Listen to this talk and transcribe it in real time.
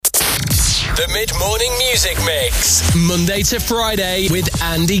The Mid-Morning Music Mix. Monday to Friday with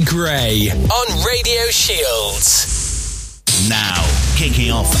Andy Gray on Radio Shields. Now,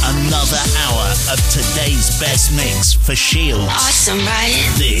 kicking off another hour of today's best mix for Shields. Awesome, right?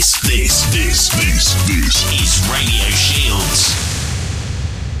 This is Radio Shields.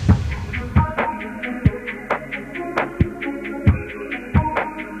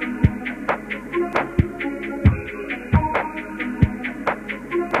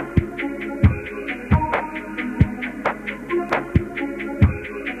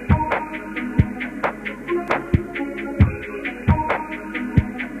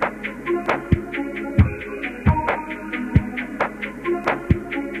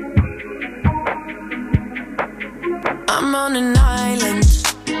 I'm on an island,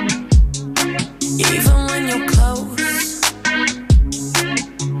 even when you're close.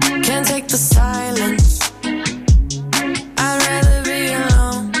 Can't take the silence, I'd rather be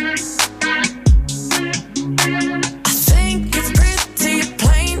alone. I think it's pretty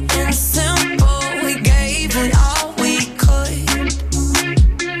plain and simple. We gave it all we could.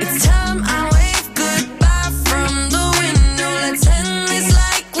 It's time I wave goodbye from the window. Let's end this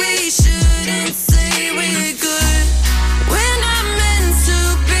like we shouldn't say we're good.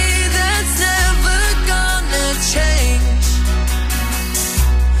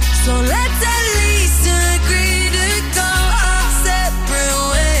 So let's at least agree to go our separate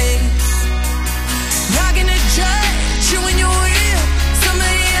ways. Not gonna judge you when you're with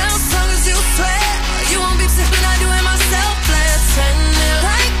somebody else, long as you swear you won't be sick when I do it myself. Let's end it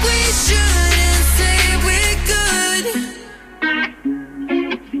like we shouldn't say we're good.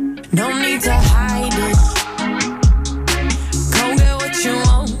 No need to hide it. Go get what you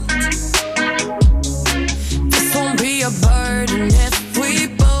want. This won't be a burden if we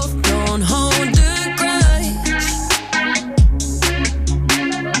both don't hold a grudge.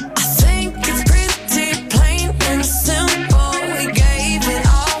 I think it's pretty plain and simple. We gave it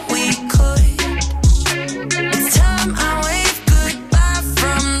all we could. It's time I wave goodbye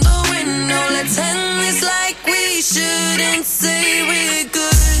from the window. Let's end this like we shouldn't say we're good.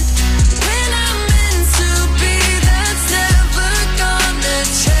 When I'm meant to be, that's never gonna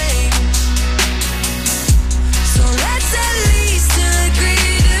change. So let's at least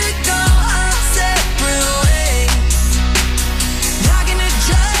agree to go our separate ways. Not gonna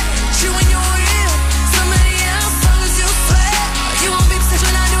judge you when you're with somebody else, long as you swear you won't be upset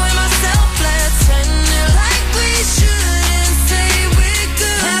when I do it myself. Let's end it like we shouldn't say we're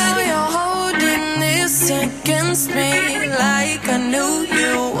good. Now you're holding this against me like I knew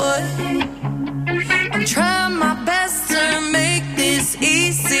you would. I'm trying my best to make this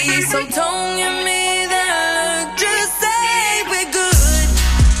easy, so don't give me that look, just say we're good.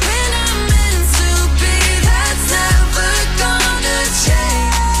 When I'm meant to be, that's never gonna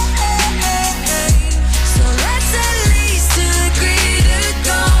change. So let's at least agree to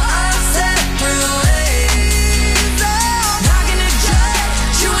go our separate ways. Not gonna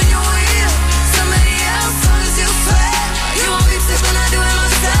judge you when you're with somebody else, long as you swear you won't be sick when I do it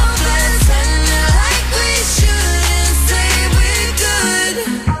myself. Let's end it like we shouldn't say we're good.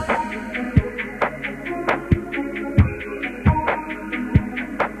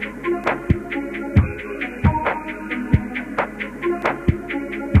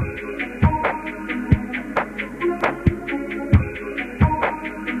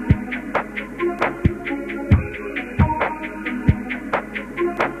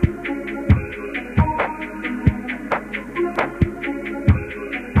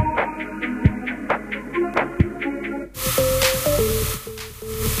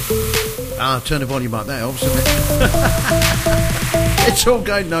 Turn the volume up, that helps, doesn't it? It's all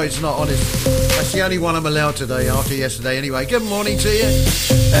going. No, it's not, honest. That's the only one I'm allowed today after yesterday. Anyway, good morning to you.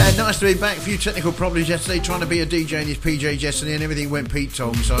 Nice to be back. A few technical problems yesterday, trying to be a DJ in his PJs yesterday, and everything went Pete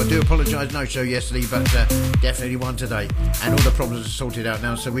Tong. So I do apologise, no show yesterday, but definitely one today. And all the problems are sorted out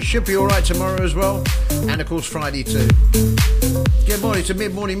now, so we should be all right tomorrow as well. And of course Friday too. Good morning to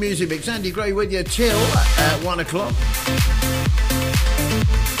Mid-Morning Music Mix. Andy Gray with you till 1 o'clock.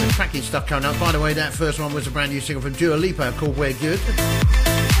 Cracking stuff coming up. By the way, that first one was a brand new single from Dua Lipa called We're Good.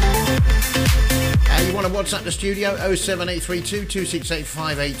 You want to WhatsApp the studio 07832 268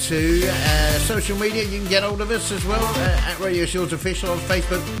 582. Social media, you can get hold of us as well at Radio Shields Official on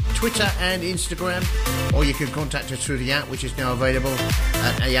Facebook, Twitter and Instagram, or you can contact us through the app, which is now available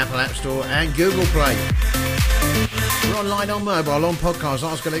at the Apple App Store and Google Play. We're online, on mobile, on podcast.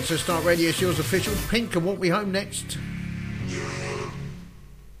 Ask Alexa, start Radio Shields Official. Pink and Walk Me Home next.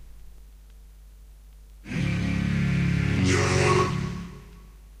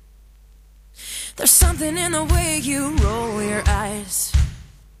 There's something in the way you roll your eyes.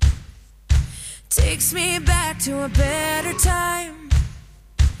 Takes me back to a better time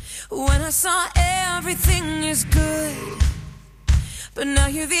when I saw everything is good, but now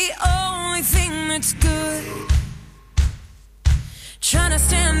you're the only thing that's good. Trying to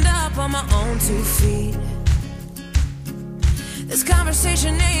stand up on my own 2 feet. This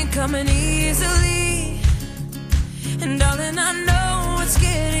conversation ain't coming easily, and darling, I know it's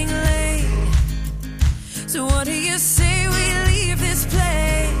getting late. So what do you say we leave this place?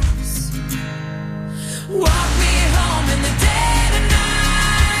 Walk me home in the dead of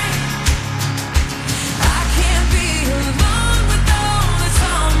night. I can't be alone with all that's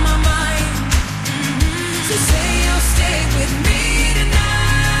on my mind. So say you'll stay with me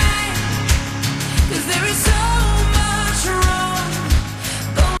tonight, 'cause there is so much wrong.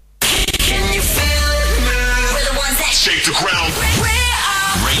 Can you feel me? We're the ones that shake the ground. We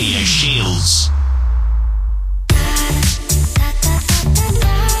are Radio Shields.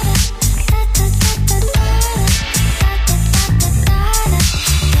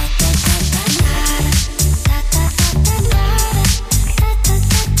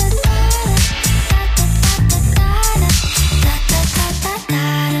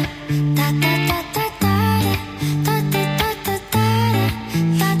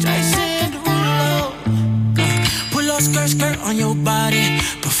 On your body,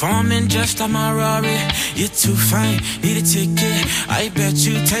 performing just like my Rari. You're too fine, need a ticket. I bet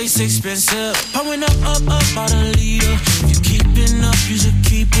you taste expensive. Pouring up about a liter. If you keeping up, you should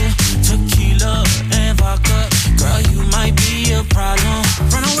keep it. Tequila and vodka, girl, you might be a problem.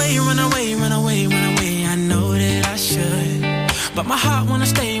 Run away, run away, run away, run away. I know that I should, but my heart wanna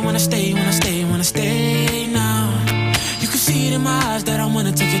stay, wanna stay, wanna stay, wanna stay now. You can see it in my eyes that I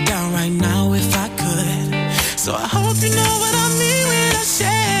wanna take it down right now if I could. So I hope you know what I mean when I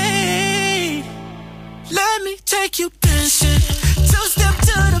say, let me take you dancing. 2-step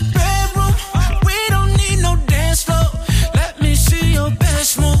to the bedroom. We don't need no dance floor. Let me see your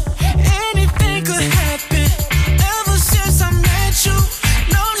best move. Anything could happen. Ever since I met you,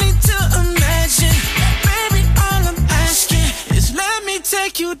 no need to imagine. Baby, all I'm asking is let me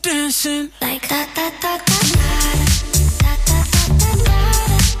take you dancing. Like that, that, that, that.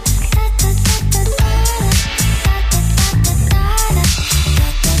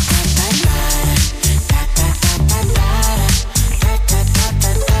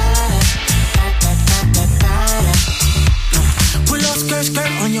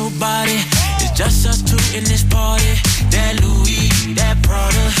 Skirt on your body, it's just us two in this party. That Louis, that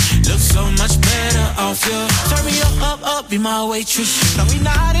Prada, looks so much better off you. Turn me up, be my waitress. No, we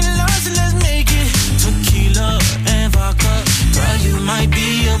not in love, so let's make it. Tequila and vodka, girl, you might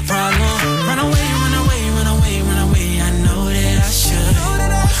be a problem. Run away, run away, run away, run away. I know that I should,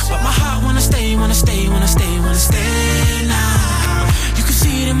 but my heart wanna stay, wanna stay, wanna stay, wanna stay now. You can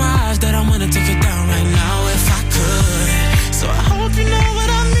see it in my eyes that I wanna take it down right now if I could. So I hope you know what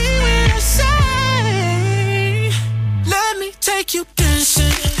I mean when I say, let me take you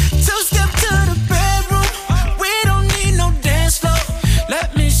dancing. 2-step to the bedroom. We don't need no dance floor.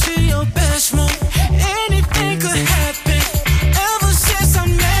 Let me see your best move. Anything could happen. Ever since I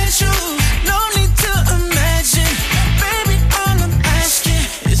met you, no need to imagine. Baby, all I'm asking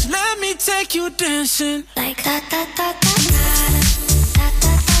is let me take you dancing. Like that, that, that, that.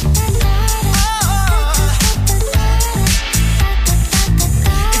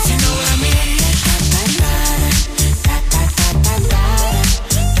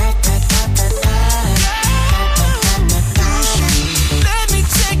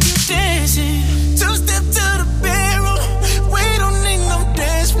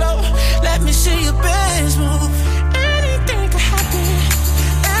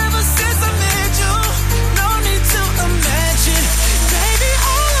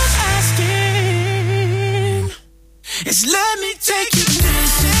 It's let me take you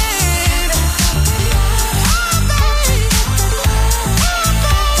dancing.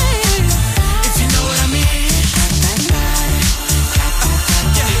 If you know what I mean.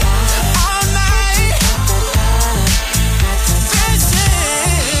 Yeah. All night.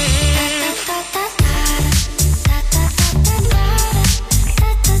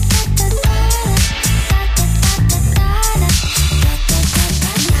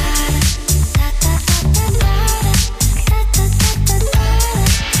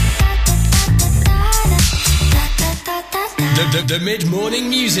 The mid-morning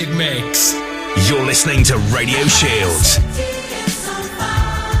music mix. You're listening to Radio Shields.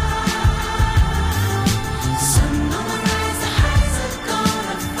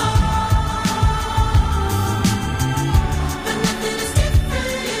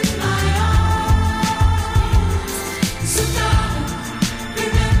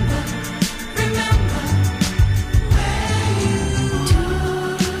 Remember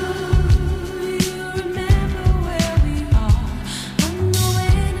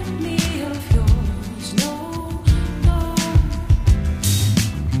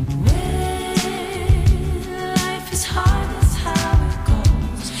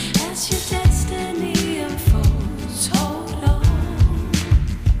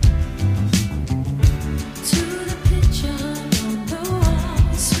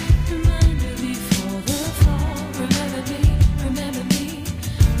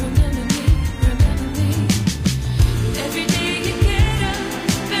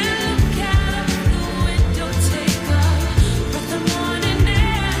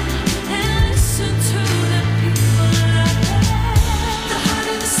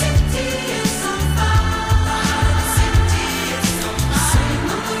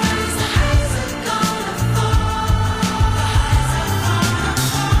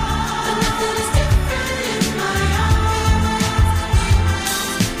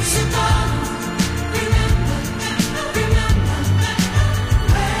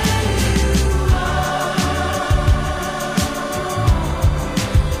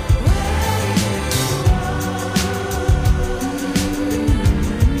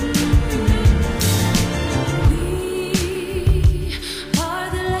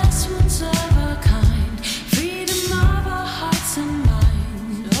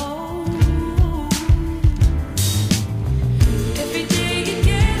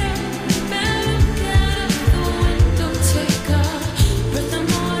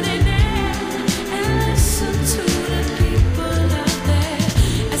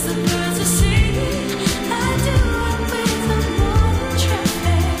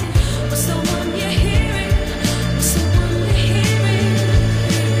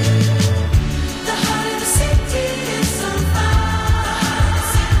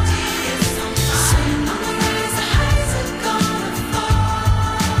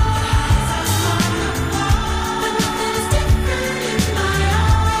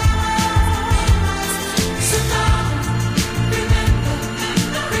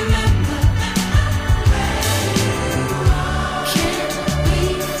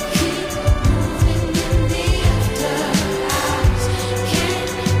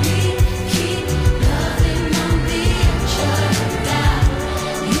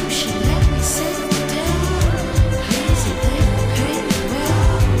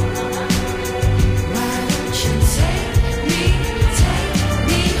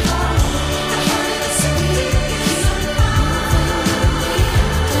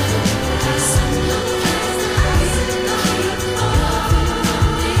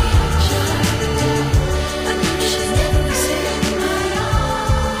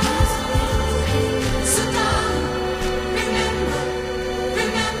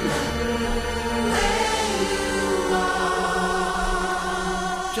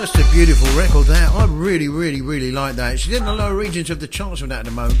Just a beautiful record that. I really, really, really like that. She's in the lower regions of the charts with that at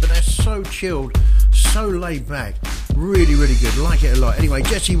the moment, but that's so chilled, so laid back. Really, really good. Like it a lot. Anyway,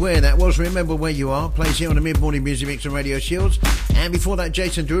 Jessie Ware, that was Remember Where You Are. Plays here on the Mid-Morning Music Mix on Radio Shields. And before that,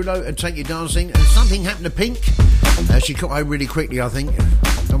 Jason Derulo and Take You Dancing. And Something Happened to Pink. She got home really quickly, I think,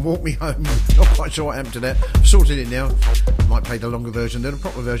 and walked me home. Not quite sure what happened to that. I've sorted it now. Might play the longer version, then a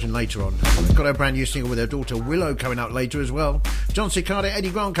proper version later on. We've got her brand new single with her daughter Willow coming up later as well. John Cicada,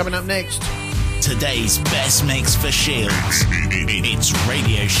 Eddie Grant coming up next. Today's best mix for Shields. It's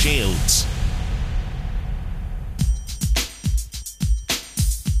Radio Shields.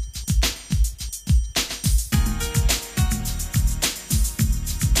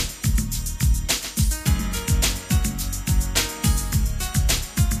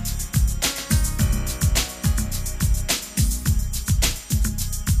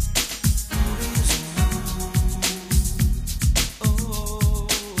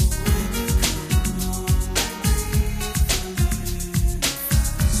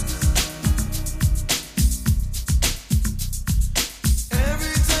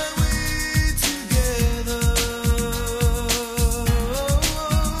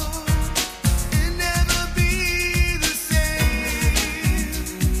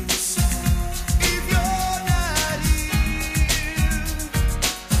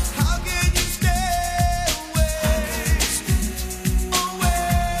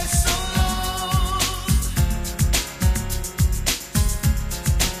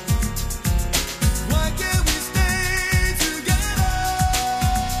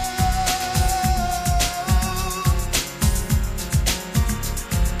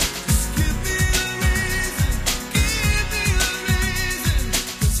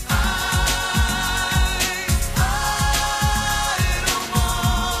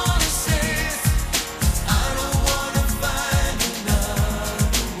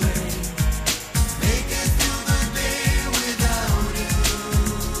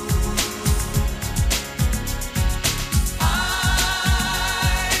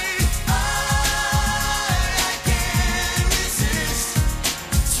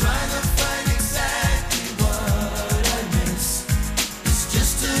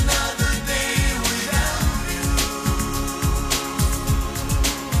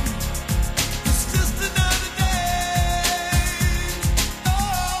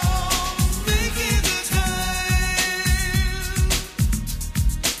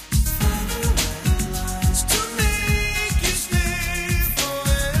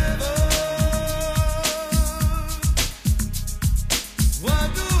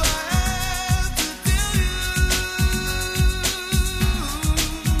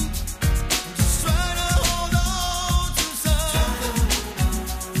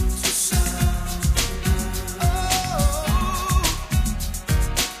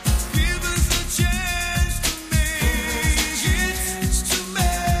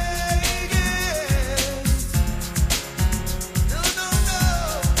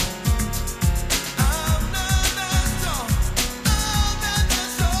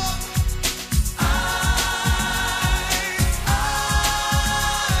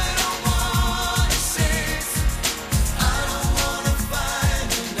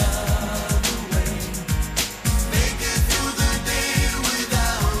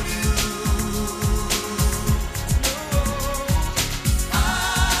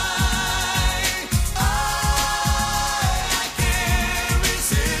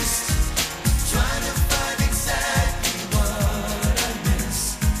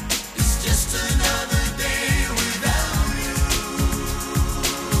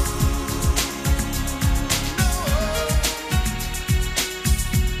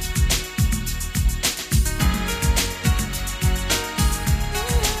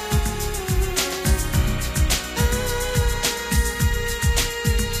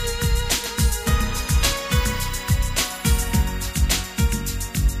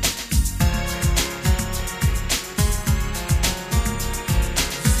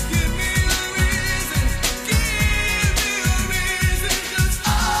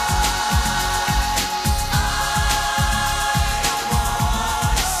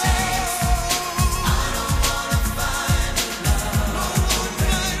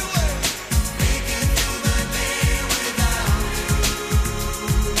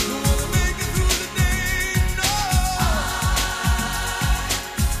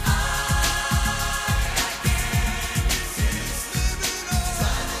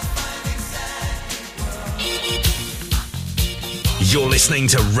 You're listening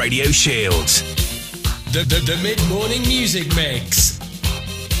to Radio Shields. The mid-morning music mix.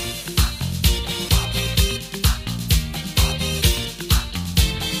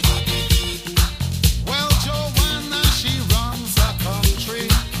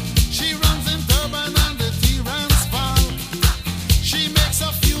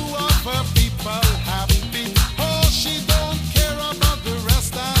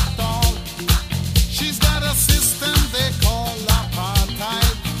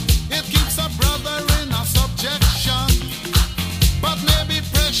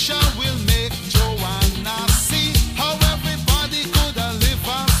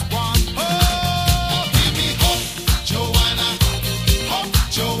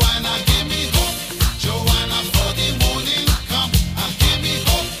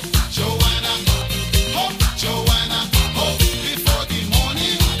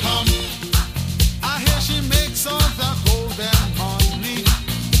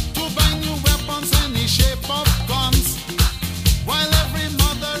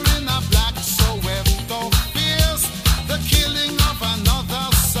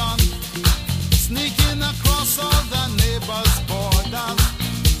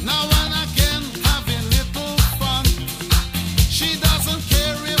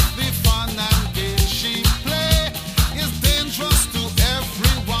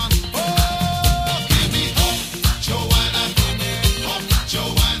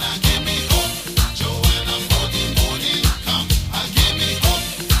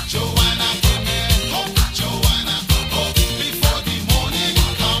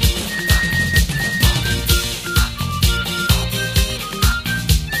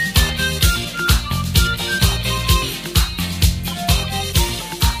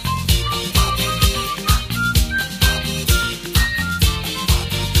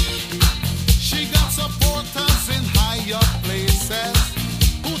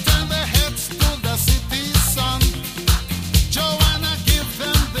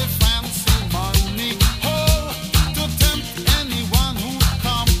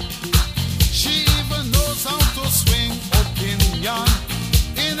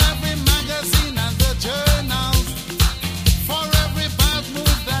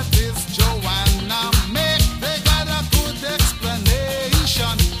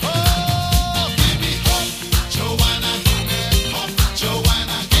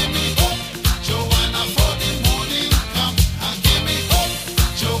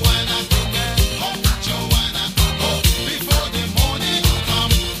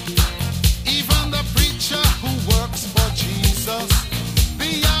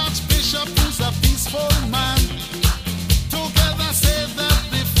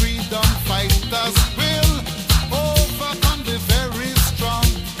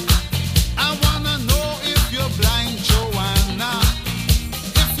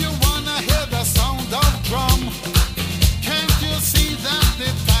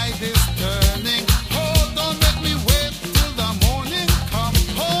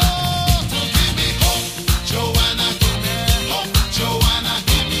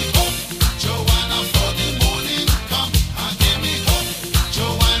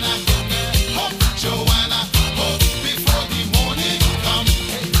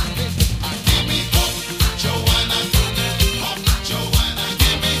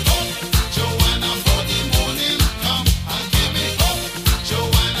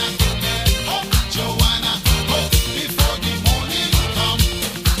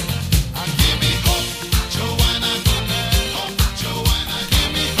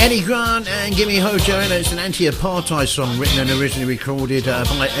 Eddie Grant and Gimme Ho Joanna. It's an anti-apartheid song written and originally recorded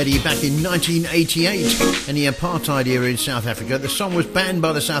by Eddie back in 1988 in the apartheid era in South Africa. The song was banned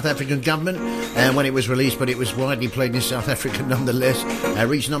by the South African government when it was released, but it was widely played in South Africa nonetheless.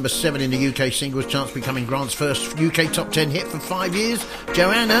 Reached number 7 in the UK singles charts, becoming Grant's first UK top 10 hit for 5 years.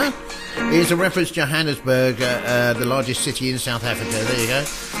 Joanna is a reference to Johannesburg, the largest city in South Africa. There you go.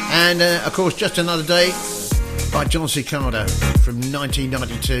 And of course, Just Another Day by John Cicada from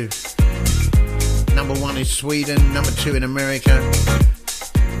 1992. Number 1 in Sweden, number 2 in America,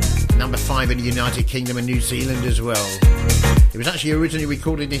 number 5 in the United Kingdom and New Zealand as well. It was actually originally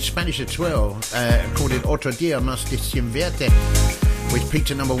recorded in Spanish as well, called Otro Dia Más Diciembre, which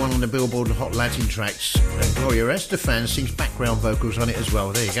peaked at number 1 on the Billboard Hot Latin Tracks. And Gloria Estefan sings background vocals on it as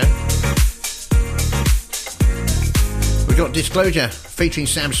well. There you go. We've got Disclosure featuring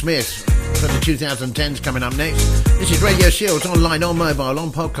Sam Smith for the 2010s coming up next. This is Radio Shields, online, on mobile,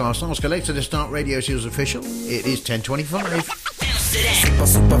 on podcast. Ask Alexa to start Radio Shields official. It is 10:25.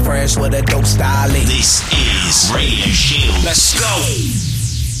 Super fresh with a dope style. This is Radio Shields. Let's go.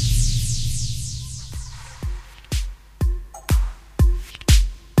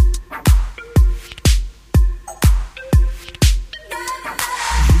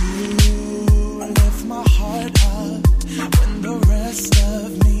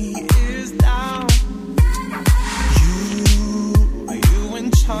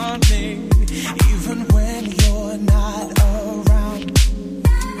 Even when you're not around.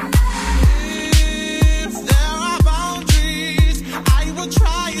 If there are boundaries, I will try.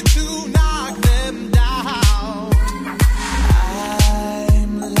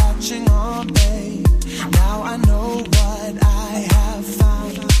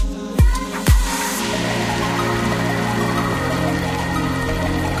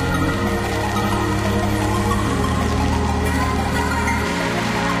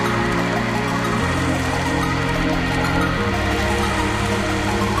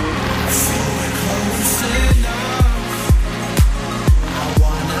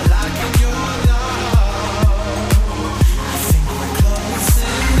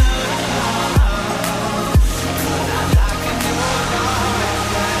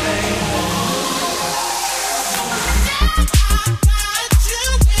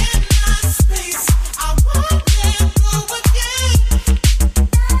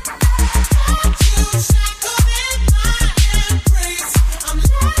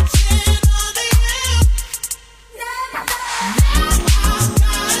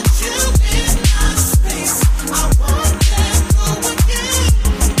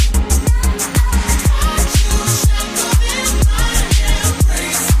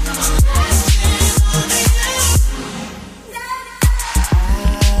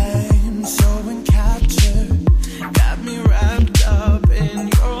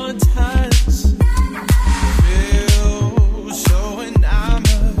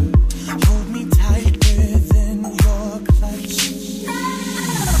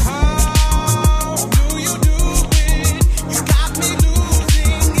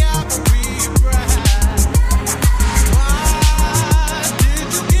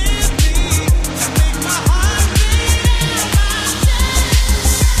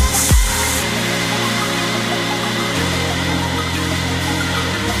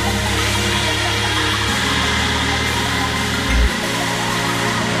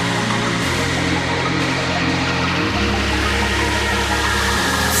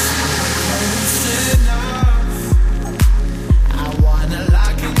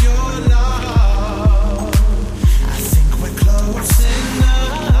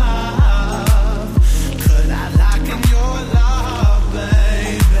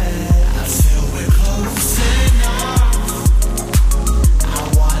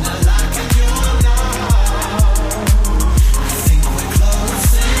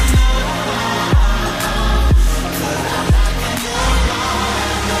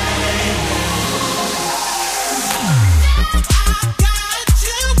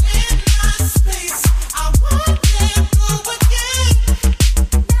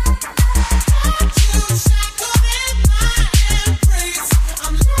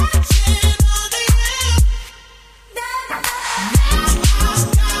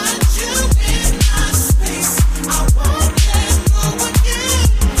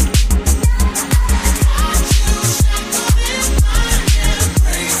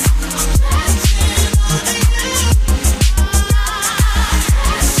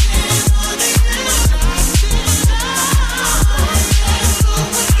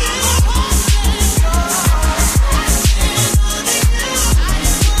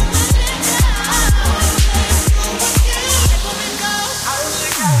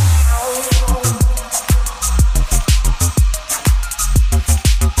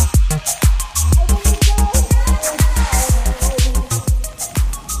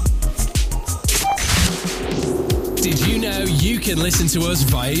 can listen to us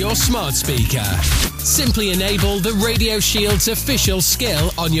via your smart speaker. Simply enable the Radio Shield's official skill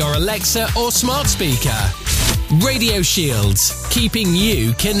on your Alexa or smart speaker. Radio Shields, keeping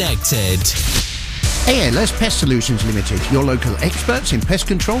you connected. ALS Pest Solutions Limited, your local experts in pest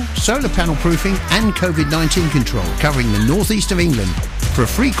control, solar panel proofing and COVID-19 control, covering the northeast of England. For a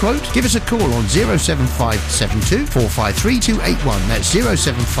free quote, give us a call on 07572 453 281. That's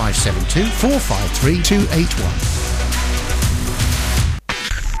 07572 453 281.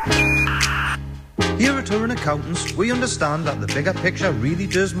 Here at Hurren Accountants, we understand that the bigger picture really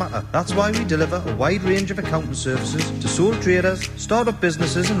does matter. That's why we deliver a wide range of accounting services to sole traders, start-up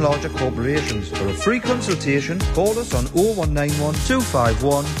businesses and larger corporations. For a free consultation, call us on 0191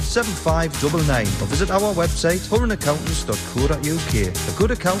 251 7599 or visit our website hurrenaccountants.co.uk. A good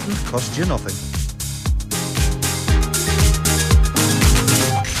accountant costs you nothing.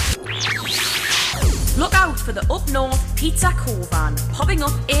 Look out for the Up North Pizza Covan, popping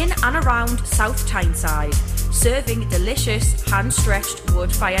up in and around South Tyneside, serving delicious hand-stretched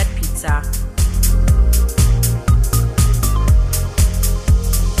wood-fired pizza.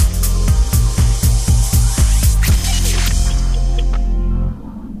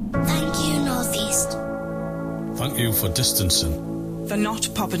 Thank you, Northeast. Thank you for distancing. For not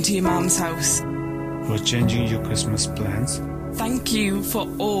popping to your mum's house. For changing your Christmas plans. Thank you for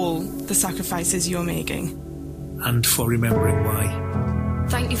all the sacrifices you're making. And for remembering why.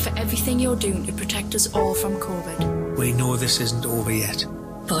 Thank you for everything you're doing to protect us all from COVID. We know this isn't over yet.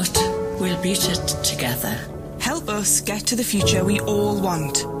 But we'll beat it together. Help us get to the future we all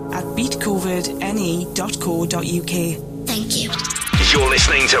want at beatcovidne.co.uk. Thank you. You're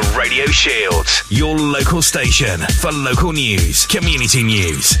listening to Radio Shields, your local station for local news, community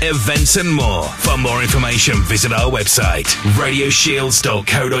news, events and more. For more information, visit our website,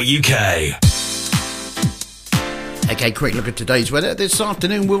 radioshields.co.uk. Okay, quick look at today's weather. This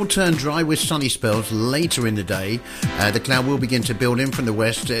afternoon will turn dry with sunny spells later in the day. The cloud will begin to build in from the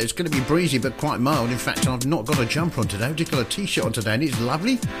west. It's going to be breezy but quite mild. In fact, I've not got a jumper on today. I've just got a t-shirt on today and it's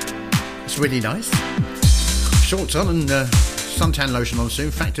lovely. It's really nice. Shorts on and suntan lotion on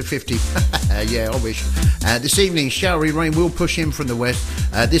soon. Factor 50. Yeah, I wish. This evening, showery rain will push in from the west.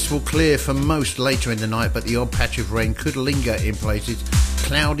 This will clear for most later in the night, but the odd patch of rain could linger in places.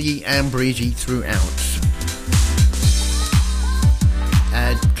 Cloudy and breezy throughout.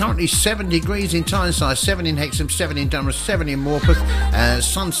 Currently 7 degrees in Tyneside, 7 in Hexham, 7 in Dunras, 7 in Morpeth.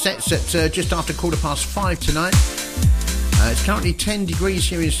 Sun sets at just after 5:15 tonight. It's currently 10 degrees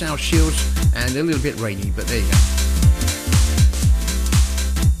here in South Shields and a little bit rainy, but there you go.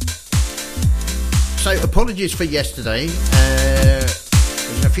 So apologies for yesterday.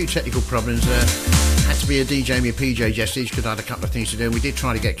 There's a few technical problems. Had to be a DJ and a PJ yesterday because I had a couple of things to do, and we did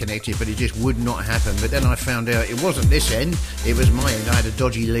try to get connected, but it just would not happen. But then I found out it wasn't this end, it was my end. I had a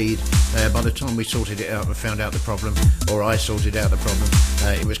dodgy lead. By the time we sorted it out and found out the problem, or I sorted out the problem,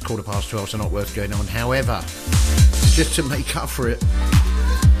 it was 12:15, so not worth going on. However, just to make up for it,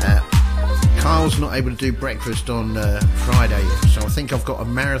 Kyle's not able to do breakfast on Friday, so I think I've got a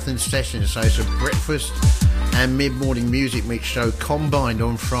marathon session. So it's a breakfast and mid-morning music mix show combined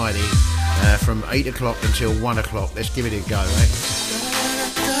on Friday from 8 o'clock until 1 o'clock. Let's give it a go, eh?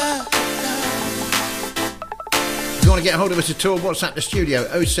 If you want to get hold of us at all, WhatsApp the studio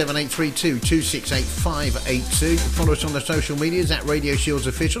 07832 268 582. Follow us on the social medias at Radio Shields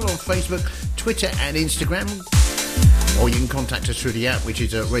Official on Facebook, Twitter and Instagram. Or you can contact us through the app, which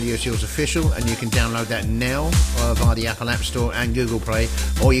is Radio Shields Official, and you can download that now via the Apple App Store and Google Play.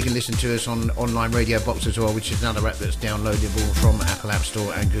 Or you can listen to us on online Radio Box as well, which is another app that's downloadable from Apple App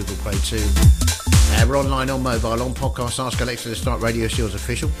Store and Google Play too. We're online on mobile, on podcast. Ask Alexa to start Radio Shields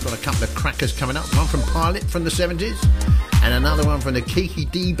Official. Got a couple of crackers coming up. One from Pilot from the 70s, and another one from the Kiki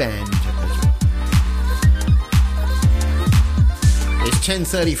D Band. It's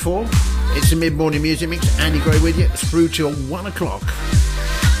 10:34. It's the mid-morning music mix. Andy Gray with you. It's through till 1 o'clock.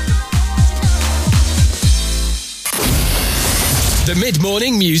 The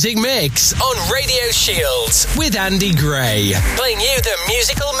mid-morning music mix on Radio Shields with Andy Gray, playing you the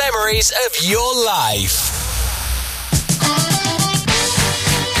musical memories of your life.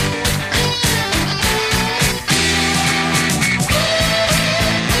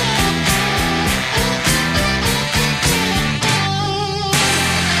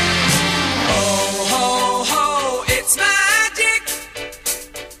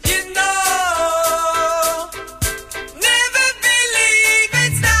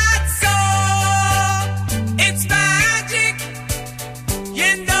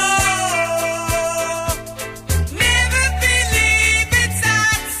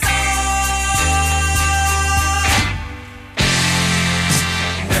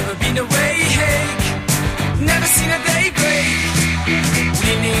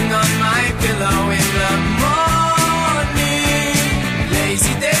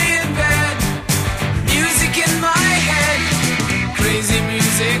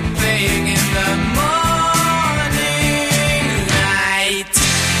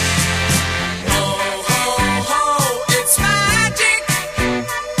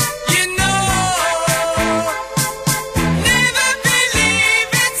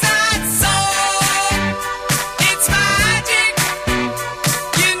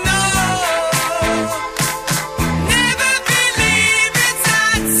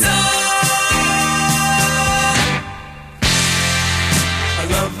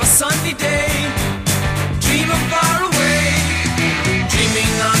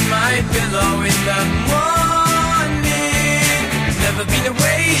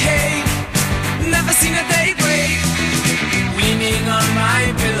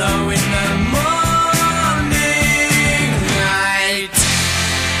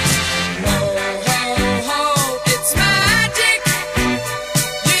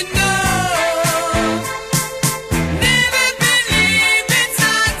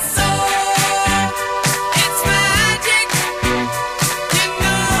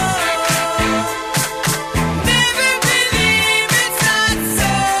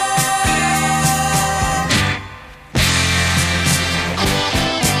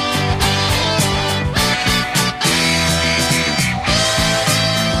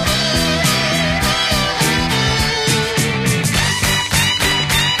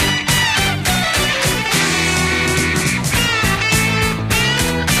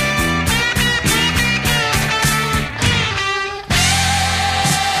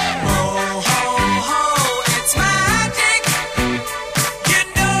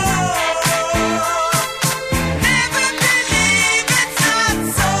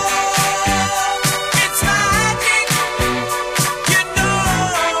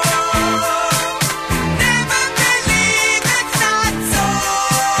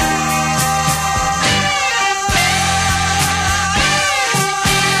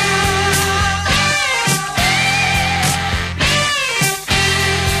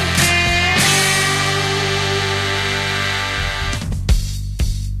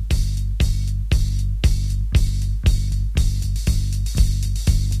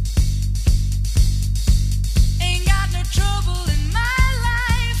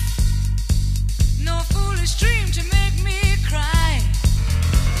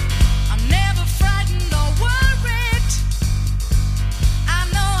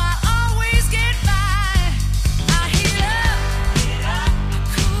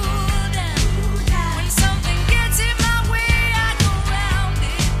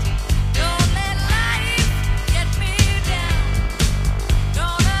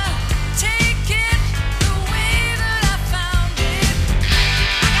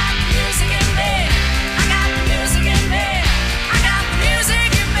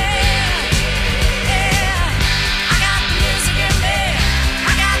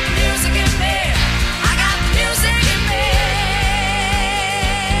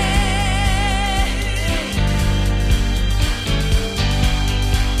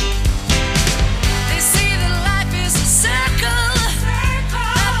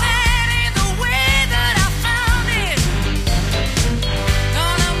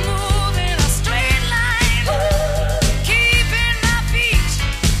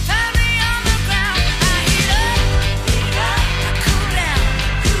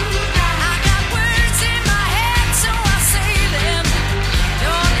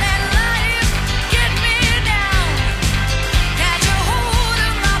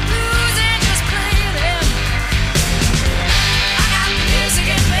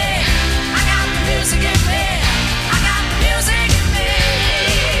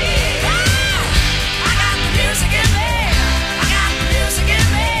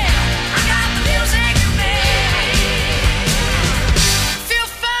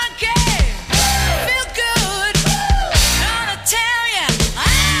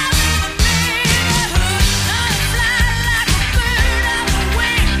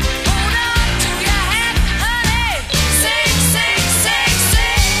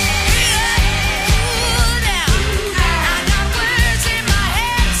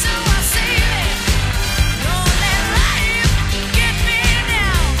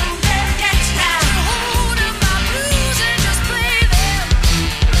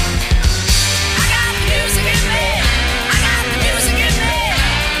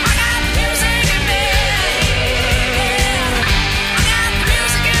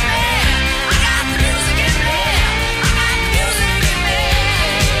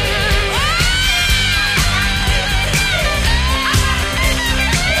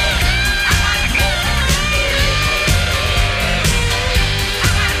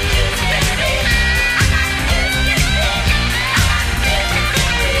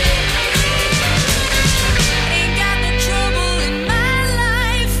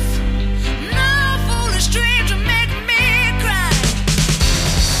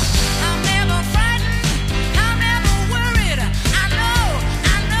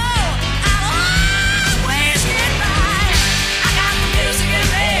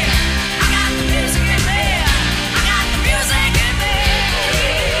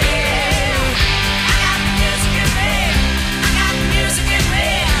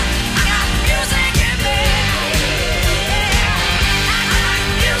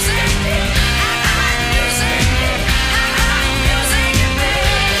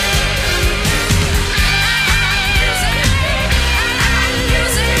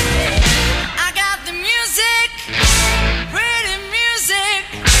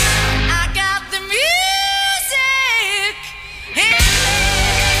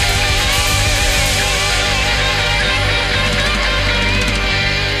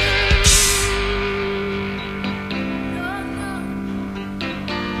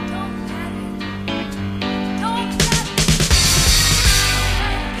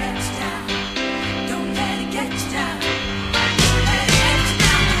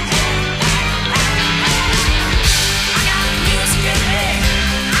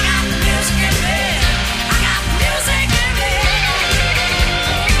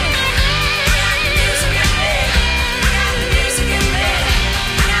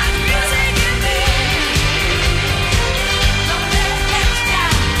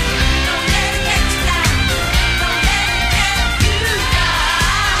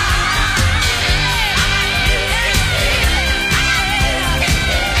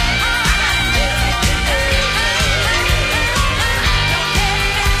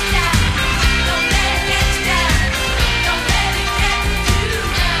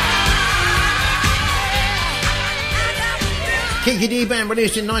 Kiki D Band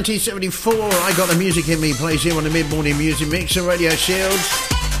released in 1974. I Got the Music in Me plays here on the Mid-Morning Music Mix of Radio Shields.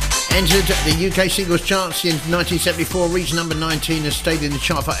 Entered the UK singles charts in 1974, reached number 19 and stayed in the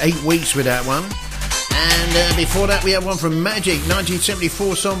chart for 8 weeks with that one. And before that we had one from Magic,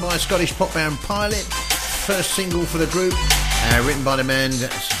 1974, song by Scottish pop band Pilot. First single for the group, written by the band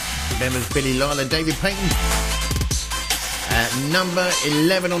members Billy Lyle and David Payton. Number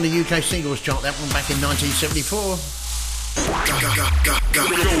 11 on the UK singles chart, that one back in 1974. Go a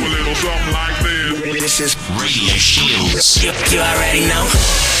little something like this. This is Radio Shields. You already know.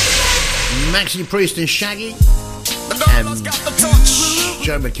 Maxi Priest and Shaggy. And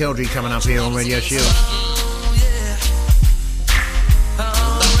Joe McKeldry coming up here on Radio Shield.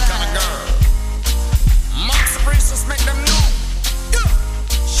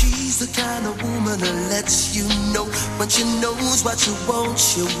 She's the kind of woman that lets you know when she knows what you want,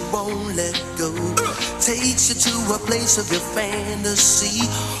 she won't let go. Takes you to a place of your fantasy,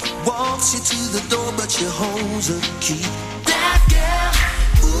 walks you to the door, but she holds a key. That girl,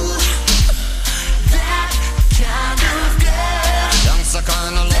 ooh, that kind of girl. Young's the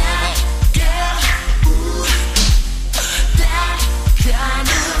kind of lover. Girl, ooh, that kind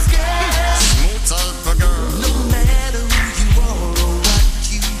of girl. Smooth type of girl. No matter who you are or what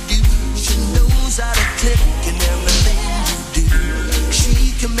you do, she knows how to click in everything you do.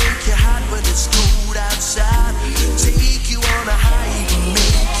 She can make you hot when it's cold outside, take you on a hike and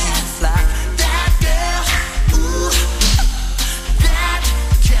make you fly. That girl, ooh, that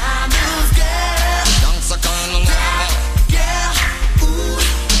kind of girl. Young's the kind of lover. Girl, ooh,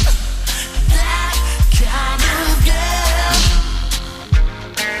 that kind of girl.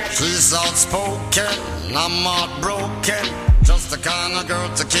 She's outspoken, I'm heartbroken. Just the kind of girl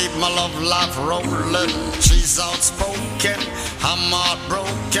to keep my love life rolling. She's outspoken, I'm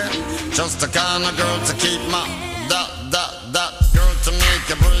heartbroken. Just the kind of girl to keep my that girl to make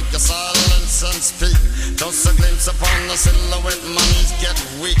you break your silence and speak. Just a glimpse upon the silhouette, my knees get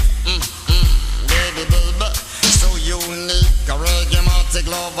weak. Baby, so unique. A reggae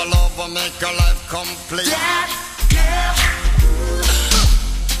lover, make her life complete. That girl,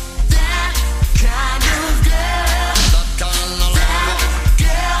 that kind of girl. That kind of lover.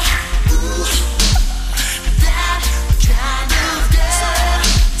 Girl, ooh, that kind of girl.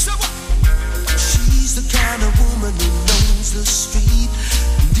 She's the kind of woman who knows the street,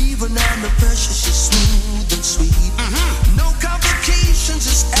 and even under pressure she's smooth and sweet. No complications,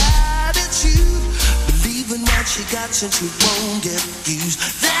 just attitude. Believe in what she got since she won't get used.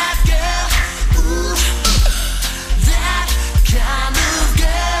 That girl, ooh, that kind of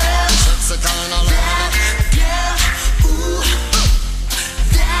girl. That's the kind of lover. Girl, ooh,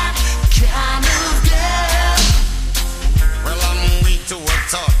 that kind of girl. Well, I'm weak to her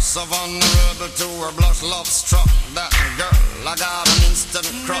touch, so vulnerable to her blush, love struck. That girl, I got an instant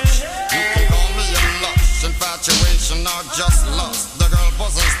crush. You can call me a lush, infatuation or just lust. The girl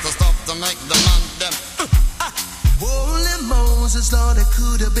possessed the stuff to make the man them. Holy Moses, Lord, it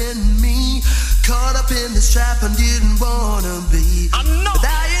could have been me. Caught up in this trap and didn't wanna be. But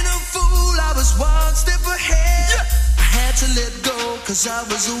I ain't a fool, I was one step ahead. I had to let go, cause I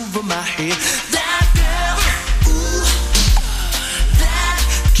was over my head. That girl, ooh, that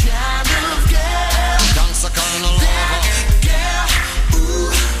kind of girl. That's the kind of lover. Girl,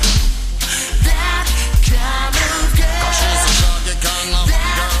 ooh, that kind of girl. Cause she's a shaggy kind of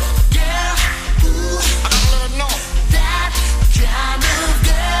girl. Girl, ooh, I gotta let her know. that kind of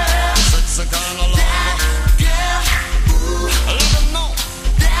girl. Sexy kind of lover. Girl, ooh, I let her know.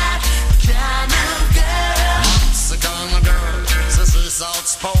 that kind of girl. That's the kind of girl. She's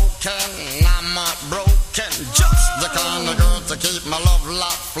outspoken, I'm heartbroken. Just the kind of girl to keep my love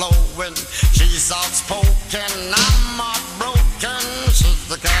life flowing. She's outspoken, I'm heartbroken. She's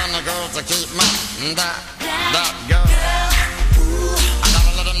the kind of girl to keep my that girl. I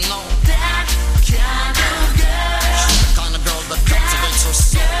gotta let him know. That kind of girl. She's the kind of girl that cultivates her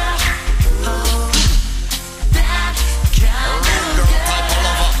soul. Oh, that kind A real of girl girl. type of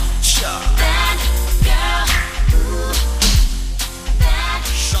lover. Sure. That girl. Ooh, that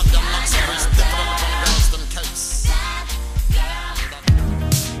Shut them up, so it's different from girls them case. girl.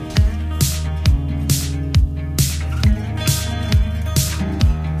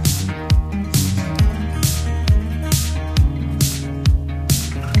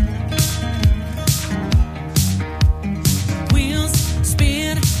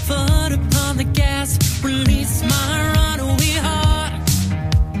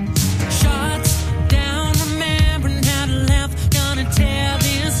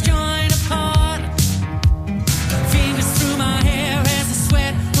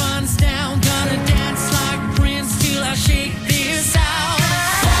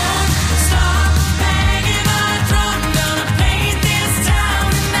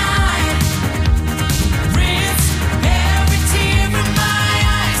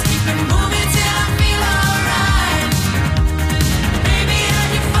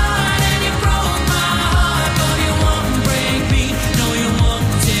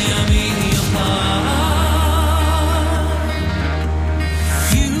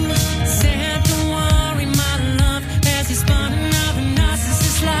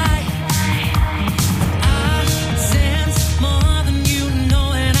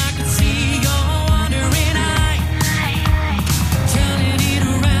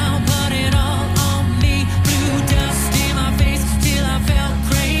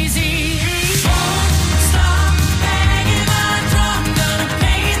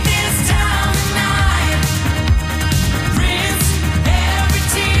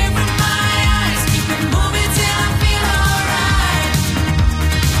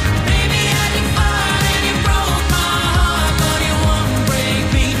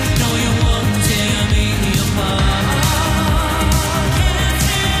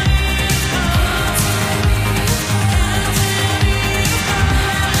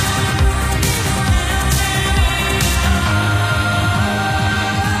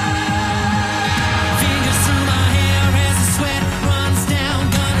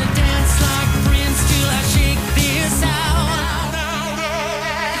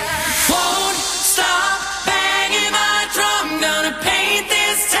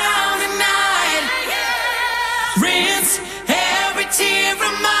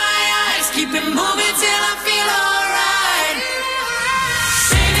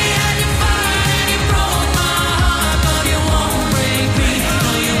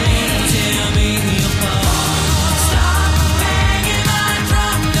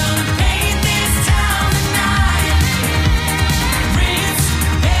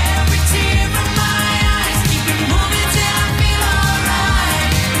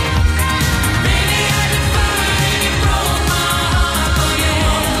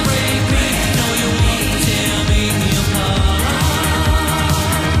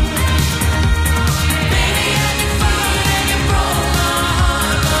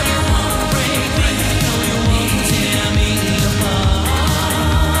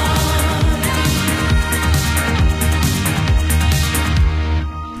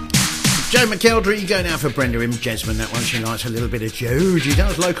 Joe McKeldry going out for Brenda Jesmond. That one, she likes a little bit of Joe. She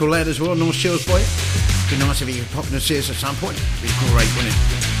does. Local lad as well, North Shields boy. Be nice if he could pop in and see us at some point. Be great, wouldn't it?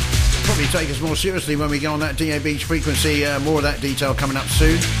 Probably take us more seriously when we go on that DAB's frequency. More of that detail coming up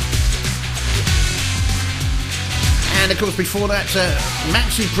soon. And of course before that,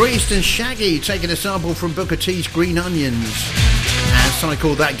 Maxi Priest and Shaggy taking a sample from Booker T's Green Onions. And something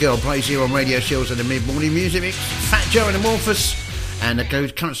called That Girl plays here on Radio Shields at the mid-morning music mix. Fat Joe and Amorphous. And the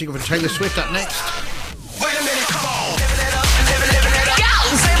current single for Taylor Swift up next. Wait a minute, come on. Live it up, live it up. Go!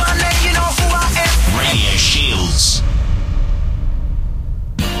 Say my name, you know who I am. Radio Shields.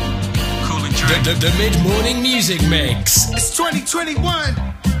 The mid-morning music mix. It's 2021.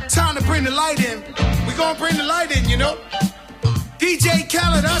 Time to bring the light in. We gonna bring the light in, you know. DJ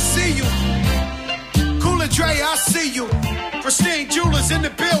Khaled, I see you. Cooler Dre, I see you. Pristine Jewelers in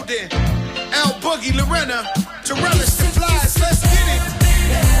the building. L Boogie, Lorena, Torellis, the Flies. Let's get it.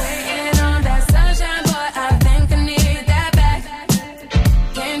 Waiting on that sunshine, but I think I need that back.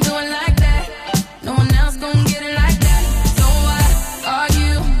 Can't do it like that. No one else gonna get it like that. So why are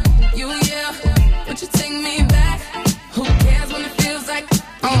you, yeah? Would you take me back? Who cares when it feels like you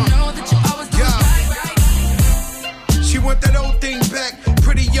know that you always do right? She want that old thing back.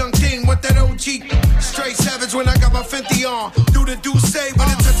 Pretty young thing, want that OG. Straight savage when I got my Fenty on. Do the say when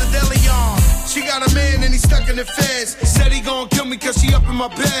it touch a deli on. She got a man and he stuck in the feds. Said he gon' kill me cause she up in my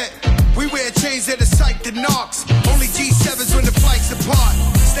bed. We wear chains that are psyched and knocks. Only G7s when the flights apart.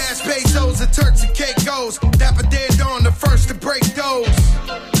 Stash Bezos and Turks and Caicos. Dapper Dan Dawn, the first to break those.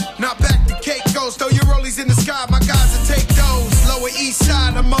 Now back to Caicos. Throw your rollies in the sky, my guys will take those. Lower East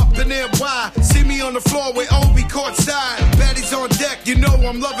Side, I'm up in NY. See me on the floor with Obi courtside. Baddies on deck, you know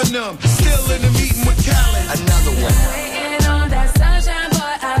I'm loving them. Still in the meeting with Khaled. Another one. Waiting on that sunshine,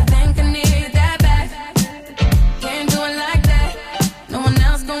 but I think I need that back. Can't do it like that. No one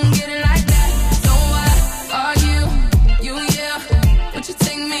else gonna get it like that. So why are you, yeah? Would you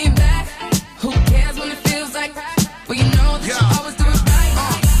take me back? Who cares when it feels like? Well, you know that you always do it right.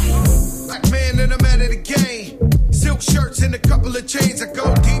 Black man and I'm out of the game. Silk shirts and a couple of chains. I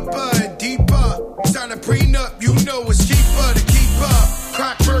go deeper and deeper. Sign a prenup, you know it's cheaper to keep up.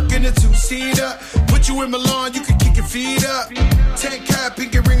 Crack Birkin a two-seater. Put you in Milan, you can kick your feet up. 10 cap,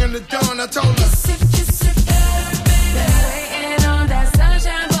 pinky ring on the dawn. I told her. Waiting on that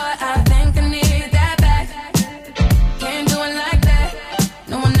sunshine, but I think I need that back. Can't do it like that.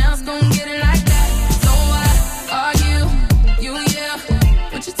 No one else gonna get it like that. So why are you, yeah?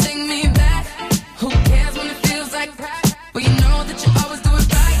 Would you take me back? Who cares when it feels like? Well, you know that you always do it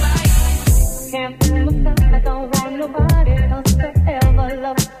right. Can't feel I don't want nobody else to ever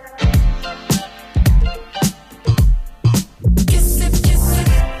love. Kiss it, kiss it.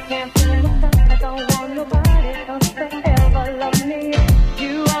 Can't feel I don't want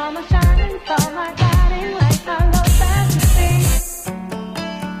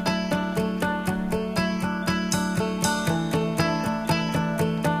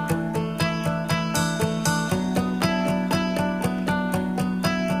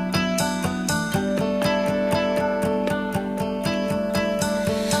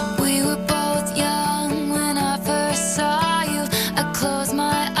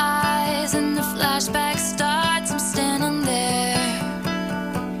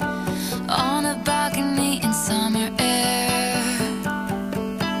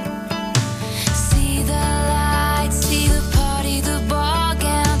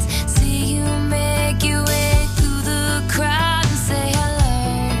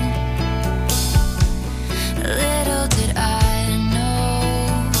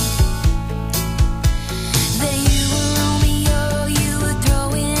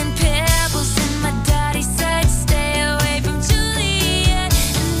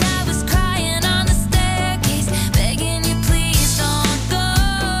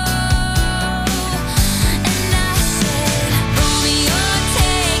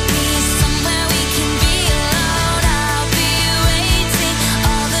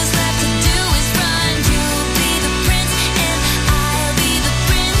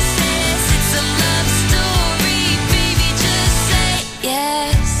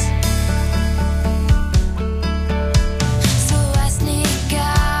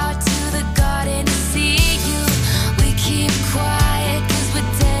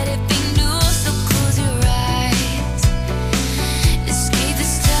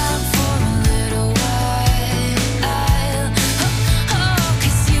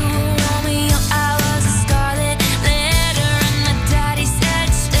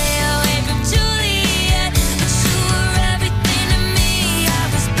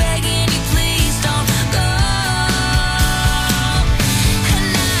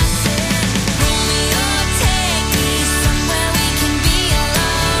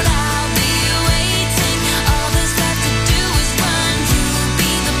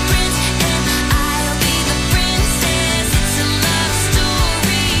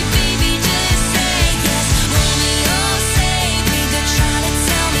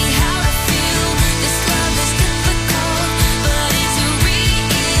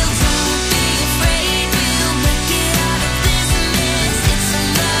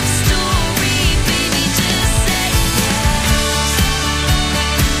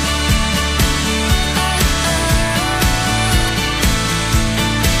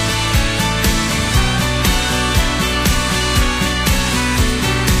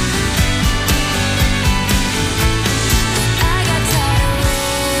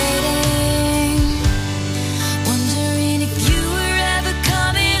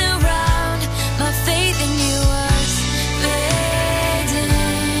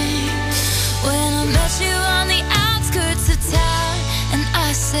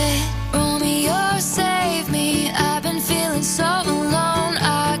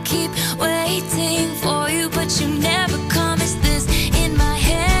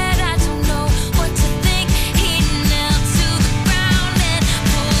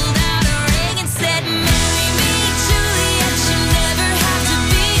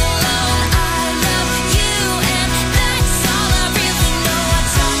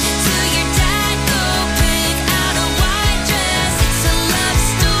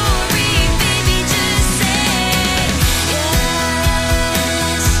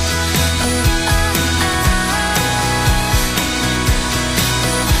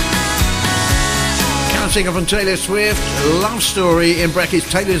single from Taylor Swift, Love Story, in brackets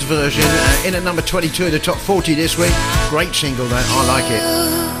Taylor's version, in at number 22 in the top 40 this week. Great single, that. I like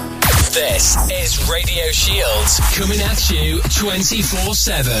it. This is Radio Shields, coming at you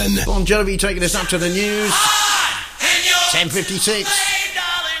 24/7. Bon Jovi taking us up to the news. 10:56.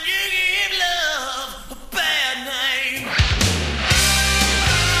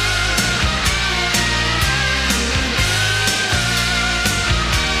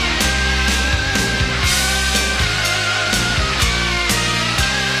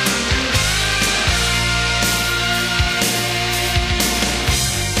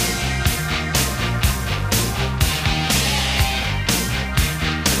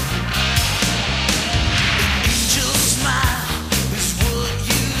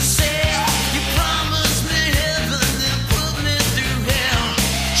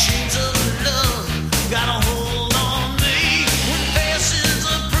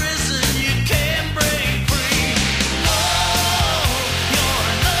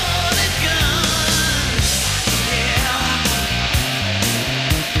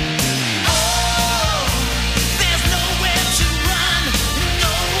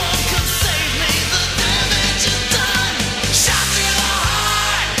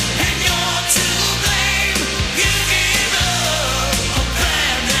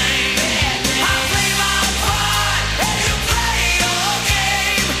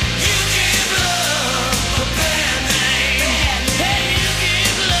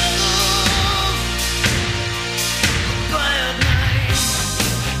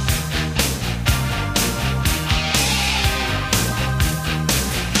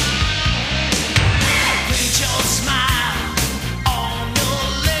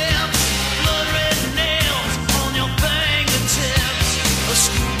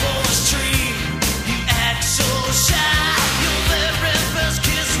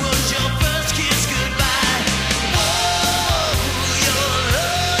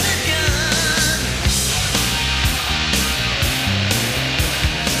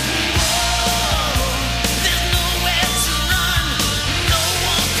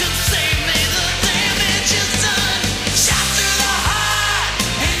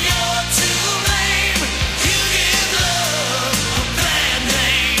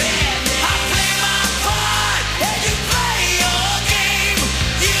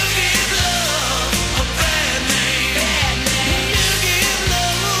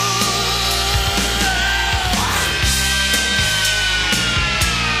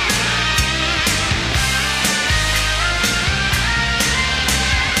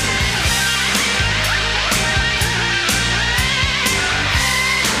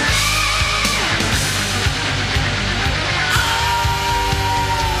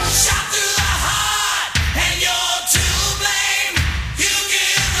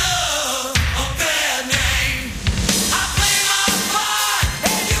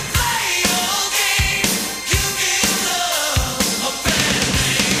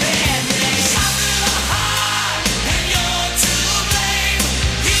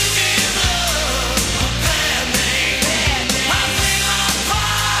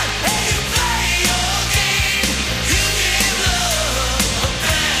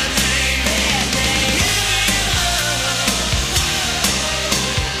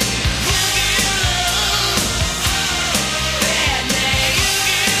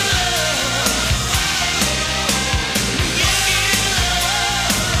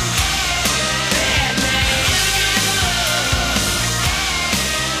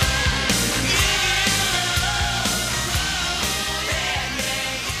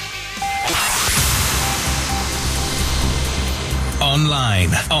 Online,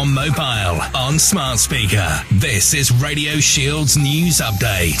 on mobile, on smart speaker. This is Radio Shield's news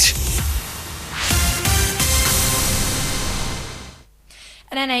update.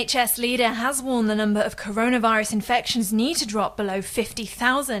 An NHS leader has warned the number of coronavirus infections need to drop below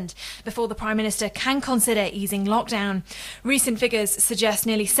 50,000 before the Prime Minister can consider easing lockdown. Recent figures suggest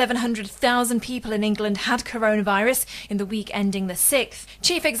nearly 700,000 people in England had coronavirus in the week ending the 6th.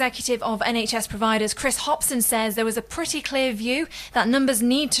 Chief Executive of NHS providers Chris Hopson says there was a pretty clear view that numbers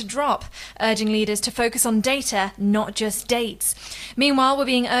need to drop, urging leaders to focus on data, not just dates. Meanwhile, we're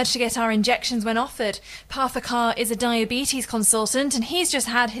being urged to get our injections when offered. Partha Carr is a diabetes consultant and he's just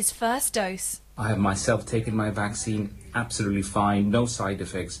had his first dose. I have myself taken my vaccine, absolutely fine, no side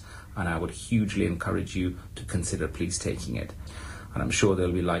effects, and I would hugely encourage you to consider please taking it. And I'm sure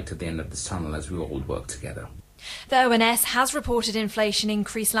there'll be light at the end of this tunnel as we all work together. The ONS has reported inflation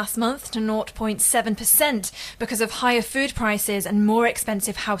increased last month to 0.7% because of higher food prices and more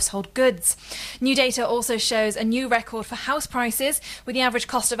expensive household goods. New data also shows a new record for house prices, with the average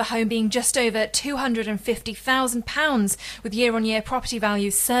cost of a home being just over £250,000, with year-on-year property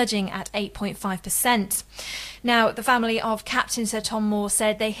values surging at 8.5%. Now, the family of Captain Sir Tom Moore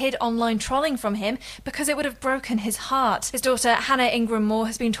said they hid online trolling from him because it would have broken his heart. His daughter Hannah Ingram Moore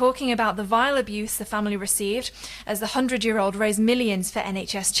has been talking about the vile abuse the family received as the 100-year-old raised millions for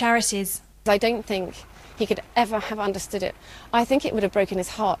NHS charities. I don't think he could ever have understood it. I think it would have broken his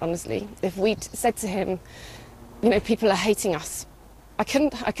heart, honestly, if we'd said to him, you know, people are hating us. I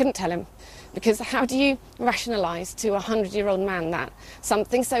couldn't tell him, because how do you rationalise to a 100-year-old man that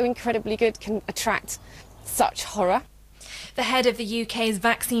something so incredibly good can attract such horror? The head of the UK's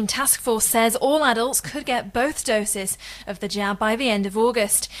vaccine task force says all adults could get both doses of the jab by the end of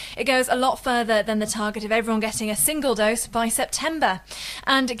August. It goes a lot further than the target of everyone getting a single dose by September.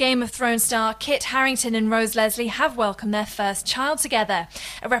 And Game of Thrones star Kit Harington and Rose Leslie have welcomed their first child together.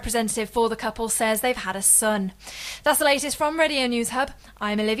 A representative for the couple says they've had a son. That's the latest from Radio News Hub.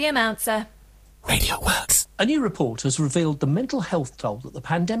 I'm Olivia Mounser. Radio Works. A new report has revealed the mental health toll that the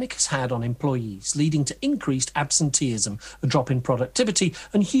pandemic has had on employees, leading to increased absenteeism, a drop in productivity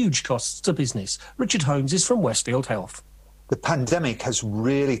and huge costs to business. Richard Holmes is from Westfield Health. The pandemic has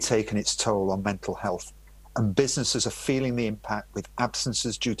really taken its toll on mental health, and businesses are feeling the impact, with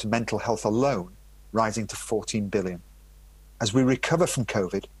absences due to mental health alone rising to 14 billion. As we recover from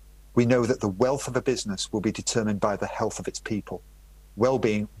COVID, we know that the wealth of a business will be determined by the health of its people.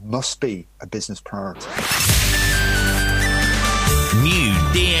 Well-being must be a business priority. New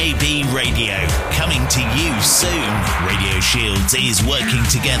DAB radio coming to you soon. Radio Shields is working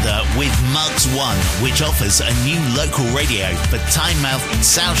together with Mugs One, which offers a new local radio for Tynemouth,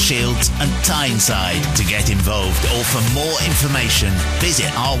 South Shields and Tyneside. To get involved or for more information,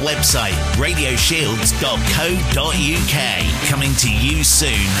 visit our website radioshields.co.uk. Coming to you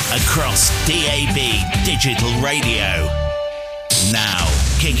soon across DAB Digital Radio. Now,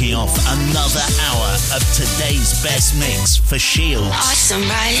 kicking off another hour of today's best mix for Shields. Awesome,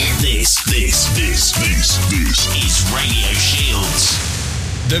 right? This is Radio Shields.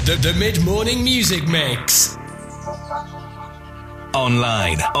 The mid-morning music mix.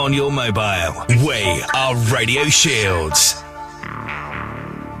 Online, on your mobile, we are Radio Shields. Too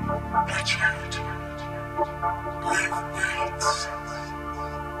much, baby.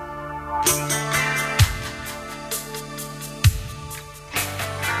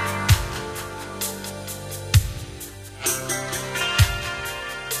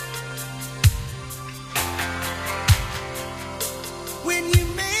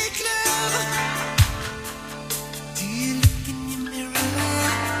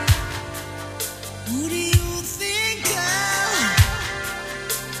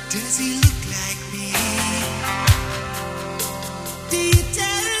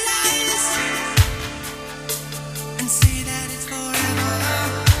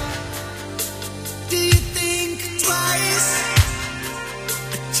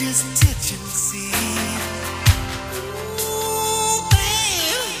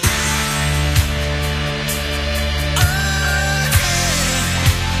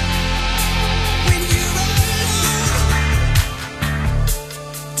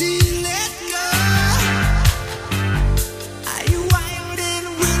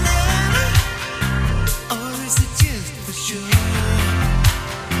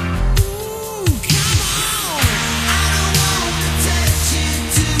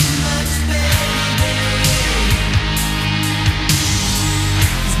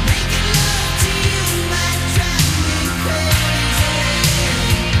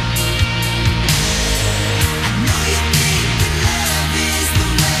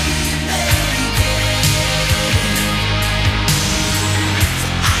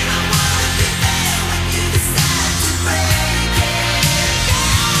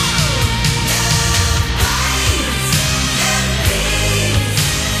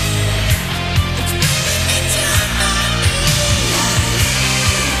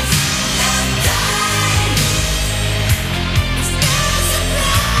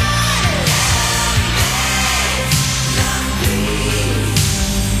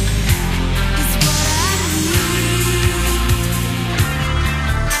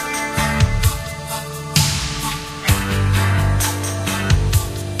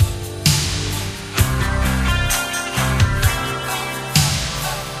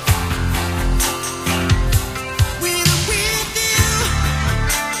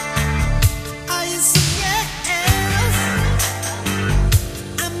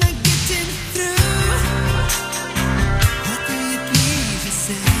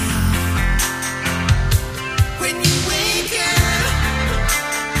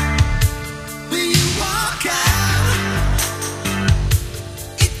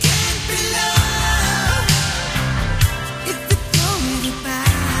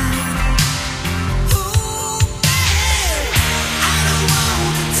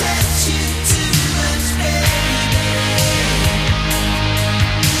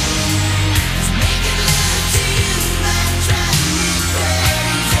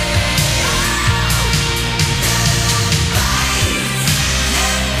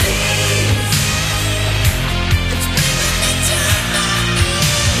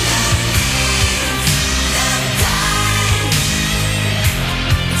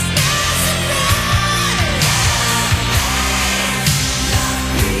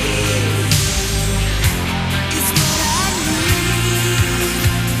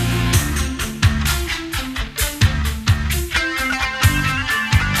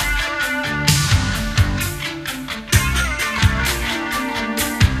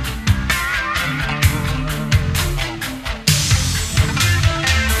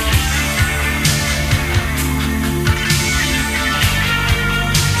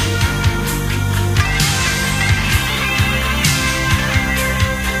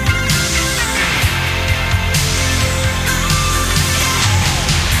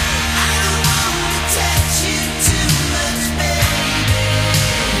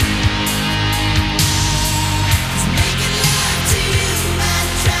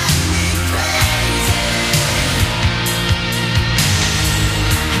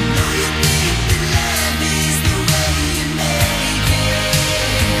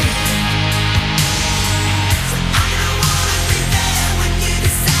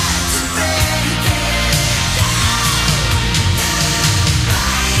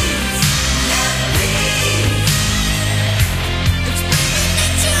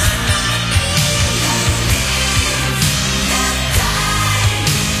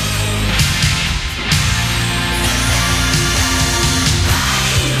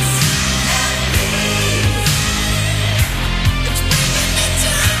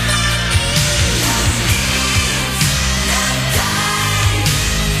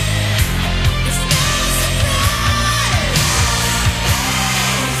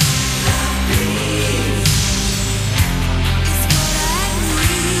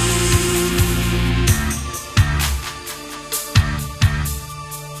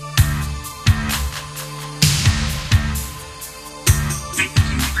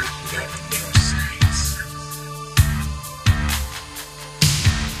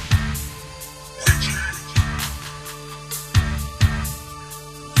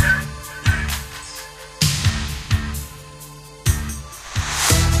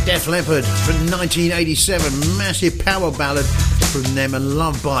 Def Leppard from 1987, massive power ballad from them and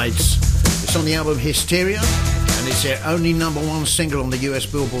Love Bites. It's on the album Hysteria and it's their only #1 single on the US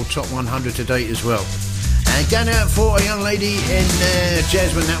Billboard Top 100 to date as well. And going out for a young lady in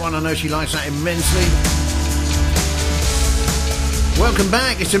Jasmine, that one I know she likes that immensely. Welcome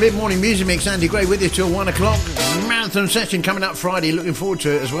back, it's a mid-morning music mix. Andy Gray with you till 1 o'clock. Marathon session coming up Friday, looking forward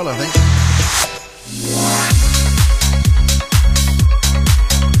to it as well, I think.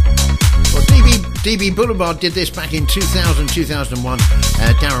 DB Boulevard did this back in 2000-2001.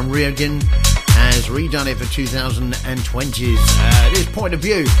 Darren Reagan has redone it for 2020s. This Point of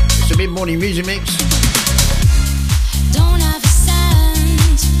View. It's a mid-morning music mix. Don't have a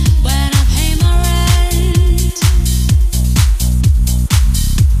cent when I pay my rent,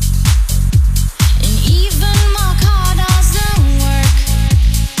 and even my car doesn't work.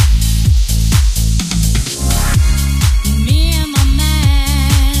 Me and my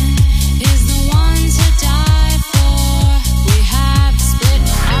man is the one to die for. We have split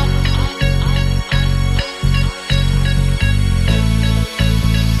up.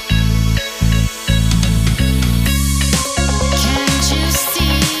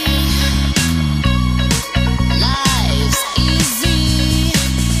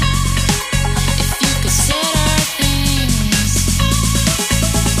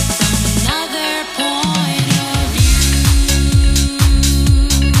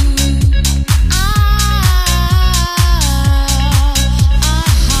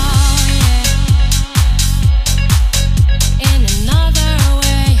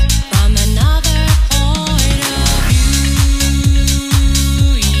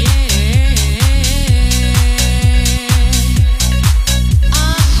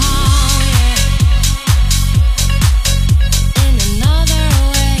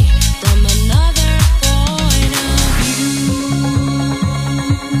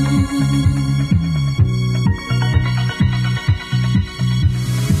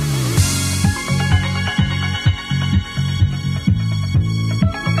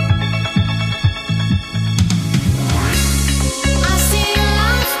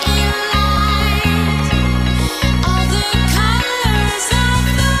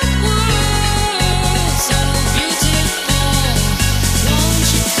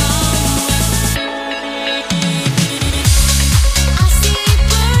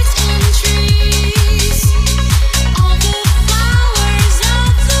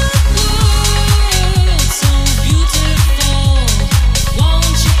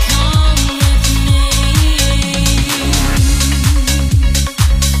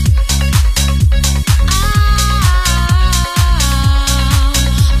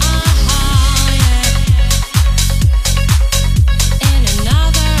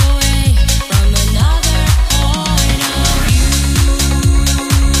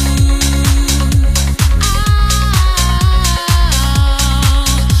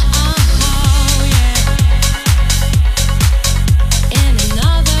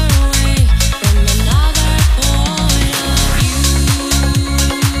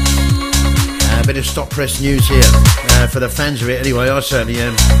 interest news here for the fans of it. Anyway, I certainly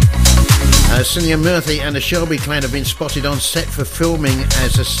am. Cillian Murphy and the Shelby clan have been spotted on set for filming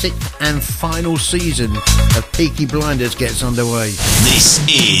as the 6th and final season of Peaky Blinders gets underway. This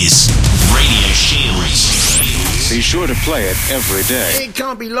is Radio Shields. Be sure to play it every day. It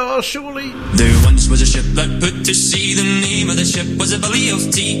can't be lost, surely. There once was a ship that put to sea. The name of the ship was a Billy of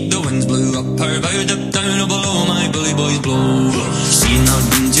Tea. The winds blew up her bow, up down below my bully boys blow. She had not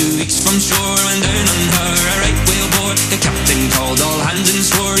been 2 weeks from shore when down on her a right whale bore. The captain called all hands and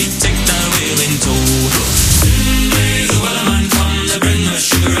swore he'd take that whale in tow. Soon may the wellerman come to bring us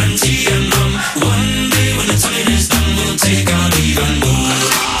sugar and tea and rum. One day when the time is done, we'll take our leave and go.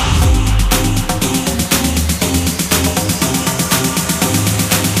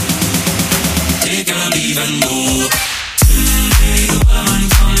 Even more. Someday the wellerman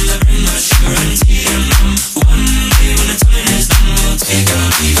comes to bring us sugar and tea and rum. One day when the time is done, we'll take our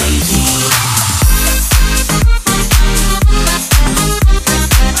leave and go.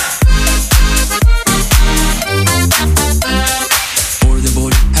 Before the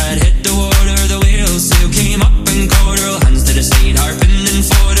boat had hit the water, the whale sail came up and caught her. Hands to the side, harping and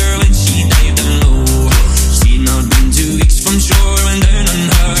fought her when she dived down low. She'd not been 2 weeks from shore when down on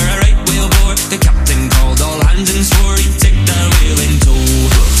her a right whale bore. The captain called all hands and swore he'd take that whale in tow.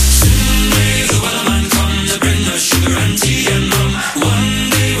 Soon may the wellerman come to bring us sugar and tea and rum. One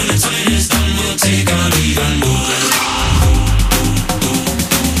day when the time is done, we'll take our leave and go.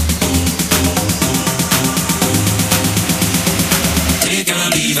 Take our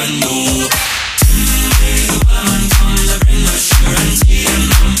leave and go. Soon may the wellerman come to bring us sugar and tea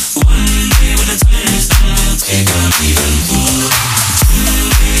and rum. One day when the time is done, we'll take our leave and go.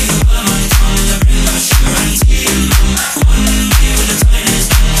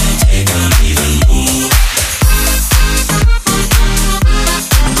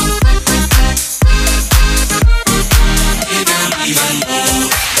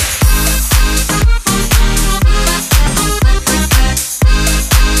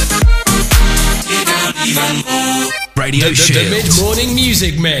 Radio Shields. The mid-morning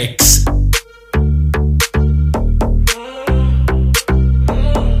music mix.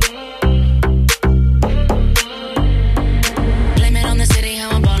 Blame it on the city, how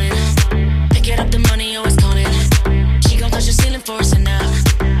I'm ballin'. Pick it up, the money always calling. She gon' touch the ceiling for us and now.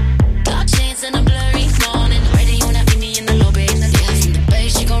 Clock chains and a blurry morning. Ready when I meet me in the lobby. Yeah, from the bay,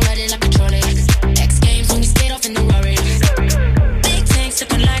 she gon' ride it like a trolley. X Games when we skate off in the Rory. Big tanks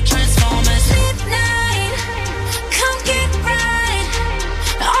looking like Transformers. Midnight, come get right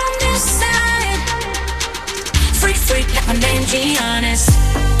on this side. Freak, freak, like my name Giannis.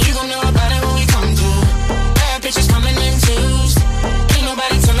 You gon' know about it when we come through. Bad bitches coming in twos. Ain't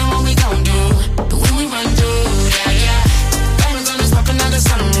nobody telling what we gon' do. But when we run through, yeah, yeah. Diamonds on us popping out the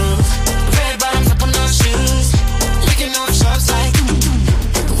sunroof. Red bottoms up on those shoes. Licking off shots like.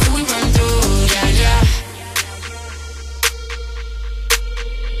 But when we run through, yeah, yeah.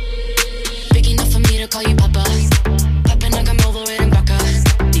 Big enough for me to call you Papa. Popping like I'm over it in Baca.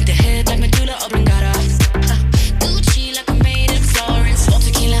 Need the head like Medulla Oblongata. Gucci like I made in Florence. All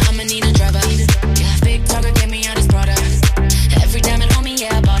tequila, I'ma need a driver. Yeah, big target, get me out his Prada. Every diamond on me,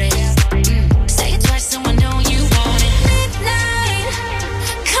 yeah, I bought it. Say it twice so I know you want it. Midnight,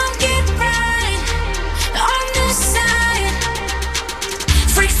 come get right on this side.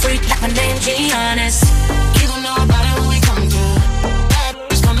 Freak, freak, like my name Giannis. You gon' know about it when we come through. Bad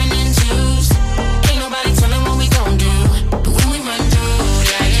bitches coming in twos. Ain't nobody telling what we gon' do. But when we run through,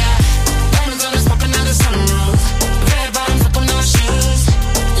 yeah, yeah. Diamonds on us popping out the sunroof. Red bottoms up on those shoes.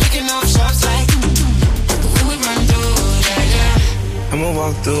 Licking off shots like. But when we run through, yeah, yeah. I'ma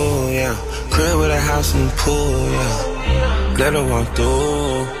walk through, yeah. Crib with a house and pool, yeah. Let her walk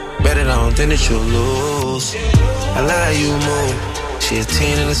through. Bet it on, then that you'll lose. I like how you move. She a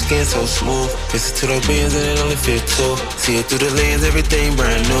 10 and the skin so smooth. Listen to the beans and it only fit two. See it through the lens, everything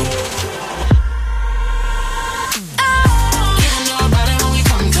brand new. You don't know about it when we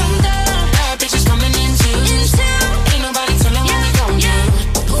come through. Bad bitches coming in twos. Ain't nobody telling what we gon' do.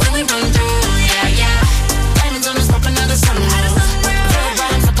 But when we run through, yeah, yeah. Diamonds on us popping out the sunroof. Red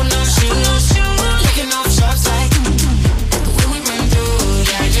bottoms up on those shoes. Licking off shots like. But when we run through,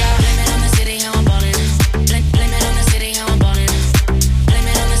 yeah, yeah. Blame it on the city, how I'm ballin'. Blame it on the city, how I'm ballin'. Blame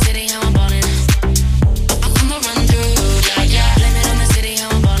it on the city, how I'm ballin'. I'ma run through, yeah, yeah. Blame it on the city, how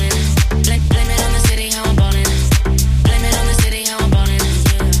I'm ballin'. Blame it on the city, how I'm ballin'. Blame it on the city, how I'm ballin'.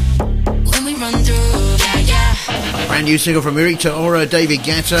 When we run through, yeah, yeah. Brand new single from Rita Ora, David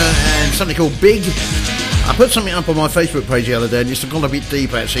Guetta, and something called Big. I put something up on my Facebook page the other day, and it's gone a bit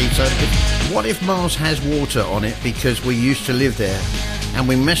deep actually. So, what if Mars has water on it because we used to live there? and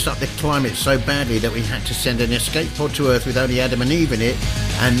we messed up the climate so badly that we had to send an escape pod to Earth with only Adam and Eve in it,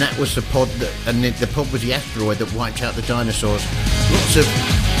 and that was the pod the pod was the asteroid that wiped out the dinosaurs. Lots of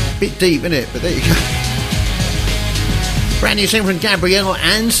bit deep in it, but there you go. Brand new thing from Gabrielle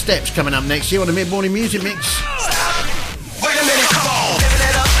and Steps coming up next year on the Mid-Morning Music Mix. Wait a minute, come on. Live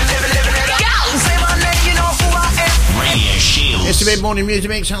it up, live it up. Girl, say my name, you know who I am. Radio Shields. It's the Mid-Morning Music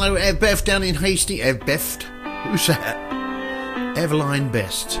Mix. Hello, Ev Beth down in Hasty. Ev Beth? Who's that? Eveline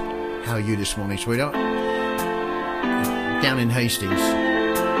Best. How are you this morning, sweetheart? Down in Hastings.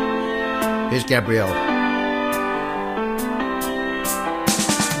 Here's Gabrielle.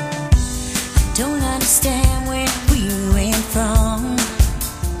 Don't understand where we went from.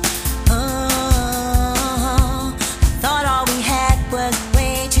 Oh, thought all we had was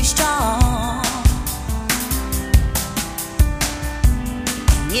way too strong.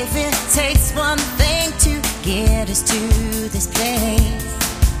 And if it takes one thing to get us to this place,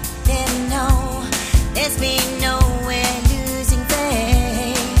 then we know there's been nowhere losing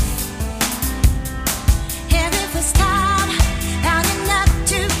faith. And if we stop long enough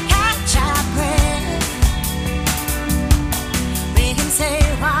to catch our breath, we can say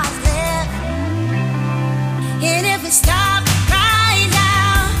what's left. And if we stop right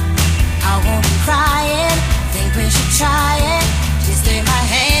now, I won't be crying. Think we should try it. Just take my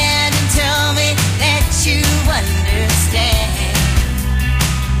hand and tell me that you understand.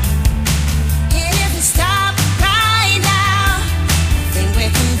 And if we stop right now, think we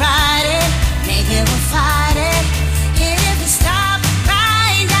can ride it. Maybe we'll fight it. And if we stop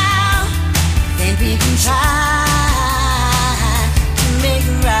right now, then we can try to make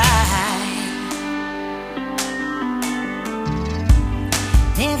it right.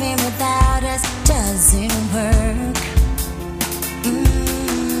 Living without us doesn't work.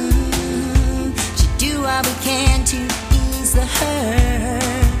 Should do what we can to ease the hurt.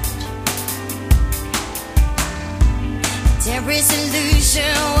 Every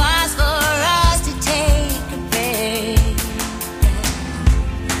solution was for us to take a break,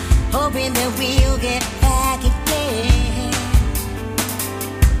 hoping that we'll get back again.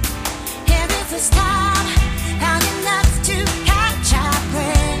 And if we stop long enough to catch our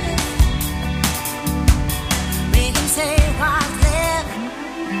breath, we can say what's left.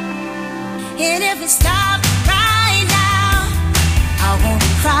 And if we stop right now, I won't be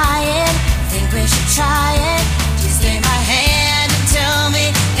crying. Think we should try it. Just take my hand and tell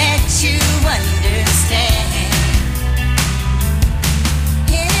me that you understand.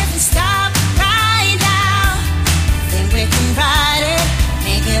 And if we stop right now, then we can ride it.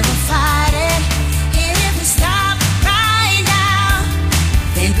 Maybe we'll fight it. And if we stop right now,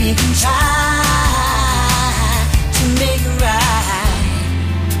 then we can try to make it right.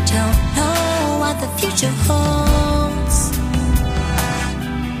 Don't know what the future holds,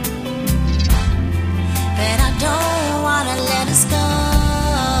 but I don't wanna let us go.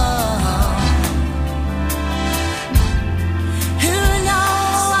 Who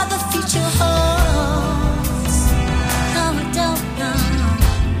knows what the future holds? No, I don't know,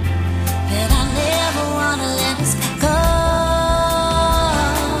 but I never wanna let us go.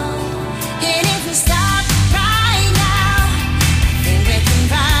 And if we stop right now, then we can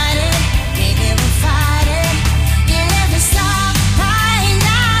ride it. Maybe we'll fight it. And if we stop right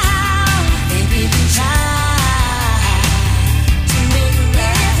now, then we can try to make it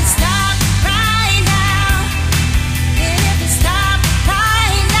right. And if we stop right now, and if we stop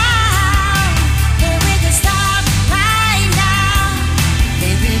right now, then we can stop right now,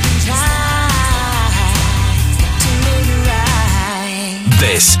 then we can try to make it right.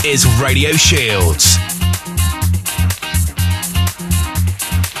 This is Radio Shields.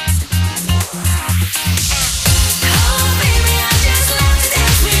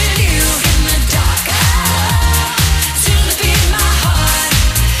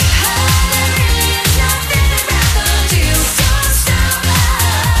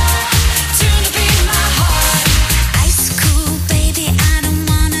 Ice cool, baby, I don't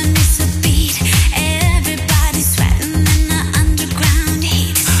wanna miss a beat. Everybody sweating in the underground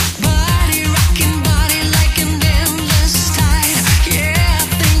heat. Body rocking, body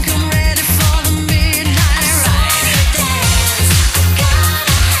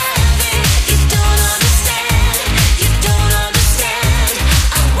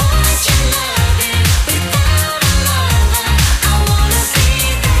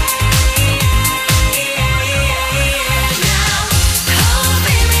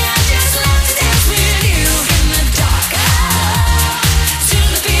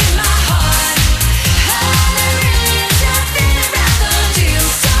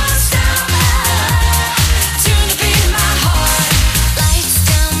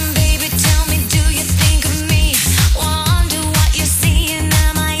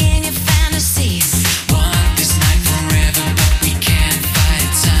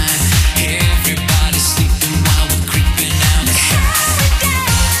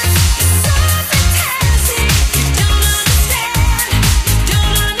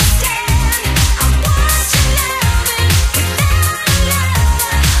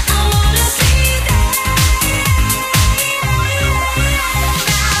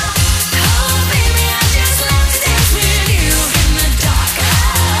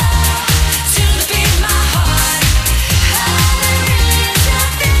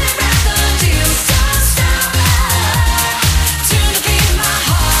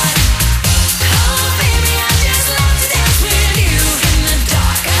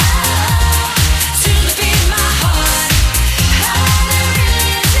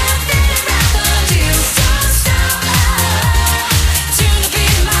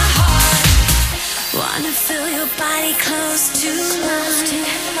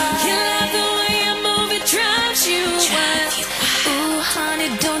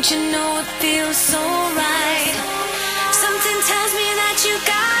so right. Something tells me that you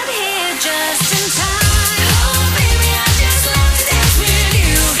got here just in time. Oh, baby, I just love to dance with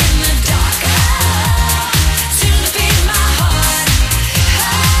you in the dark. Soon to beat my heart.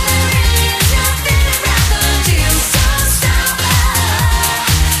 There really is nothing I'd rather do. So stop.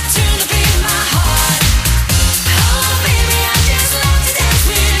 Soon to beat my heart. Oh, baby, I just love to dance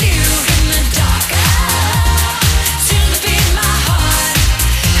with you in the dark. Soon to beat my heart.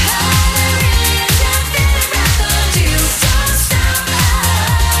 There really is nothing I'd rather do. So stop.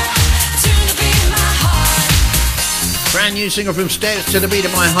 Soon to beat my heart. Brand new single from Steps, To the Beat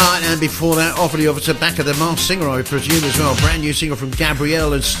of My Heart, and before that, Off the Officer, Back of the Masked Singer, I presume as well. Brand new single from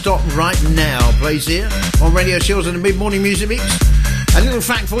Gabrielle, and Stop Right Now plays here on Radio Shields and the Mid-Morning Music Mix. A little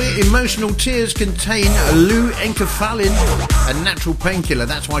fact for you, emotional tears contain leuencephalin, a natural painkiller.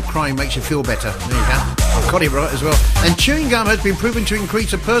 That's why crying makes you feel better. There you go. I've got it right as well. And chewing gum has been proven to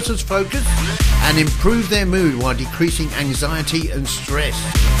increase a person's focus and improve their mood while decreasing anxiety and stress.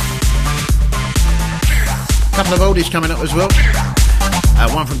 Couple of oldies coming up as well.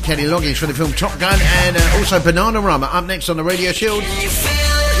 One from Kenny Loggins for the film Top Gun, and also Bananarama up next on the Radio Shield.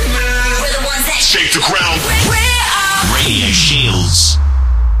 Shake the ground. Radio Shields.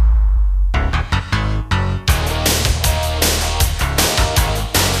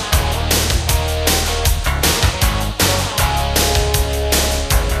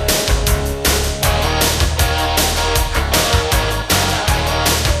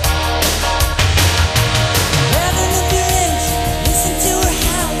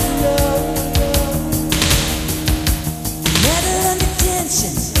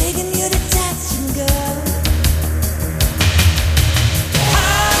 Begging you to touch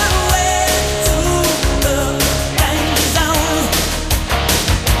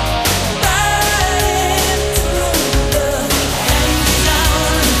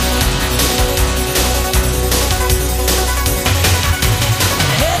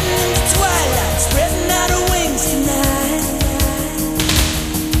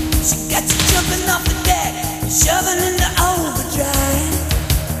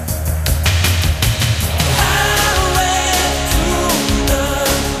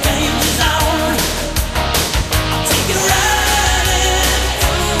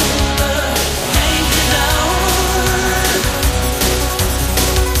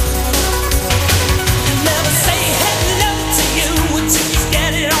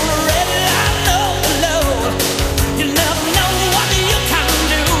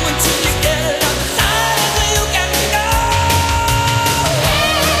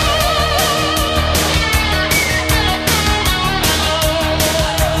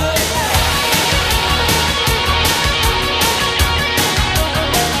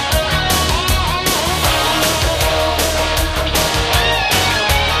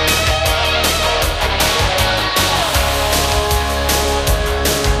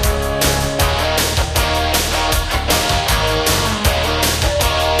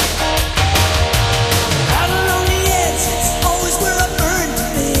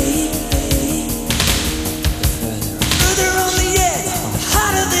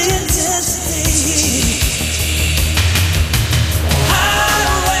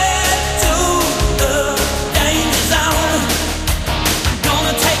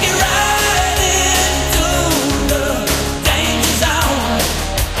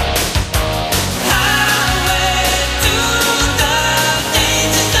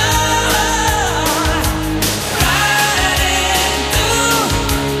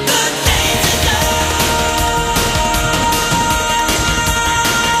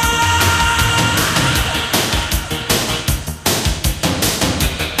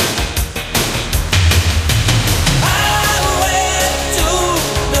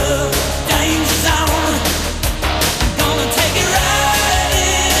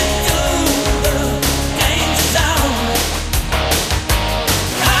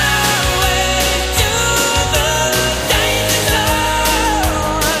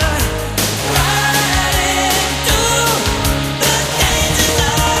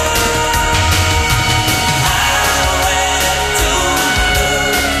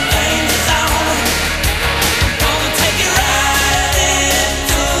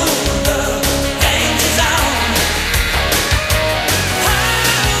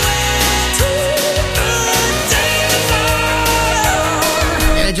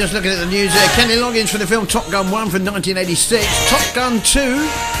and just looking at the news there. Kenny Loggins from the film Top Gun 1 from 1986. Top Gun 2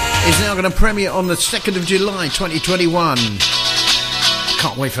 is now going to premiere on the 2nd of July 2021.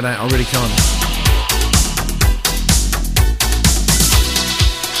 Can't wait for that, I really can't.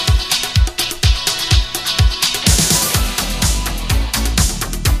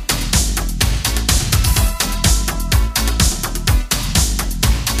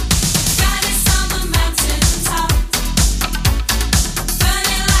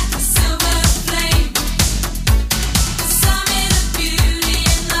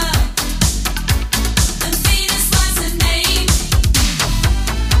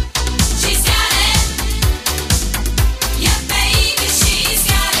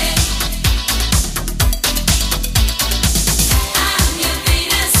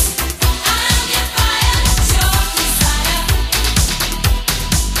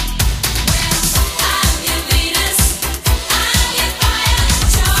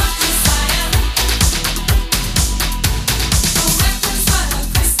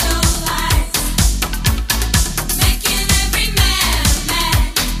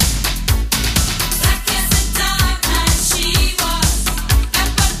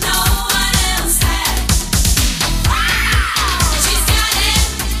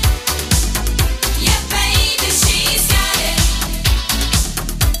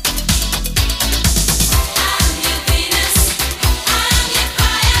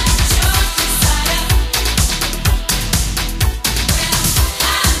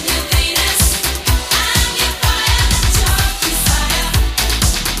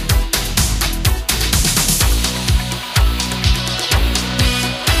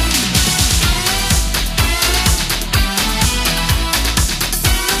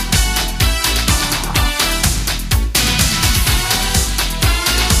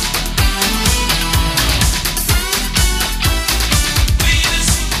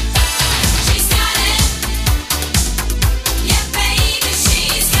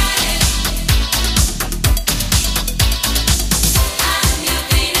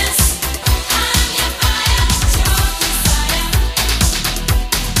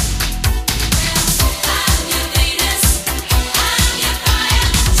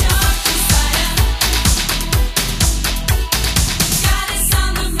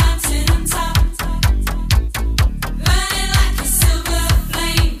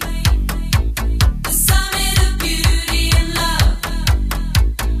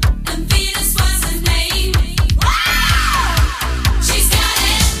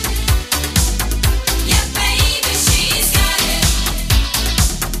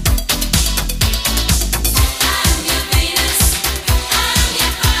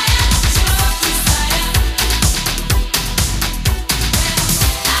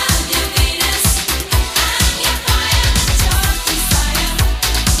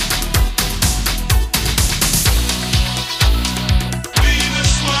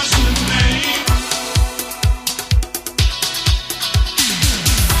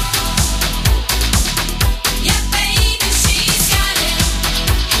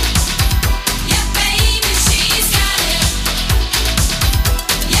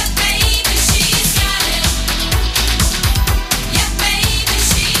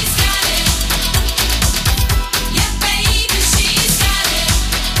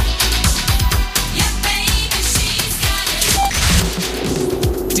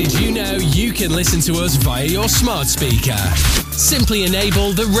 you can listen to us via your smart speaker. Simply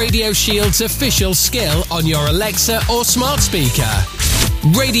enable the Radio Shield's official skill on your Alexa or smart speaker.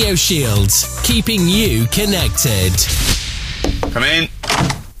 Radio Shields, keeping you connected. Come in.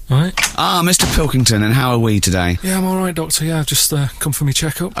 Right. Ah, Mr. Pilkington, and how are we today? Yeah, I'm alright, Doctor. Yeah, I've just come for my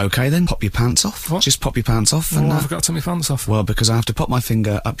checkup. Okay, then, pop your pants off. What? Just pop your pants off. Well, and I've got to take my pants off. Well, because I have to pop my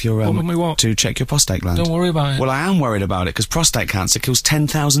finger up your... what? To check your prostate gland. Don't worry about it. Well, I am worried about it, because prostate cancer kills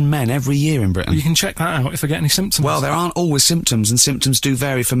 10,000 men every year in Britain. You can check that out if I get any symptoms. Well, there aren't always symptoms, and symptoms do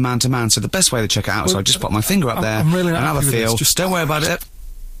vary from man to man, so the best way to check it out is I just pop my finger up there I'm really and have a happy with feel. this. Just don't worry about it.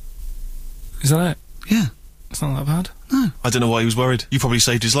 Is that it? Yeah. It's not that bad. No. I don't know why he was worried. You probably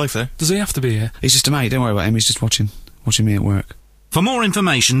saved his life there. Does he have to be here? He's just a mate, don't worry about him, he's just watching me at work. For more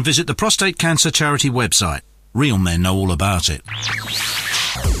information, visit the Prostate Cancer Charity website. Real men know all about it.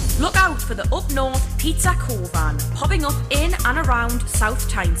 Look out for the Up North Pizza Covan, popping up in and around South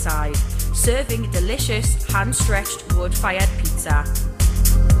Tyneside, serving delicious hand-stretched wood-fired pizza.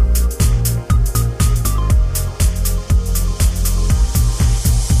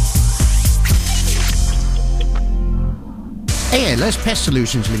 ALS Pest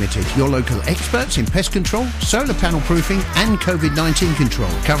Solutions Limited, your local experts in pest control, solar panel proofing and COVID-19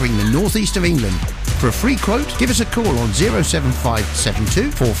 control, covering the northeast of England. For a free quote, give us a call on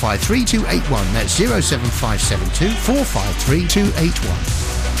 07572 453 281. That's 07572 453 281.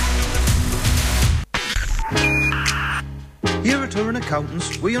 Here at Huron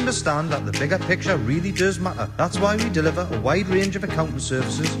Accountants, we understand that the bigger picture really does matter. That's why we deliver a wide range of accounting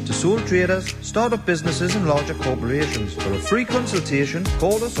services to sole traders, start-up businesses and larger corporations. For a free consultation,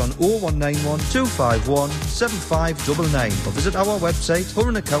 call us on 0191 251 7599 or visit our website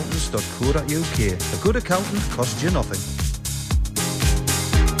huronaccountants.co.uk. A good accountant costs you nothing.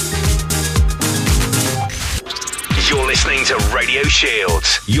 You're listening to Radio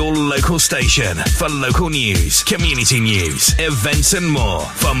Shields, your local station for local news, community news, events and more.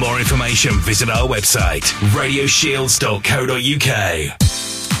 For more information, visit our website,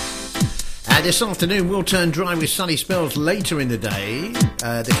 radioshields.co.uk. This afternoon we'll turn dry with sunny spells later in the day.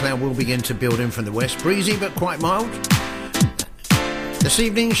 The cloud will begin to build in from the west, breezy but quite mild. This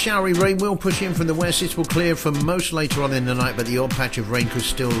evening, showery rain will push in from the west. It will clear from most later on in the night, but the odd patch of rain could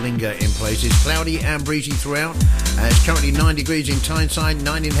still linger in places. Cloudy and breezy throughout. It's currently 9 degrees in Tyneside,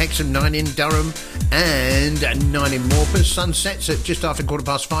 9 in Hexham, 9 in Durham, and 9 in Morpeth. Sun sets at just after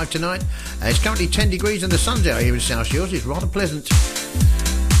 5:15 tonight. It's currently 10 degrees and the sun's out here in South Shields. It's rather pleasant.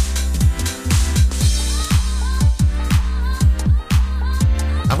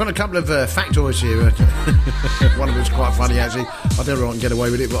 I've got a couple of factoids here. One of them's quite funny, actually. I don't know if I can get away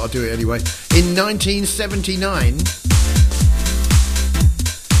with it, but I'll do it anyway. In 1979,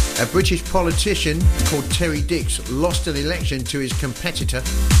 a British politician called Terry Dix lost an election to his competitor,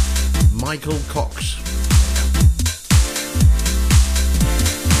 Michael Cox.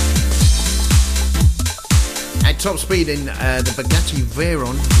 At top speed in the Bugatti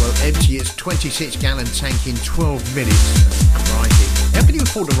Veyron will empty its 26-gallon tank in 12 minutes. Crikey. How can you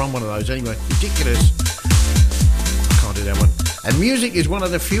afford to run one of those anyway? Ridiculous. I can't do that one. And music is one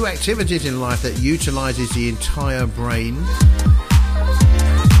of the few activities in life that utilises the entire brain.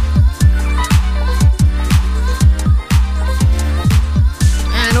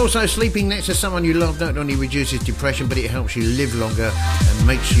 And also, sleeping next to someone you love not only reduces depression, but it helps you live longer and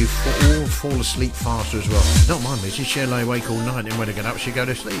makes you fall asleep faster as well. Not my missus, she'll lay awake all night, and when I get up, she'll go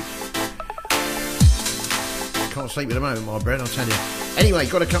to sleep. Can't sleep at the moment, my bread, I'll tell you. Anyway,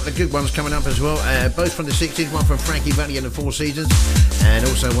 got a couple of good ones coming up as well, both from the 60s, one from Frankie Valli and the Four Seasons, and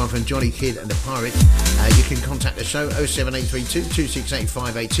also one from Johnny Kidd and the Pirates. You can contact the show 07832 268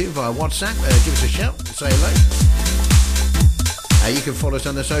 582 via WhatsApp. Give us a shout, say hello. You can follow us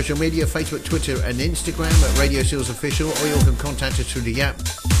on the social media, Facebook, Twitter and Instagram at Radio Shields Official, or you can contact us through the app,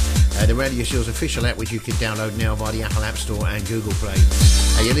 the Radio Shields Official app, which you can download now via the Apple App Store and Google Play.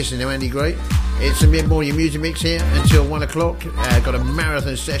 You're listening to Andy Gray. It's a mid-morning music mix here until 1 o'clock. Got a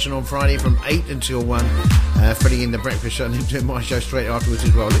marathon session on Friday from 8 until 1, filling in the breakfast show and then doing my show straight afterwards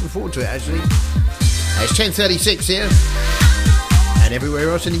as well. Looking forward to it, actually. It's 10:36 here and everywhere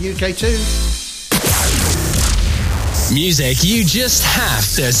else in the UK too. Music you just have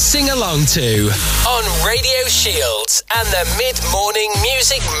to sing along to on Radio Shields and the Mid-Morning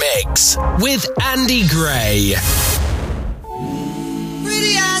Music Mix with Andy Gray.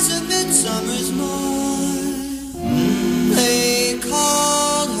 Pretty as a midsummer's morn, they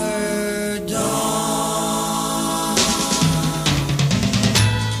called her Dawn.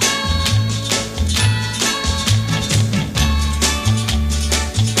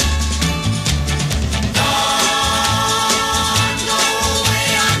 Dawn, no way,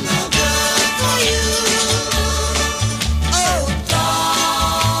 I'm no good.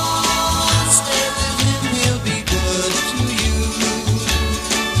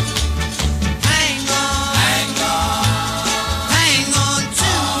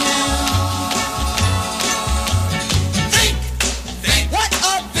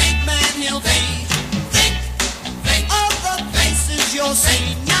 your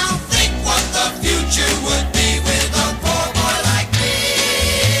seat. Now think what the future would be with a poor boy like me.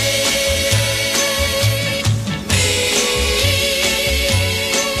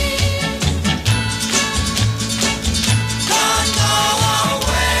 Don't go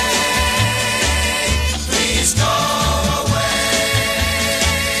away, please go away.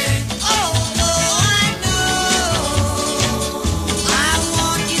 Although I know I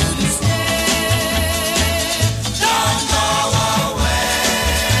want you to stay. Don't go away,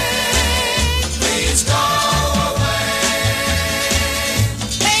 please go away.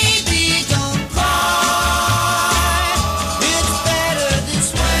 Baby, don't cry, it's better this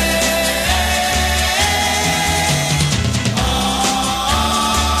way.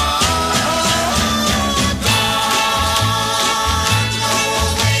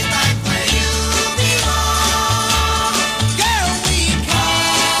 Girl, we can't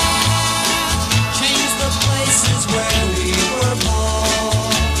change the places where we were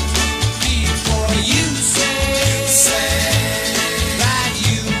born. Before you say that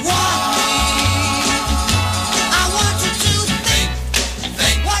you want me, I want you to think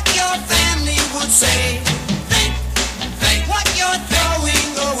what your family would say. Think what you're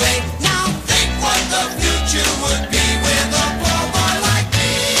throwing away. Now think what the future would be with a poor boy like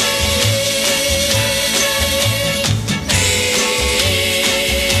me.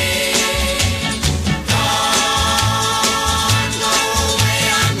 Don't go away,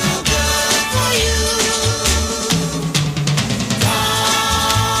 I'm no good for you. Don't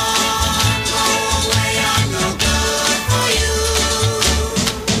go away, I'm no good for you.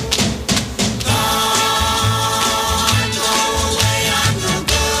 Don't go away, I'm no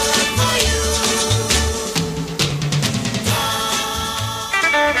good for you.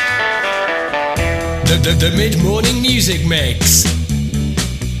 The mid-morning music mix.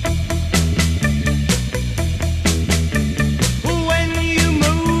 When you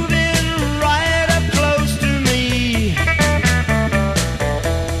move in right up close to me,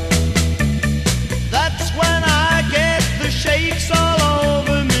 that's when I get the shakes all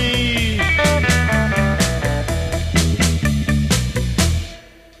over me.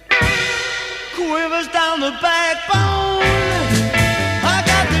 Quivers down the backbone, I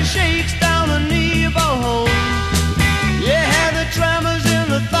got the shakes down the knee bone. Yeah, the tremors in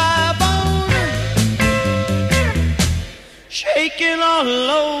the thigh bone, shaking all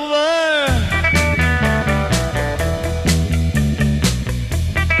over.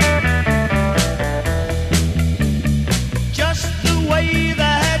 Just the way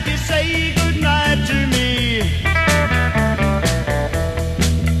that you say goodnight to me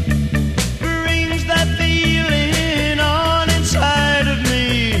brings that feeling on inside of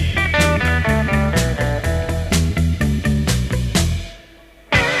me.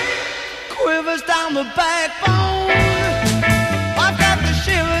 Quivers down the backbone, I've got the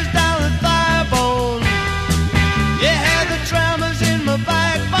shivers down the thigh bone. Yeah, the tremors in my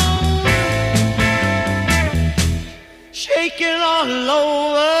backbone, shaking all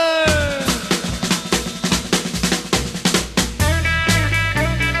over.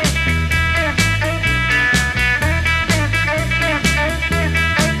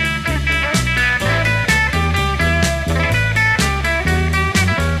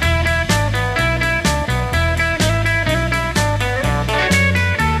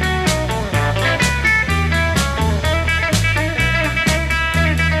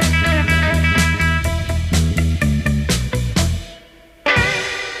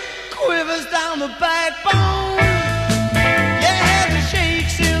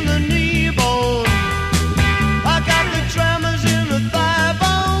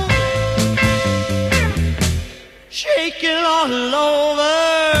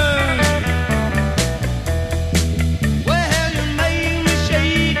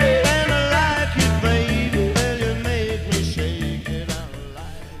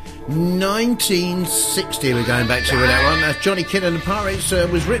 1960 we're going back to with that one. That's Johnny Kidd and the Pirates.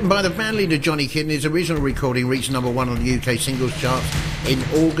 Was written by the band leader Johnny Kidd, and his original recording reached number one on the UK singles charts in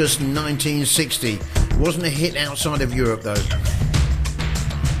August 1960. Wasn't a hit outside of Europe though.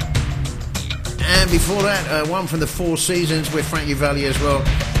 And before that, one from the Four Seasons with Frankie Valli as well.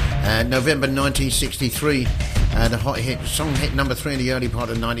 November 1963. The hot hit song hit number 3 in the early part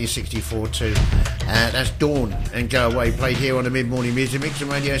of 1964 too. That's Dawn and Go Away, played here on the Mid-Morning Music Mix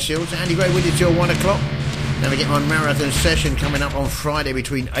and Radio Shields. Andy Gray with you till 1 o'clock. Then we get my marathon session coming up on Friday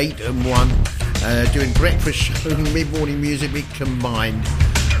between 8 and 1, doing breakfast show and Mid-Morning Music Mix combined.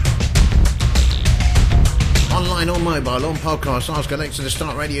 Online, on mobile, on podcast. Ask Alexa to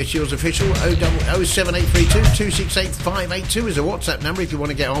start Radio Shields official. 07832 268 582 is a WhatsApp number if you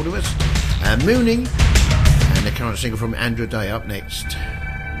want to get hold of us. Mooning. And the current single from Andra Day up next.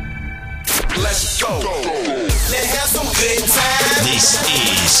 Let's go. Let's have some good time. This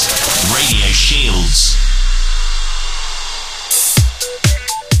is Radio Shields.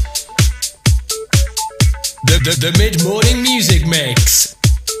 The mid-morning music mix.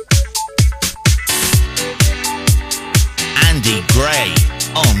 Andy Gray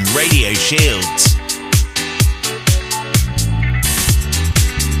on Radio Shields.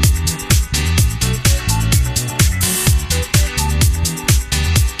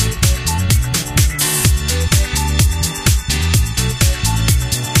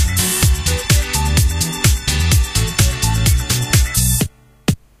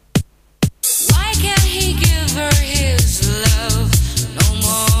 Why can't he give her his love no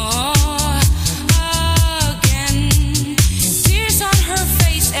more again? Tears on her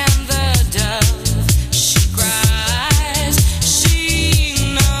face and the dove she cries. She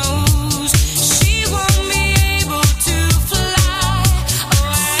knows she won't be able to fly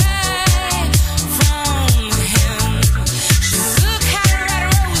away from him. She look at red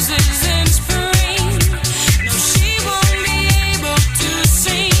roses in spring. No, she won't be able to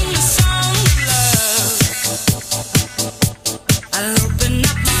sing the song of love. I'll open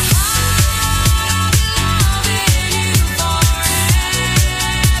up my heart, I'll be loving you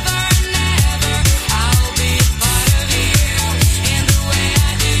forever and ever. I'll be a part of you in the way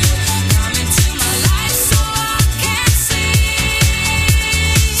I do. Come into my life so I can see.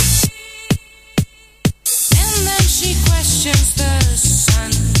 And then she questions the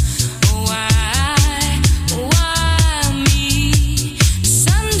sun. Why me?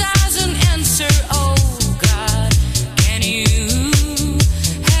 Sun doesn't answer. Oh God, can you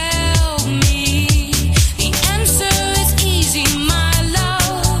help me? The answer is easy, my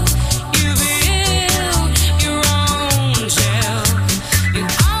love. You build your own shell.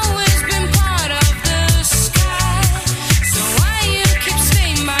 You've always been part of the sky. So why you keep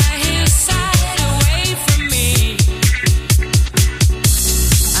staying by his side away from me?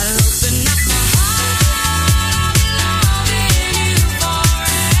 I'll open up my heart, I'll be loving you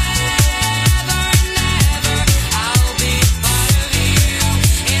forever and ever. I'll be a part of you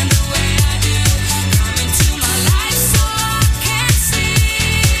in the way I do. Come into my life so I can see.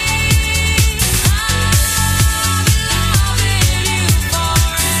 I'll be loving you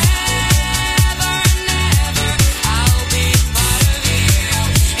forever and ever. I'll be a part of you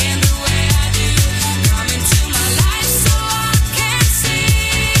in the way I do. Come into my life so I can see.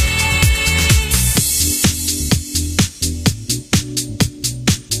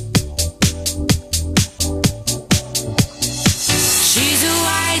 She's a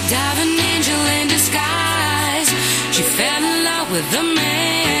white diving angel in disguise. She fell in love with a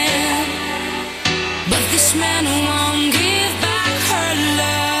man, but this man won't give back her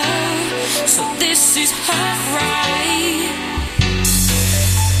love. So this is her right.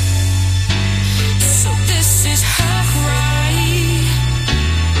 So this is her right.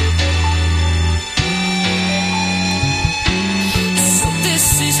 So this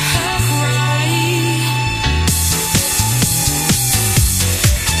is her right.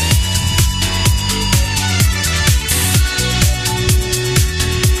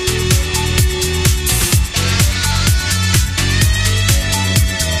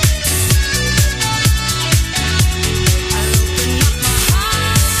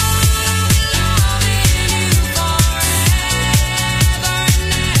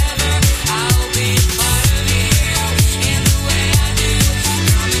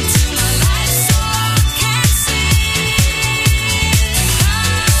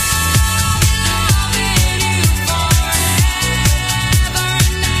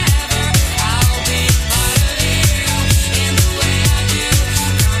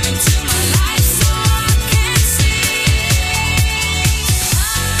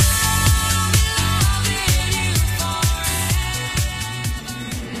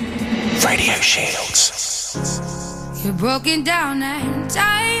 Radio Shields. You're broken down and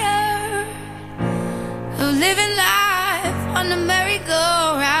tired of living life on the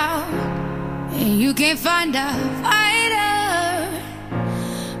merry-go-round, and you can't find a fighter,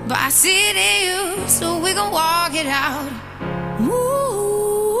 but I see it in you, so we gon' walk it out. Move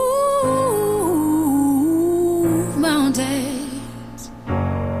mountains,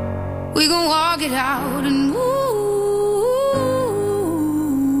 we gon' walk it out and move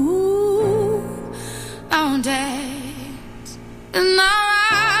mountains. And I'll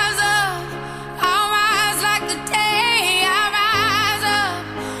rise like the day. I'll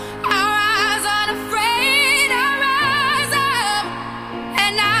rise unafraid. I'll rise up,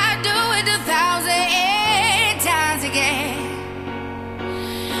 and I'll do it 1,000 times again.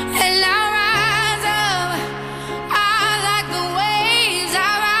 And I'll rise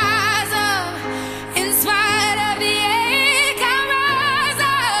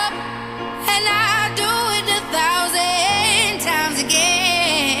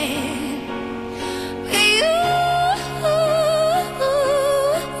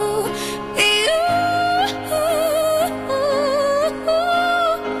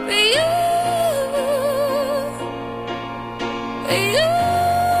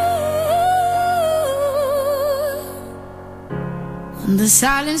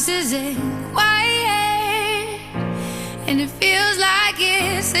silence isn't quiet, and it feels like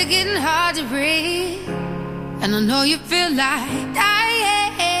it's getting hard to breathe. And I know you feel like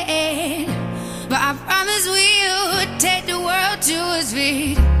dying, but I promise we'll take the world to its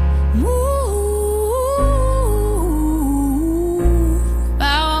feet. Move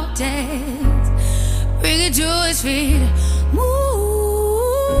mountains, bring it to its feet. Move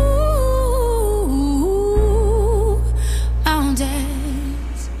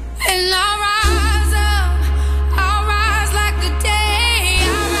mountains, and I'll rise up. I'll rise like the day.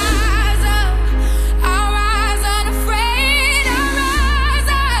 I'll rise up. I'll rise unafraid. I'll rise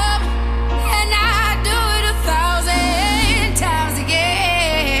up, and I'll do it 1,000 times again.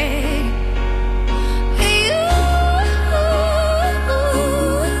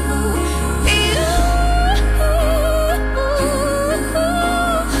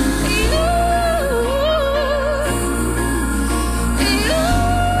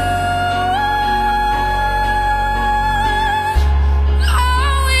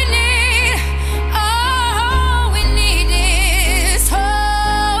 All we need is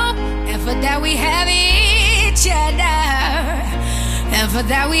hope, and for that we have each other, and for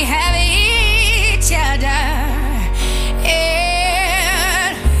that we have each other.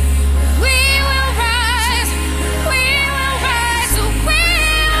 And we will rise, we will rise,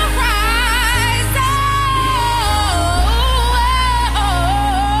 we'll rise.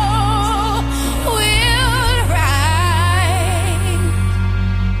 Oh, we'll rise.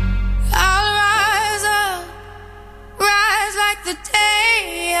 I'll rise up, rise like the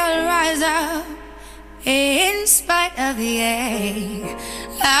day. I'll rise up in spite of the ache.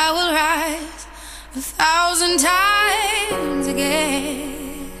 I will rise 1,000 times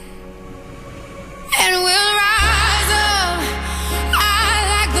again, and we'll rise up. I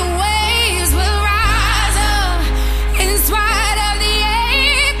like the waves. We'll rise up in spite of the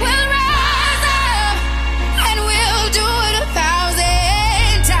ache. We'll rise up, and we'll do it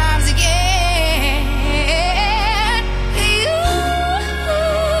 1,000 times again.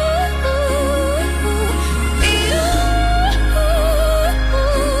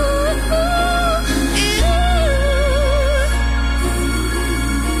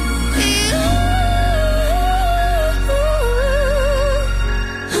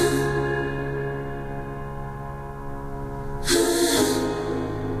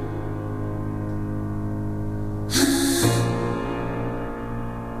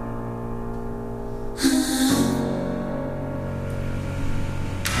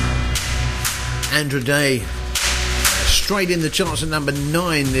 Andrew Day, straight in the charts at number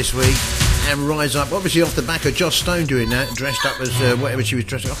 9 this week, and Rise Up, obviously off the back of Joss Stone doing that, dressed up as whatever she was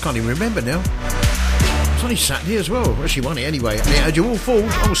dressed up. I can't even remember now. It's only Saturday as well. Well, she won it anyway. And Had You All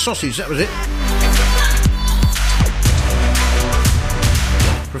Falls? Oh, Sausage, that was it.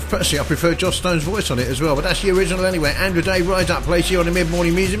 Personally, I prefer Joss Stone's voice on it as well, but that's the original anyway. Andrew Day, Rise Up, plays here on the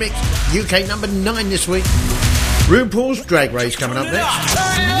Mid-Morning Music Mix. UK number 9 this week. RuPaul's Drag Race coming up next.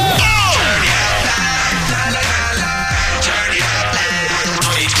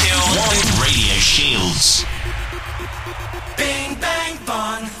 Radio Shields. Bing bang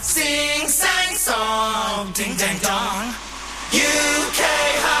bong, sing sang song, ding dang dong. UK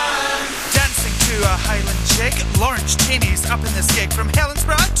home. Dancing to a Highland chick, Lawrence Cheney's up in this gig. From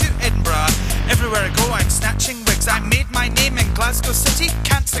Helensburgh to Edinburgh, everywhere I go I'm snatching wigs. I made my name in Glasgow City.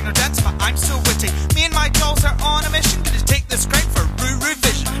 Can't sing or dance but I'm so witty. Me and my dolls are on a mission, gonna take this crowd for Ruru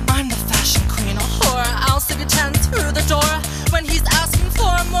Vision. I'm the fashion queen, a whore. I'll stick a 10 through the door. When he's asking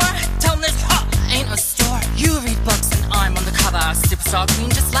for more, tell him this ain't a store. You read books and I'm on the cover. Superstar queen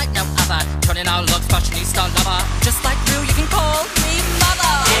just like no other. Turning out looks, fashionista lover. Just like Rue, you can call me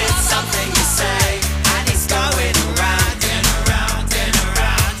mother. It's something you say, and it's going around and around and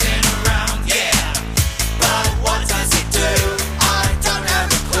around and around, yeah. But what does it do? I don't have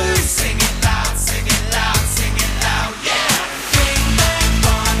a clue. Sing it loud, sing it loud, sing it loud, yeah. Bing bang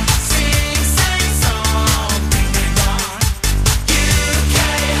bong, sing sang song, bing bang bong. UK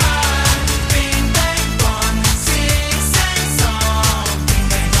home. Bing bang bong, sing sang song, bing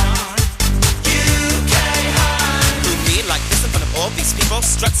bang bong. UK home. Who me like this in front of all these people?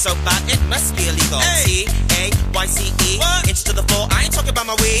 Strut so bad it must be illegal. Hey. T-A-Y-C-E. Inch to the floor, I ain't talking about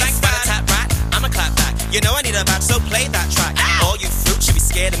my weed. Rat a tat rat, I'm a clap back. You know I need a badge, so play that track. All you fruit should be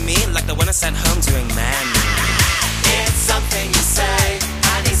scared of me, like the one I sent home doing man. It's something you say,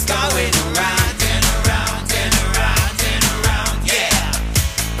 and it's going around and around and around and around, yeah.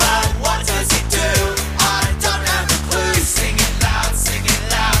 But what does it do? I don't have a clue. Sing it loud, sing it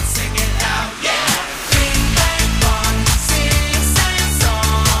loud, sing it loud, yeah. Bing bang bong, sing sang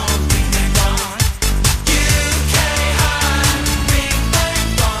song, bing bang bong. UK home. Bing bang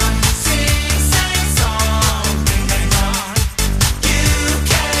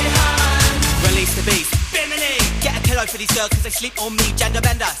girls cause they sleep on me, gender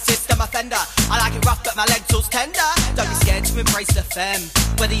bender, system offender. I like it rough but my legs all tender. Don't be scared to embrace the femme,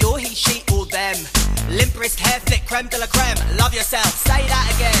 whether you're he, she or them. Limp wrist, hair thick, creme de la creme. Love yourself, say that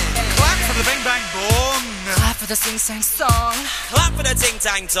again. Clap for the bing bang bong. Clap for the sing sang song. Clap for the ting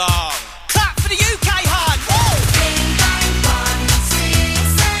tang tong. Clap for the UK hun. Woo! Bing bang bong, sing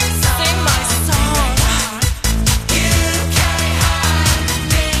sang song. Sing my song. UK high.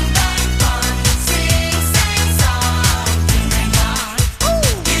 Bing bang bong, sing sang song. Bing bang bong.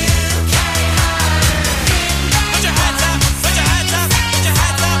 UK high. Put your hands up, put your hands up, put your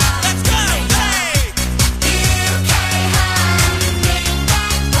hands up. Let's go, hey! UK high. Bing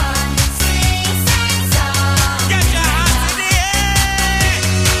bang bong, sing sang song. Get your hands in the air.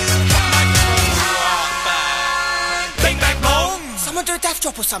 Bing bang bong. Someone do a death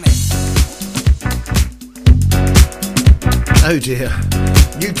drop or something. Oh dear.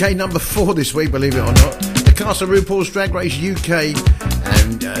 UK number 4 this week, believe it or not. The cast of RuPaul's Drag Race UK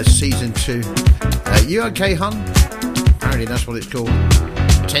and season 2. You okay, hun? Apparently that's what it's called.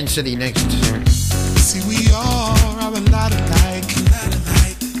 10 City next. See, we all are a lot alike.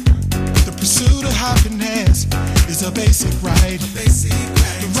 The pursuit of happiness is a basic right.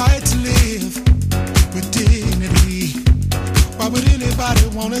 The right to live with dignity. Why would anybody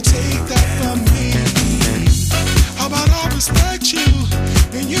want to take that from me? How about I respect you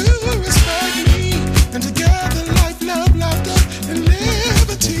and you respect me, and together life, love, laughter, and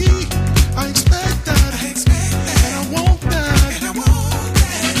liberty. I expect that, and I want that,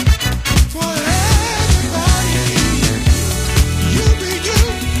 for everybody. You be you,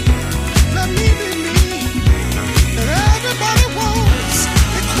 let me be me, and everybody wants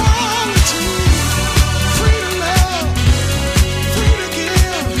equality, free to love, free to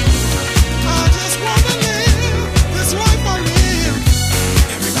give. I just want to live this life I live.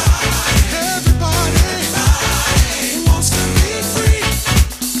 Everybody wants to be free,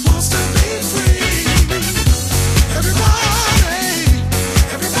 wants to be free. Everybody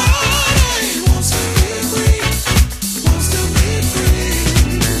wants to be free, wants to be free.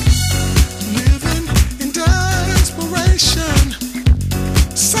 Living in desperation,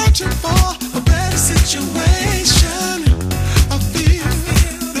 searching for a better situation. I feel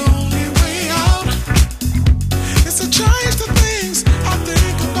the only way out is to change the things I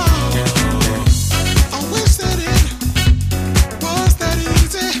think about. I wish that it was that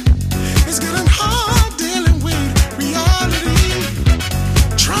easy. It's getting hard dealing with reality,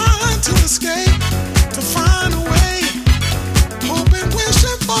 trying to escape, to find a way, hoping,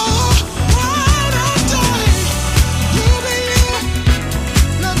 wishing for a brighter day. You be you,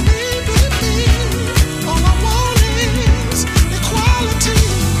 let me be me. All I want is equality,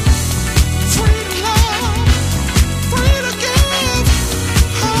 free to love, free to give.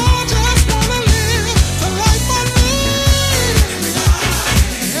 I just wanna live the life I live.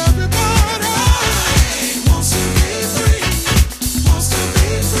 Everybody wants to be free, wants to be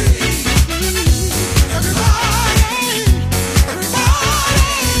free. Everybody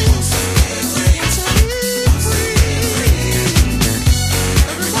wants to be free, wants to be free.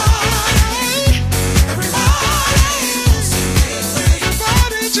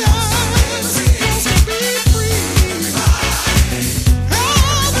 Everybody just wants to be free.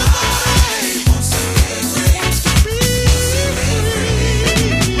 Everybody wants to be free, wants to be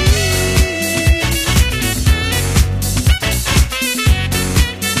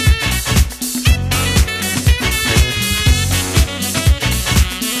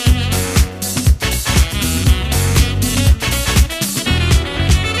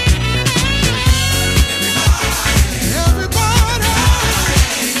Everybody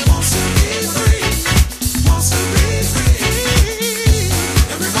wants to be free, wants to be free.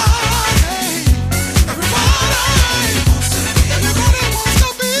 Everybody wants to be free. Everybody wants to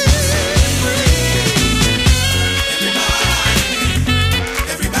be free.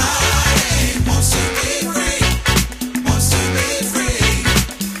 Everybody wants to be free, wants to be free.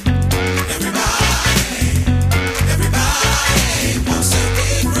 Everybody wants to be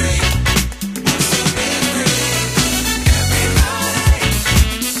free, wants to be free.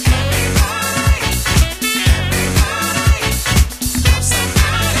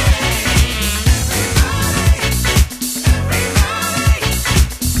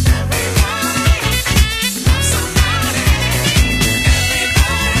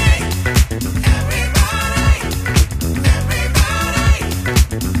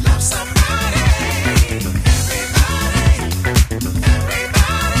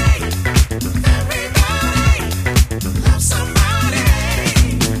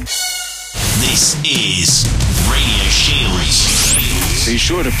 This is Radio Shields. Be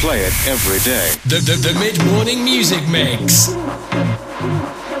sure to play it every day. The mid-morning music mix.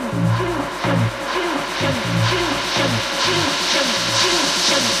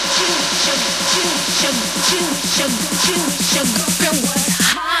 Girlfriend was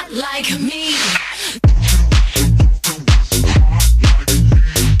hot like me.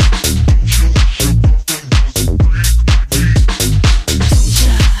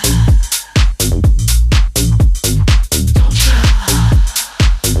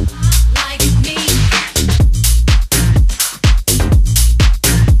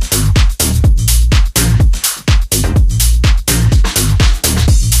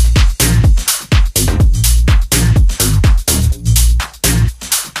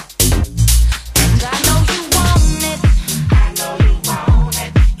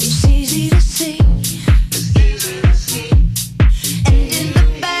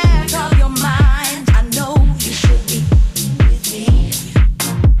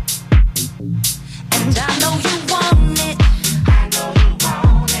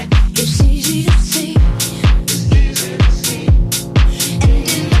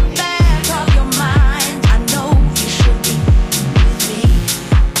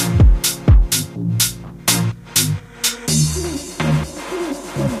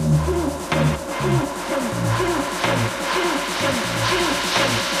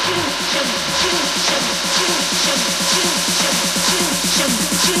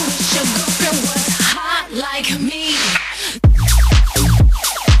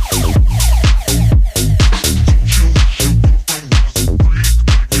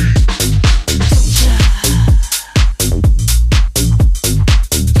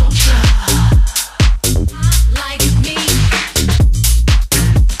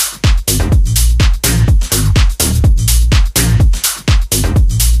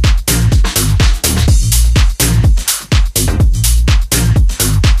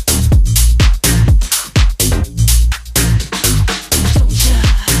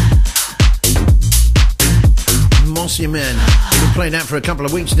 Playing that for a couple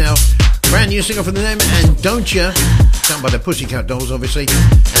of weeks now. Brand new single from them, and Don't Ya, done by the Pussycat Dolls, obviously.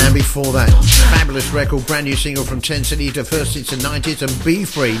 And before that, fabulous record, brand new single from 10 City to First Hits and 90s, and Be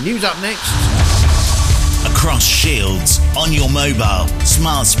Free. News up next. Across Shields, on your mobile,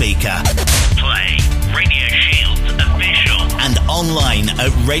 smart speaker. Play Radio Shields Official. And online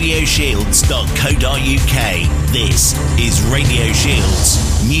at radioshields.co.uk. This is Radio Shields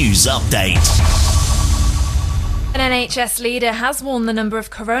News Update. An NHS leader has warned the number of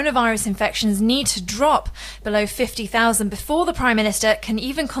coronavirus infections need to drop below 50,000 before the Prime Minister can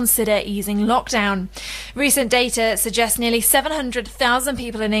even consider easing lockdown. Recent data suggests nearly 700,000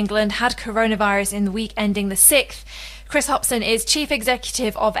 people in England had coronavirus in the week ending the 6th. Chris Hopson is Chief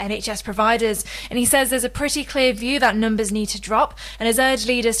Executive of NHS Providers, and he says there's a pretty clear view that numbers need to drop and has urged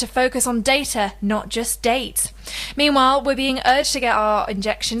leaders to focus on data, not just dates. Meanwhile, we're being urged to get our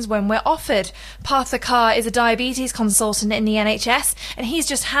injections when we're offered. Partha Carr is a diabetes consultant in the NHS, and he's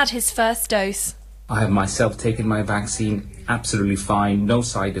just had his first dose. I have myself taken my vaccine, absolutely fine, no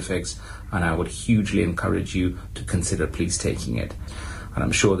side effects, and I would hugely encourage you to consider please taking it. And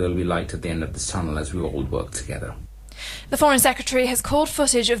I'm sure there'll be light at the end of this tunnel as we all work together. The Foreign Secretary has called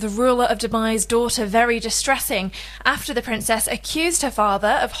footage of the ruler of Dubai's daughter very distressing after the princess accused her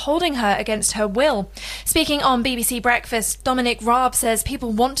father of holding her against her will. Speaking on BBC Breakfast, Dominic Raab says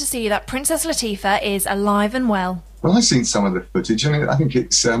people want to see that Princess Latifah is alive and well. Well, I've seen some of the footage and I think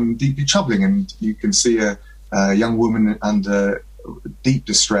it's deeply troubling, and you can see a young woman under deep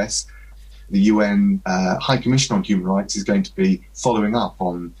distress. The UN High Commissioner on Human Rights is going to be following up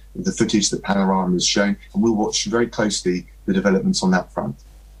on the footage that Panorama has shown, and we'll watch very closely the developments on that front.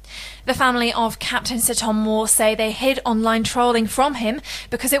 The family of Captain Sir Tom Moore say they hid online trolling from him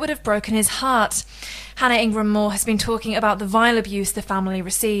because it would have broken his heart. Hannah Ingram Moore has been talking about the vile abuse the family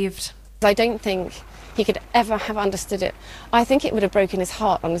received. I don't think he could ever have understood it. I think it would have broken his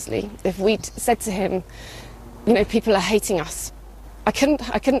heart, honestly, if we'd said to him, you know, people are hating us. I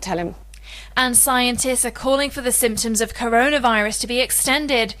couldn't tell him. And scientists are calling for the symptoms of coronavirus to be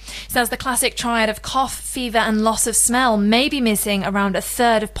extended, says the classic triad of cough, fever and loss of smell may be missing around a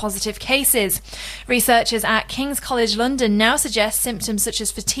third of positive cases. Researchers at King's College London now suggest symptoms such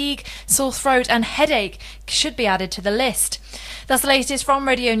as fatigue, sore throat and headache should be added to the list. That's the latest from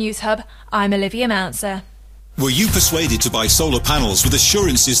Radio News Hub. I'm Olivia Mouncer. Were you persuaded to buy solar panels with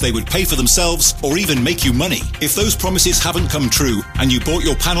assurances they would pay for themselves or even make you money? If those promises haven't come true and you bought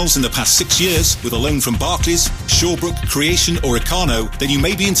your panels in the past 6 years with a loan from Barclays, Shawbrook, Creation or Econo, then you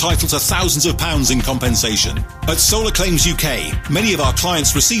may be entitled to thousands of pounds in compensation. At Solar Claims UK, many of our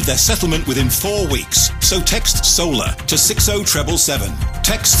clients receive their settlement within 4 weeks. So text SOLAR to 60777.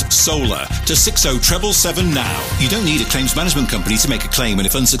 Text SOLAR to 60777 now. You don't need a claims management company to make a claim, and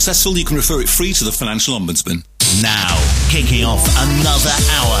if unsuccessful, you can refer it free to the Financial Ombudsman. Now, kicking off another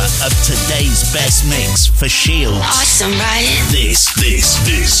hour of today's best mix for Shields. Awesome, right? This is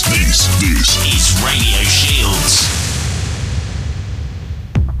Radio Shields.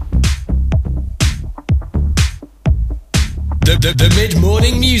 The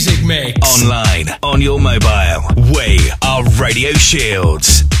mid-morning music mix. Online, on your mobile. We are Radio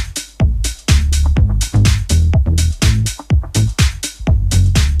Shields.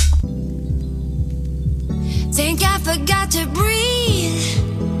 Think I forgot to breathe.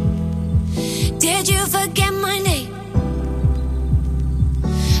 Did you forget my name?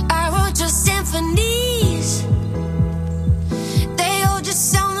 I wrote your symphonies. They all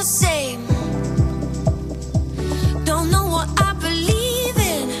just sound the same. Don't know what I believe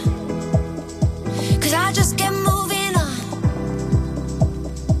in, 'cause I just kept moving on.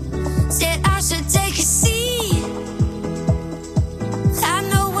 Said I should take a seat. I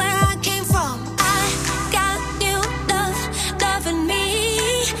know where I came from. I got new love, loving me.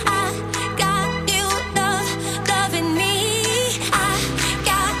 I got new love, loving me. I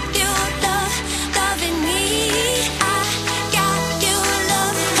got new love, loving me. I got new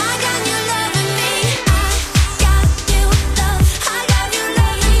love, I got new loving me. I got new love, I got new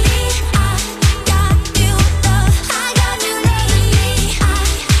loving me. I got new love, I got new loving me. I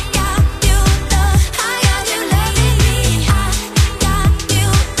got new love, I got new loving me. I got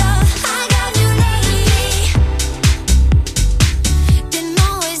new love, I got new loving me. Didn't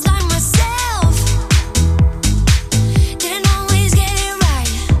always like myself. Didn't always get it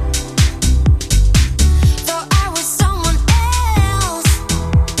right. Thought I was someone else,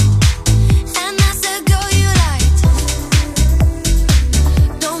 and that's the girl you liked.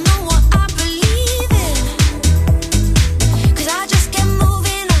 Don't know what I believe in, 'cause I just kept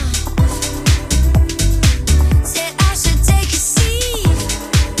moving on. Said I should take a seat.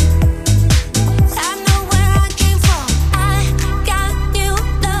 I know where I came from. I got new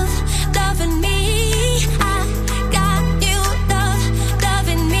love, loving me. I got new love,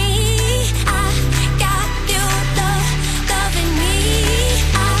 loving me. I got new love, loving me.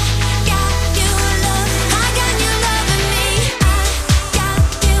 I got new love, I got new loving me. I got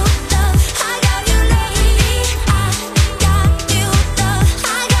new love, I got new loving me. I got new love,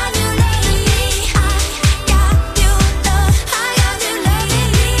 I got new loving me. I got new love, I got new loving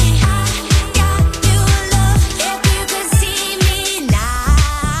me. I got new love. If you could see me now,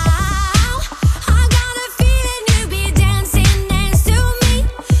 I got a feeling you'd be dancing next to me.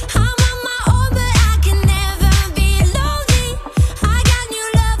 I'm on my own, but I can never be lonely. I got new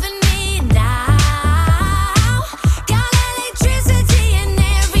loving me now. Got electricity in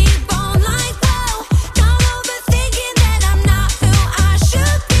every bone, like whoa. Not overthinking that I'm not who I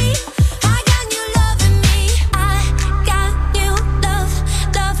should be. I got new loving me. I got new love,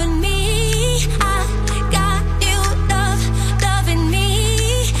 loving me. I got new love, loving me.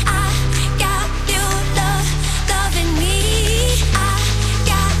 I got new love, loving me. I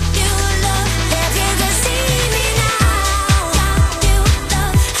got new love. If you could see me now, got new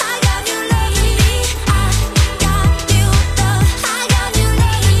love, I got new loving me. I got new love, I got new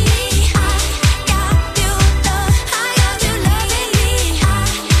loving me. I got new love, I got new loving me. I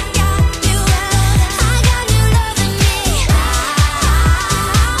got new love, I got new loving me.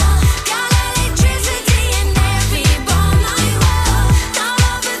 Got electricity in every bone, like whoa. Not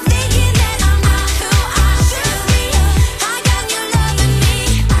overthinking that I'm not who I should be. I got new loving me.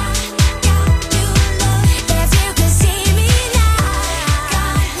 I got new love. If you could see me now,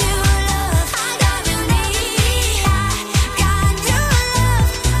 got new love, I got new me. I got new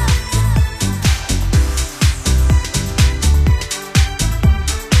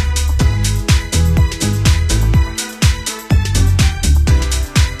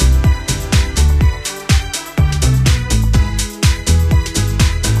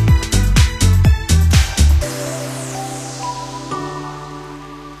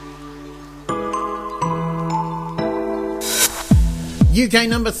UK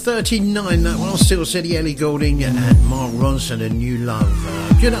number 39, that one. Still City, Ellie Goulding and Mark Ronson, and New Love.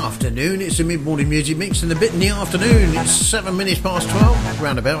 Good afternoon, it's a mid-morning music mix, and a bit in the afternoon. It's 7 minutes past 12,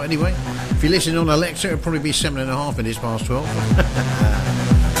 roundabout anyway. If you're listening on Alexa, it'll probably be 7.5 minutes past 12.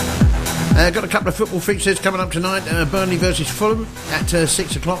 Got a couple of football fixtures coming up tonight. Burnley versus Fulham at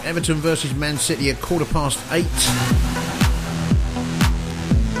 6 o'clock. Everton versus Man City at 8:15.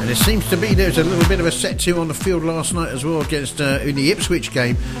 And it seems to be there's a little bit of a set-to on the field last night as well against in the Ipswich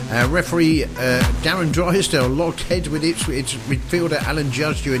game. Referee Darren Drysdale locked heads with Ipswich midfielder Alan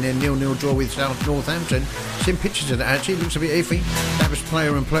Judge during their 0-0 draw with South Northampton. Seen pictures of that actually. Looks a bit iffy. That was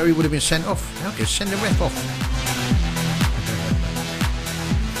player and player. He would have been sent off. How can you send the ref off?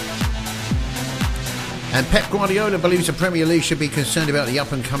 And Pep Guardiola believes the Premier League should be concerned about the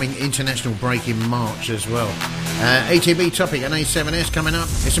up-and-coming international break in March as well. ATB topic and A7S coming up.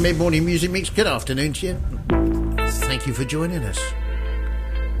 It's a mid-morning music mix. Good afternoon to you. Thank you for joining us.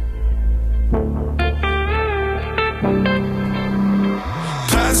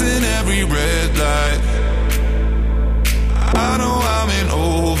 Passing every red light, I know I'm in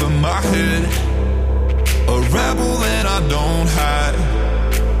over my head. A rebel and I don't hide.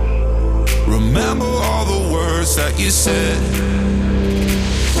 Remember all the words that you said.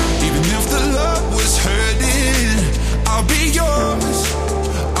 Even if the love was hurting, I'll be yours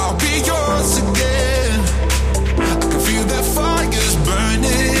again. I can feel that fire's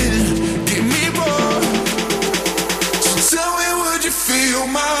burning. Give me more. So tell me, would you feel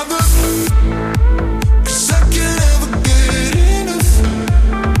my love? 'Cause I can never get enough.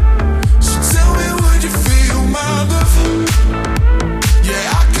 So tell me, would you feel my love?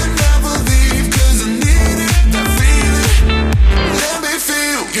 Yeah, I can never leave 'cause I need it, that feeling. Let me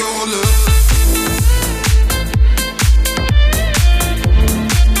feel your love.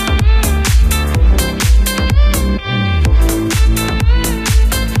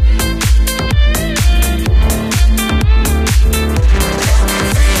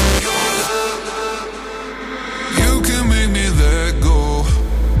 You can make me let go.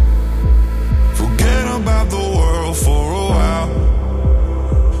 Forget about the world for a while.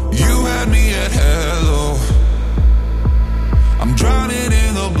 You had me at hello. I'm drowning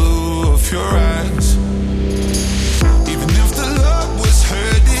in the blue of your eyes. Even if the love was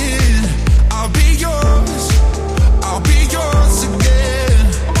hurting, I'll be yours again.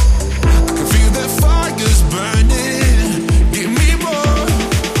 I can feel that fire's burning. Give me more.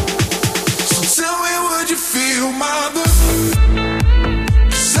 So tell me, would you feel my love?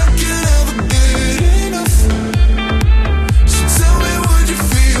 'Cause I can never get enough. So tell me, would you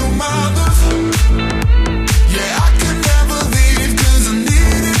feel my love? Yeah, I can never leave 'cause I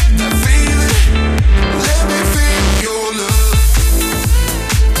need it, that feeling. Let me feel your love.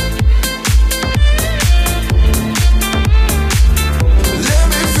 Let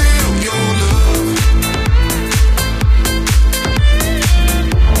me feel your love.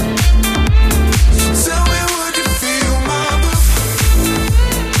 So tell me, would you feel my love?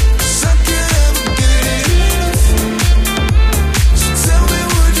 'Cause I can never get enough. So tell me,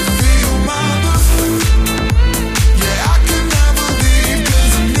 would you feel my love? Yeah, I can never leave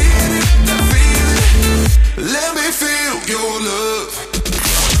 'cause I need it, that feeling. Let me feel your love.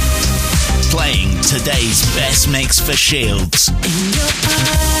 Playing today's best mix for Shields. I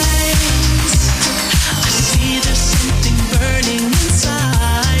see there's something burning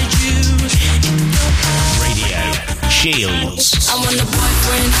inside you. Radio Shields. I want a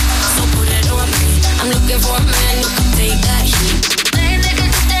boyfriend, so put it on me. I'm looking for a man who can take that heat.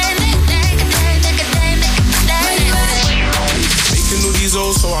 Making all these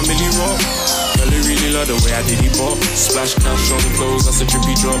O's, so I'm really rock. Girl, I really love the way I did it pop. Splash cash on clothes, that's a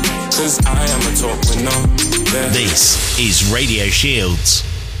drippy drop. 'Cause I am a top winner. Yeah. This is Radio Shields.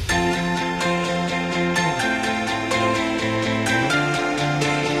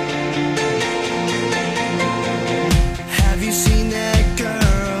 Have you seen that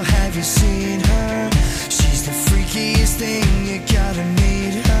girl? Have you seen her? She's the freakiest thing, you gotta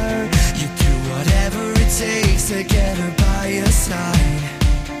meet her. You do whatever it takes to get her by your side.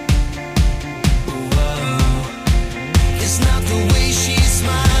 Whoa. It's not the way she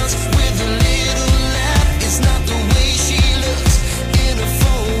smiles with a little laugh. It's not the way she looks in a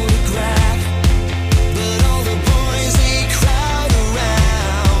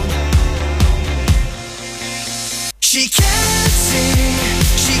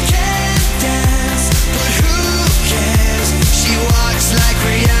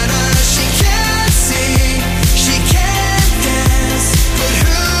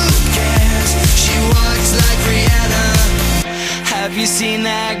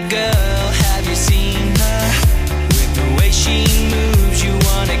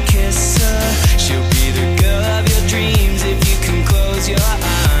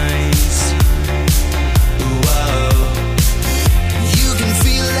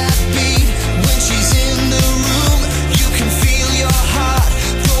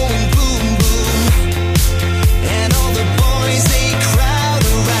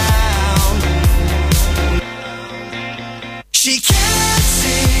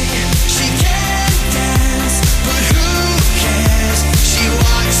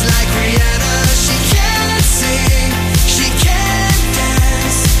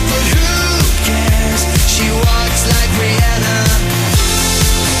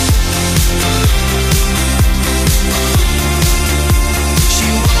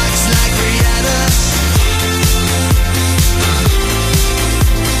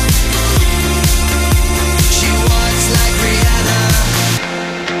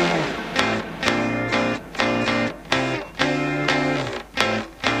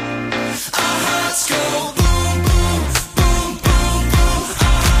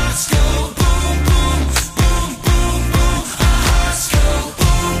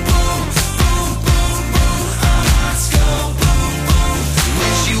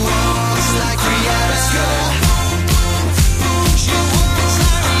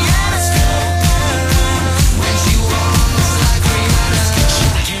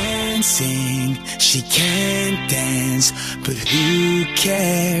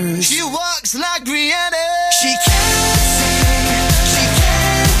cares? She walks like Rihanna. She can't sing, she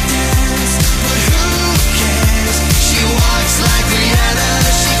can't dance, but who cares? She walks like Rihanna.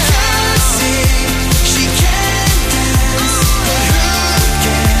 She can't sing, she can't dance, but who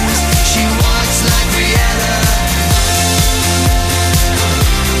cares? She walks like Rihanna.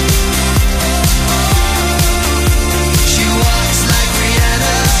 She walks like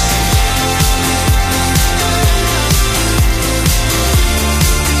Rihanna.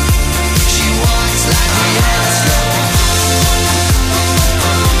 She walks like Rihanna.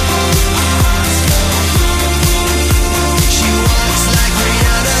 She walks like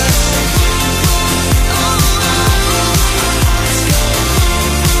Rihanna.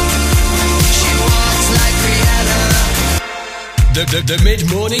 She walks like Rihanna. The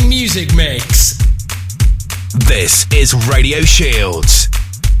mid-morning music mix. This is Radio Shields.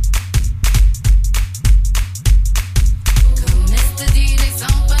 Mr. DJ,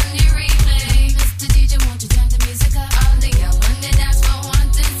 song on the replay. Mr. DJ, won't you turn the music up? All the girls on the dance floor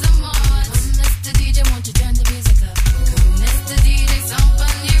wanting some more. Mr. DJ, won't you turn the music up? Mr. DJ, song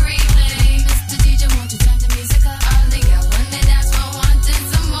on the replay. Mr. DJ, won't you turn the music up? All the girls on the dance floor wanting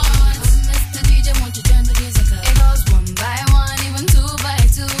some more. Mr. DJ, won't you turn the music up? It goes one by one, even two by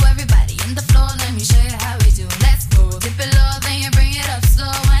two. Everybody in the floor, let me show you how we do. Let's go. Dip it low, then you bring it up slow.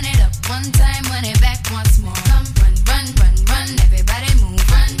 Wind it up one time, wind it back once more. Come run, run, run, run. Everybody move,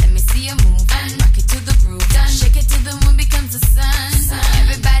 run. Let me see you move. And rock it to the groove. Done. Shake it till the moon becomes the sun.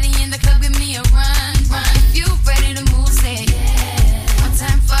 Everybody in the club, give me a run, run. If you ready to move, say yeah. One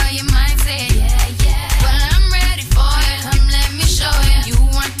time for your mind, say yeah, yeah. Well, I'm ready for it. Come, let me show you. You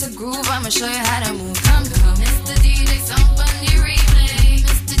want to groove? I'ma show you how to move. Come, come, Mr. DJ, song on the replay.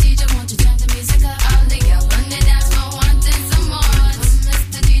 Mr. DJ, won't you turn the music up? All the girls on the dance floor wanting some more.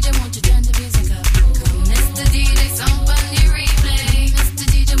 Mr. DJ, won't you turn the music up? Mr. DJ, song on the replay. Mr.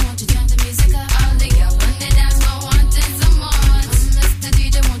 DJ, won't you turn the music up? All the girls on the dance floor wanting some more. Mr.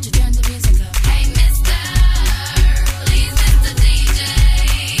 DJ, won't you turn the music up? Hey, Mr. Please, Mr. DJ,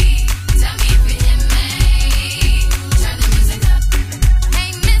 tell me if you hear me. Turn the music up.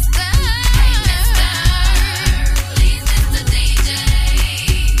 Hey, Mr. Please, Mr. DJ,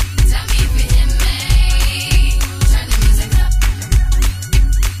 tell me if you hear me. Turn the music up.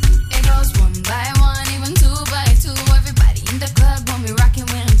 It goes one by one, even two by two. Everybody in the club when we rockin'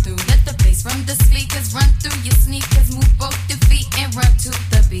 when I'm through. Let the bass from the speakers run through your sneakers. Move both your feet and run to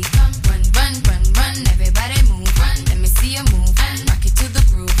the beat. Come run, run, run, run. Everybody move, run. Let me see you move. And rock it to the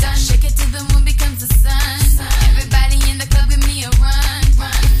groove. Done. Shake it till the moon becomes the sun. Everybody in the club, give me a run,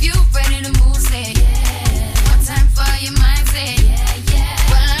 run. If you ready to move, say yeah. One time for your mind, say yeah, yeah.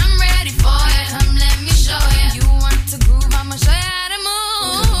 Well, I'm ready for it. Come, let me show you. You want to groove? I'ma show you how to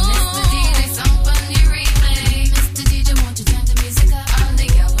move. Mr. DJ, song on the replay. Mr. DJ, won't you turn the music up? All the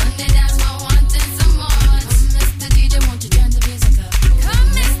girls on the dance floor wanting some more. Mr. DJ, won't you turn the music up? Come,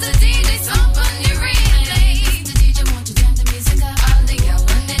 Mr. DJ, song on the replay. Mr. DJ, won't you turn the music up? All the girls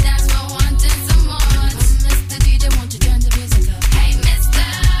on the dance floor wanting some more. Mr. DJ, won't you turn the music up? Hey, Mr.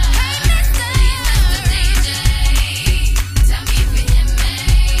 DJ, tell me if you hear me.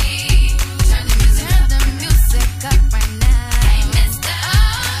 Turn the music up. Turn the music up right now. Hey, Mr.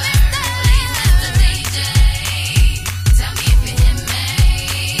 Please, Mr. DJ, tell me if you hear me.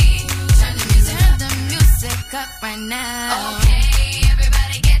 Turn the music up right now. Okay,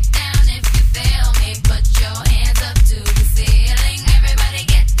 everybody get down if you feel me. Put your hands up to the ceiling. Everybody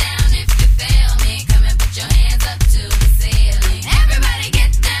get down if you feel me. Come and put your hands up to the ceiling. Everybody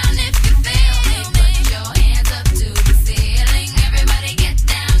get down if you feel me. Put your hands up to the ceiling. Everybody get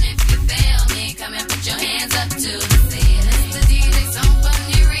down if you feel me. Come and put your hands up to the ceiling. Mr. DJ, song on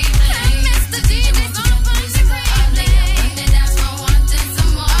the replay. Mr. DJ, song on the replay. All the girls on the dance floor wanting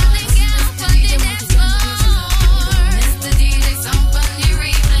some more. All the girls on the dance floor. Mr. DJ, song on the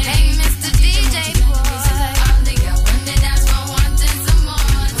replay. Hey, Mr. DJ, boy. All the girls on the dance floor wanting some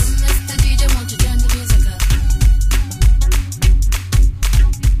more. Mr. DJ, won't you turn the music up?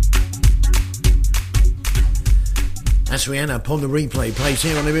 That's Rihanna upon the replay. Plays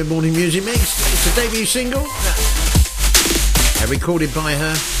here on the mid-morning music mix. It's a debut single. Recorded by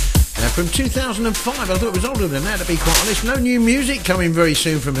her from 2005. I thought it was older than that, to be quite honest. No new music coming very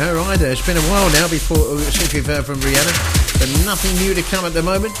soon from her either. It's been a while now since we've heard from Rihanna, but nothing new to come at the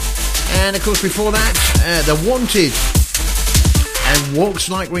moment. And of course before that, The Wanted and Walks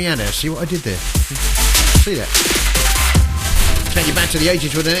Like Rihanna. See what I did there? See that? Take you back to the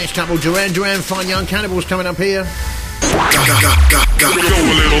 80s with the next couple. Duran Duran, Fine Young Cannibals coming up here. Go a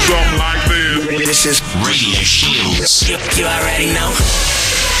little something like this. This is Radio Shields. You already know.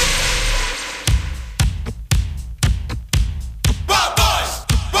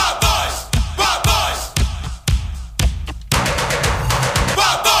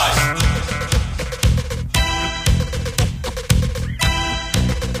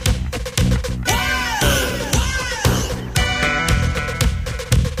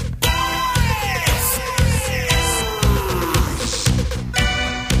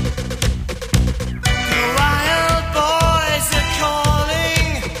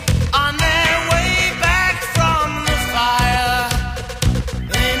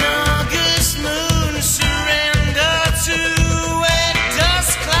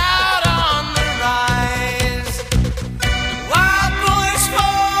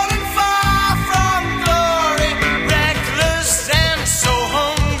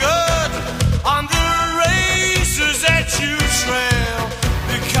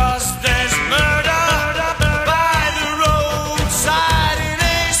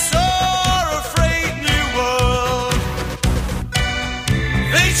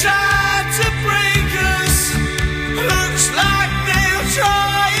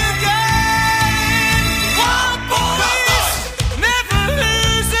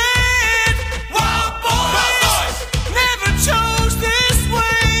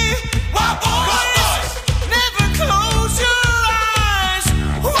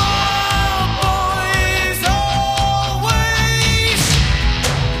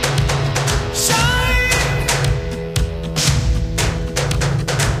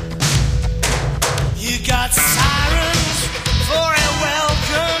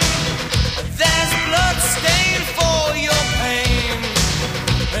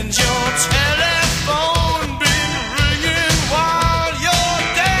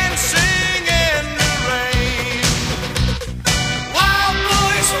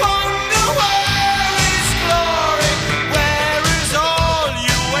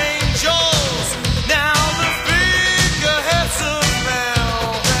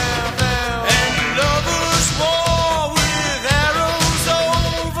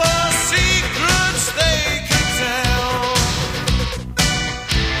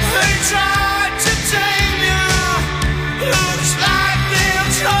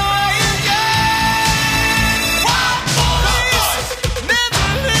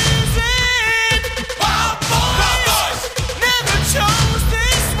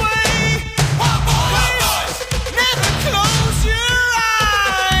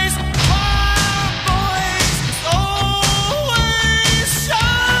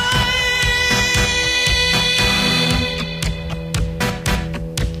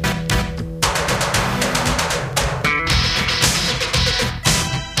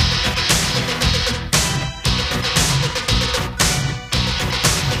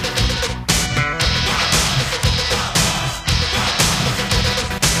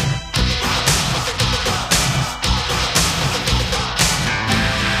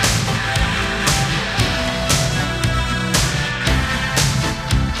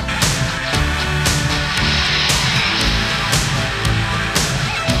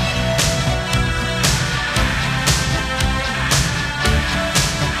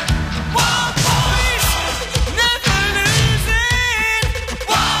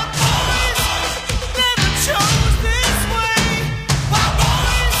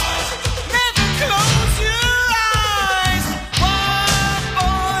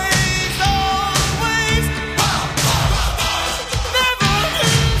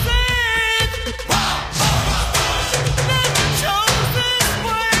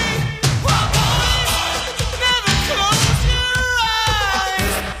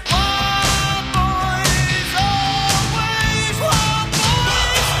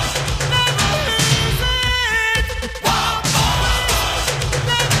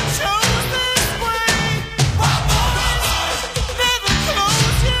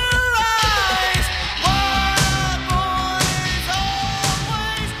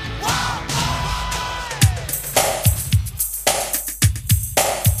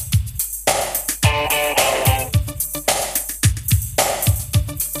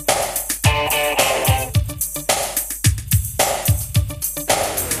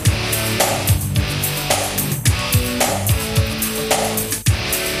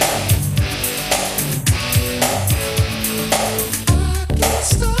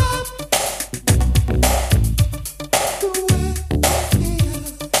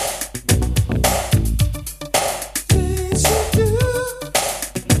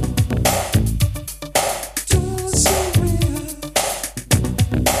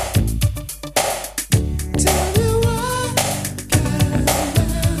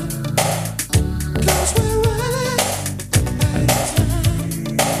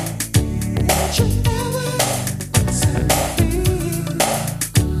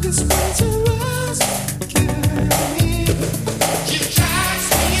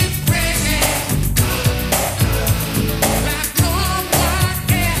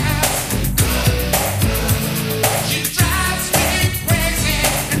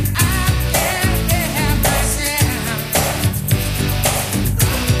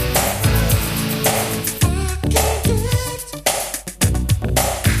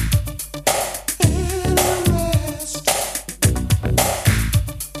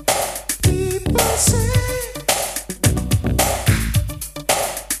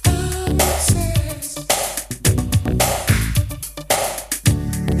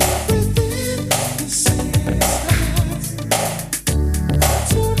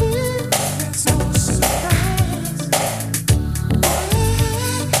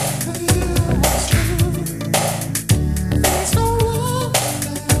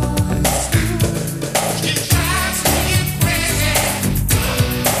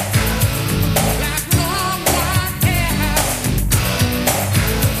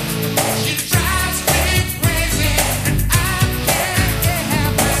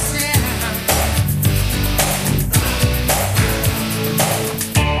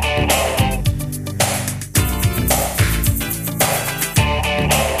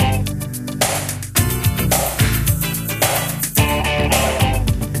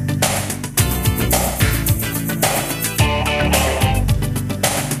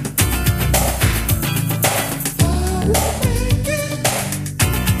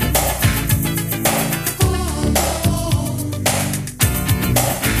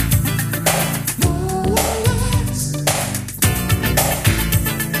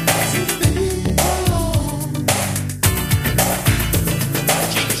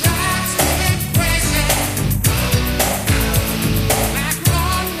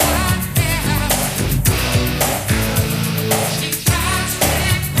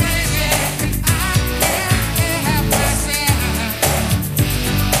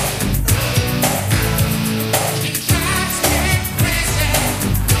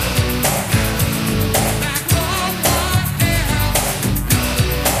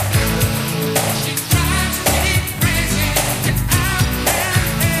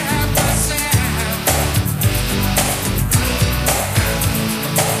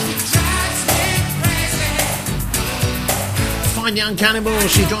 Fine Young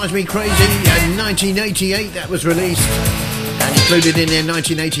Cannibals, She Drives Me Crazy. In 1988 that was released. And included in their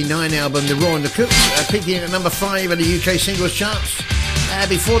 1989 album, The Raw and the Cooks, peaking at number 5 in the UK singles charts.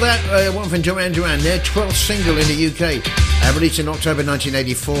 Before that, one from Duran Duran, their 12th single in the UK, released in October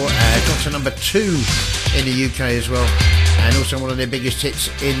 1984, got to number 2 in the UK as well, and also one of their biggest hits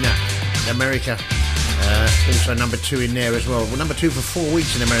in America, also number 2 in there as well. Well, number 2 for 4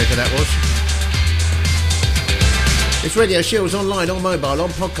 weeks in America that was. It's Radio Shields online, on mobile, on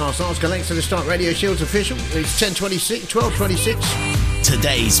podcast. Ask Alexa to start Radio Shields official. It's 12:26.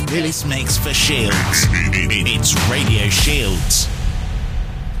 Today's Billis Mix for Shields. It's Radio Shields.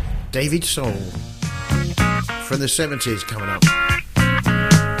 David Soul from the 70s coming up.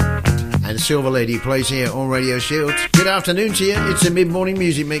 And Silver Lady plays here on Radio Shields. Good afternoon to you. It's a mid-morning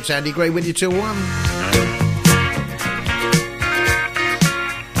music mix. Andy Gray with you till 1.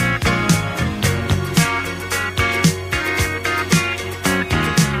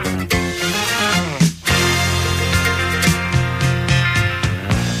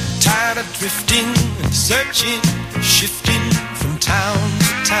 Drifting, searching, shifting from town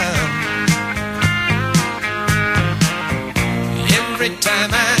to town. Every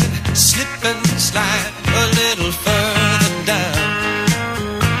time I slip and slide a little further down.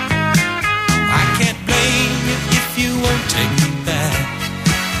 I can't blame you if you won't take me back.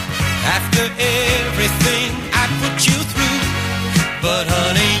 After everything I put you through, but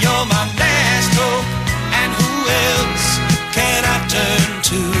honey, you're my last hope, and who else can I turn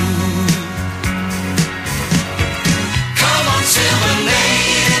to? Silver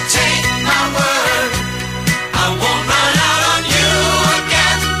lady, take my word, I won't run out on you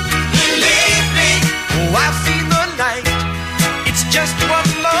again. Believe me, oh, I've seen the light. It's just one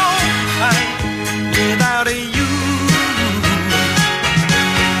long night without you.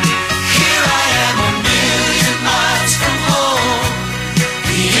 Here I am a million miles from home.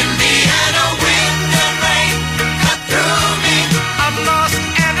 The Indiana wind and rain cut through me. I'm lost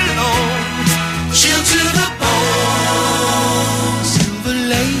and alone, chilled to the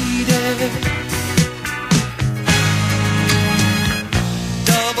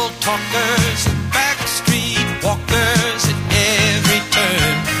talkers and backstreet walkers at every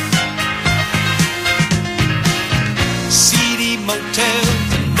turn. Seedy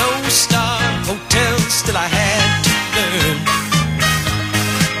motels and no-star hotels, still I had to learn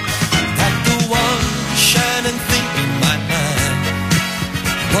that the one shining thing in my mind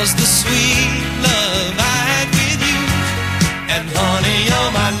was the sweet love I had with you. And honey,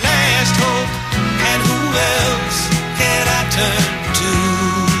 you're my last hope, and who else can I turn to?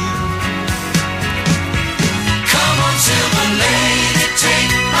 Silver lady, take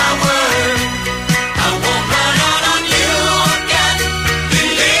my word, I won't run out on you again.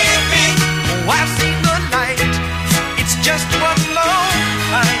 Believe me, oh, I've seen the light. It's just one long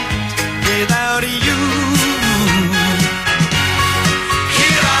night without you.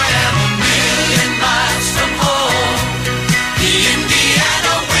 Here I am a million miles from home. The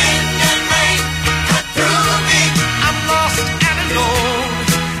Indiana wind and rain cut through me. I'm lost and alone,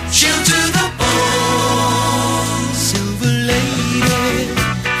 chilled to the bone. Silver lady,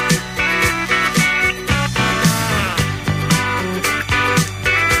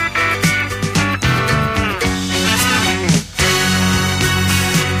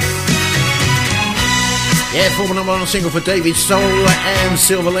 yeah, former number 1 single for David Soul and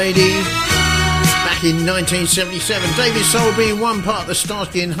Silver Lady back in 1977. David Soul being one part of the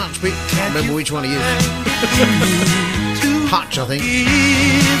Starsky and Hutch bit. Can't remember which one he is. Hutch, I think.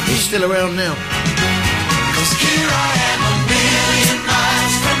 He's still around now. Here I am a million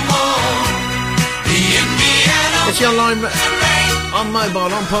miles from home. The Indiana. It's online, on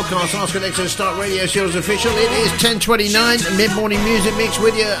mobile, on podcast. Ask Alexa to start Radio Shields official. It is 10:29, mid-morning music mix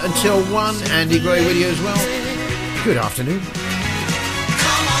with you until 1. Andy Gray with you as well. Good afternoon.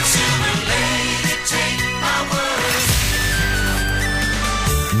 Come on, silver lady, take my word.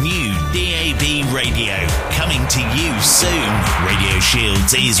 New DAB radio coming to you soon. Radio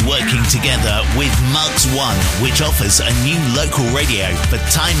Shields is working together with Mugs One, which offers a new local radio for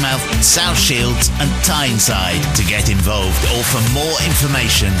Tynemouth, South Shields and Tyneside. To get involved or for more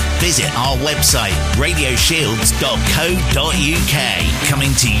information, visit our website radioshields.co.uk.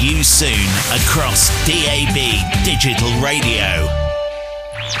 Coming to you soon across DAB Digital Radio.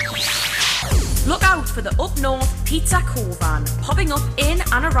 Look out for the Up North Pizza Covan, popping up in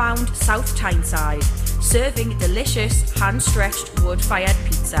and around South Tyneside, serving delicious hand-stretched wood-fired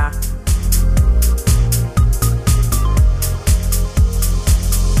pizza.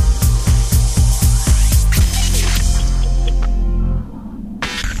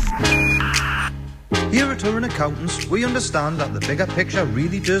 You're a touring a Accountants, we understand that the bigger picture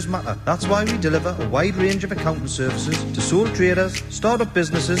really does matter. That's why we deliver a wide range of accounting services to sole traders, start-up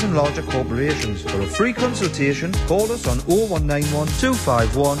businesses and larger corporations. For a free consultation, call us on 0191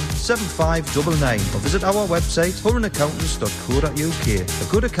 251 7599 or visit our website hurranaccountants.co.uk.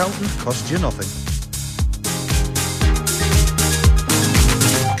 A good accountant costs you nothing.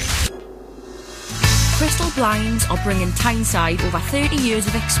 Crystal Blinds are bringing Tyneside over 30 years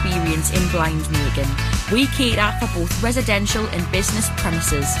of experience in blind making. We cater for both residential and business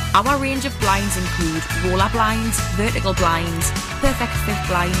premises. Our range of blinds include roller blinds, vertical blinds, perfect fit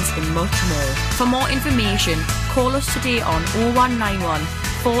blinds and much more. For more information, call us today on 0191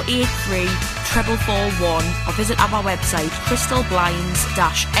 483 4441 or visit our website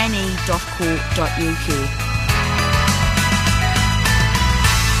crystalblinds-ne.co.uk.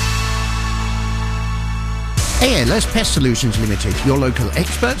 ALS Pest Solutions Limited, your local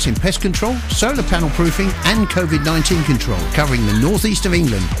experts in pest control, solar panel proofing and COVID-19 control, covering the northeast of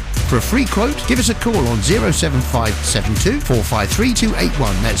England. For a free quote, give us a call on 07572 453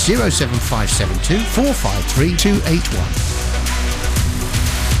 281. That's 07572 453 281.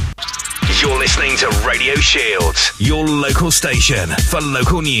 You're listening to Radio Shields, your local station for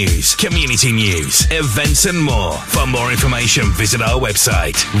local news, community news, events and more. For more information, visit our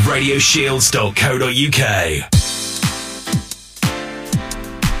website, radioshields.co.uk.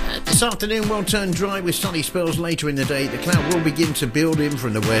 This afternoon will turn dry with sunny spells later in the day. The cloud will begin to build in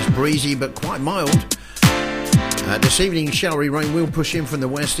from the west, breezy but quite mild. This evening, showery rain will push in from the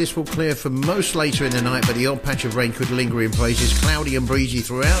west. This will clear for most later in the night, but the odd patch of rain could linger in places. Cloudy and breezy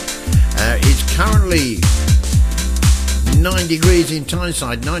throughout. It's currently 9 degrees in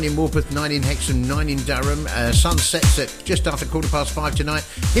Tyneside, 9 in Morpeth, 9 in Hexham, 9 in Durham. Sun sets at just after 5:15 tonight.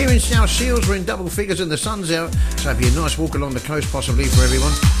 Here in South Shields, we're in double figures and the sun's out, so it'll be a nice walk along the coast possibly for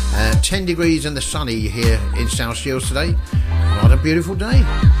everyone. 10 degrees and the sunny here in South Shields today. What a beautiful day.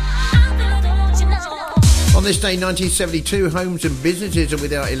 On this day, 1972, homes and businesses are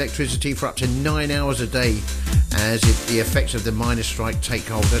without electricity for up to 9 hours a day as the effects of the miners' strike take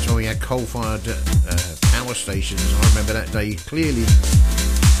hold. That's why we had coal-fired power stations. I remember that day clearly.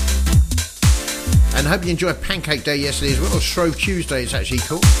 And I hope you enjoyed Pancake Day yesterday as well, or Shrove Tuesday it's actually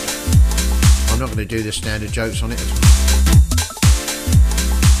called. I'm not going to do the standard jokes on it.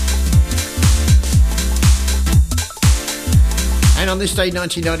 And on this day,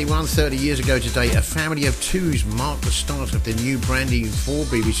 1991, 30 years ago today, A Family of Twos marked the start of the new branding for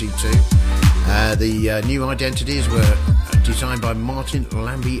BBC Two. The new identities were designed by Martin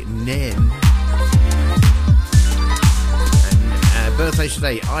Lambie Nairn. And birthdays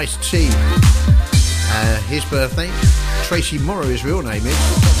today, Ice-T. His birthday. Tracy Morrow, his real name is.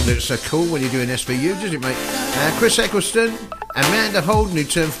 Doesn't look so cool when you're doing SVU, does it, mate? Chris Eccleston. Amanda Holden, who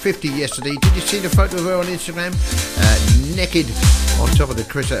turned 50 yesterday. Did you see the photo of her on Instagram? Naked on top of the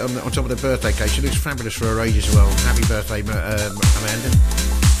birthday cake. She looks fabulous for her age as well. Happy birthday, Amanda.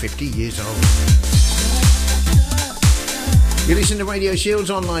 50 years old. You listen to Radio Shields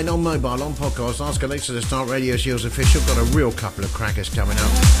online, on mobile, on podcast. Ask Alexa to start Radio Shields official. Got a real couple of crackers coming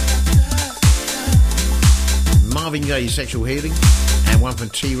up. Marvin Gaye's Sexual Healing, and one from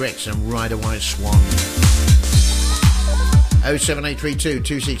T-Rex and Ride a White Swan. 07832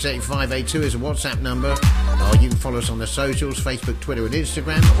 268582 is a WhatsApp number. Or you can follow us on the socials, Facebook, Twitter and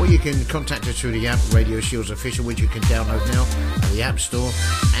Instagram, or you can contact us through the app Radio Shields Official, which you can download now at the App Store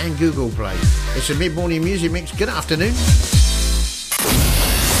and Google Play. It's a mid-morning music mix. Good afternoon.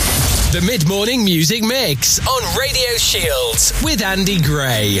 The mid-morning music mix on Radio Shields with Andy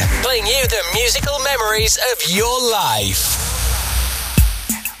Gray, playing you the musical memories of your life.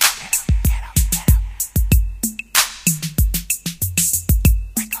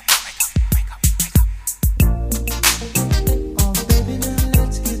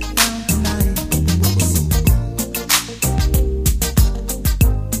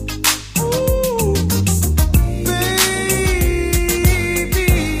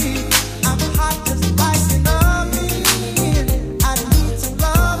 I need some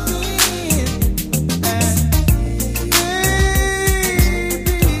loving.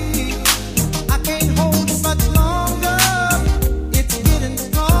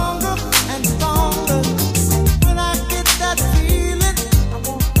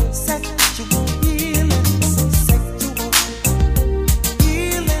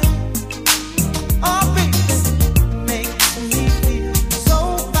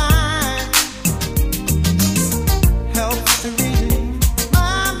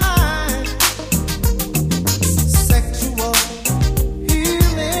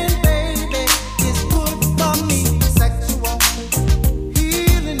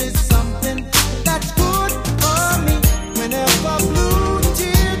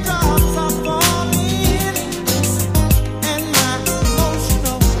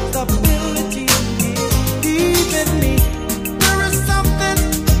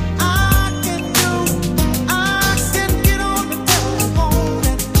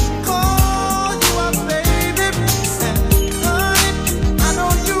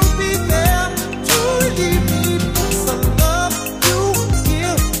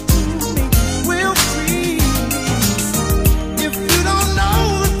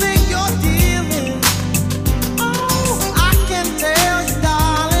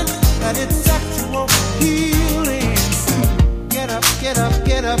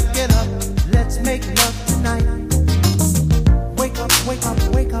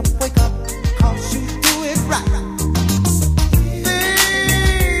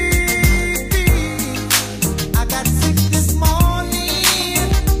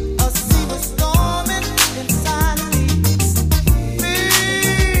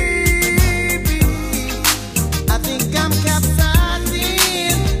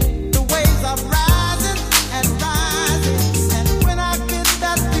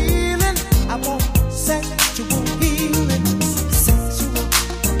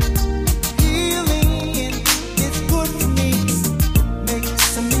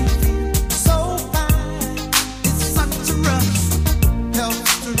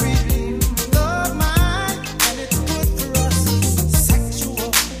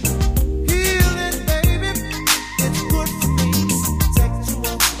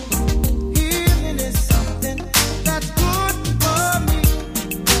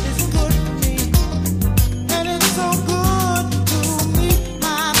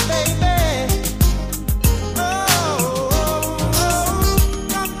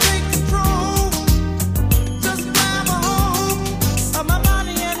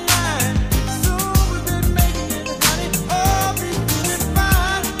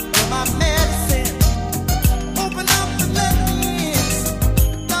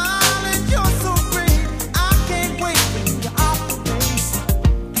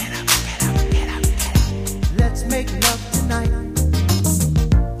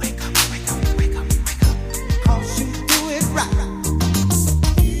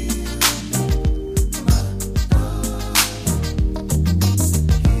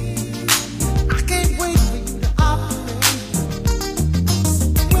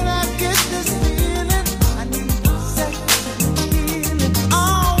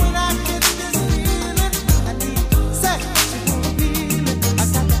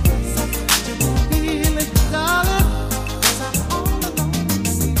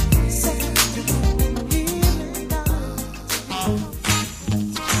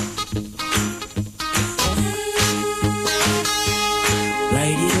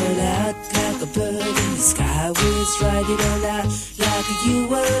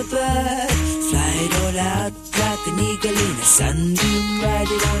 illegal in a sunbeam.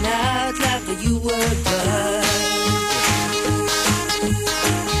 Ride it on out like you were a bud.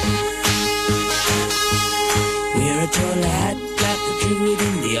 Wear a tall hat like a druid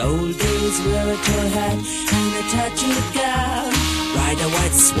in the old days. Wear a tall hat and a tattooed gown. Ride a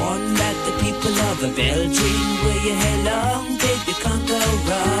white swan like the people of a Belgium. Wear your hair long, baby, can't go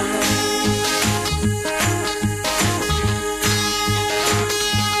wrong.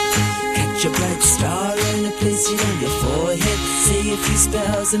 Catch a bright star and place it on your forehead. Say a few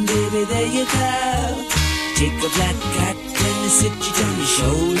spells and baby, there you go. Take a black cat and sit it on your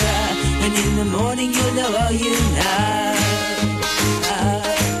shoulder. And in the morning you'll know all you know.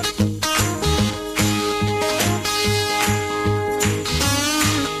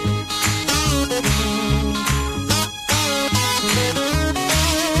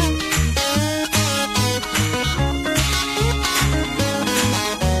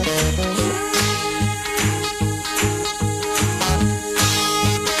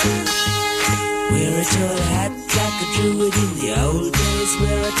 Druid in the old days,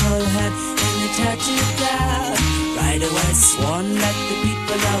 wear a tall hat and a tattooed gown. Ride a white swan like the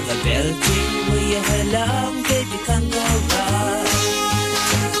people of a Belgium. Wear your hair long, baby, can't go wrong.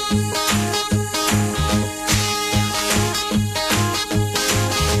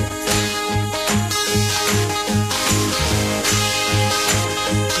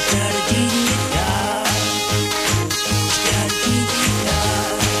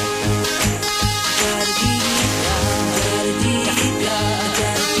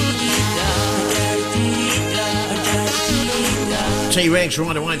 T-Rex,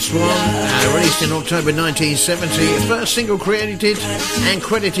 Ride a White Swan, released in October 1970. First single created and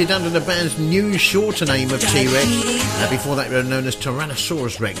credited under the band's new shorter name of T-Rex. Before that, they were known as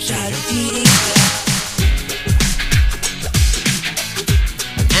Tyrannosaurus Rex.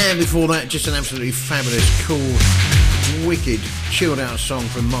 And before that, just an absolutely fabulous, cool, wicked, chilled out song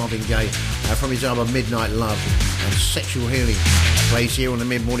from Marvin Gaye from his album Midnight Love and Sexual Healing. Plays here on the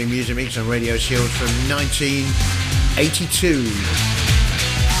Mid-Morning Music Mix on Radio Shield from 1982.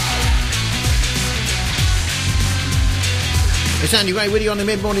 It's Andy Ray with you on the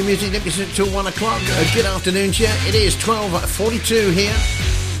Mid-Morning Music Mix until 1 o'clock. Good afternoon to you. It is 12:42 here.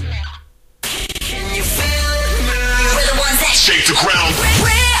 We're the ones that shake the ground.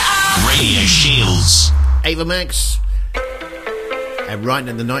 Radio Shields. Ava Max. And Right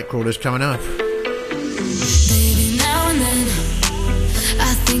in the Nightcrawler's coming up. Baby, now and then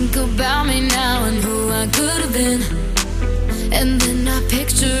I think about me now and who I could have been. And then I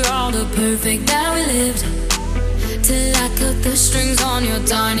picture all the perfect that we lived. Till I cut the strings on your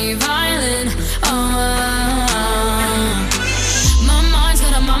tiny violin. My mind's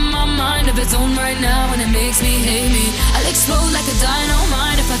got my mind of its own right now, and it makes me hate me. I'll explode like a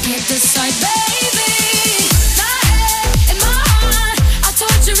dynamite if I can't decide, baby. My head and my heart are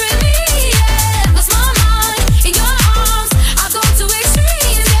torturing me. Yeah, lost my mind in your arms. I go to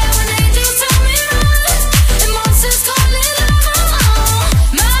extremes. Yeah, when angels tell me run and monsters call it love.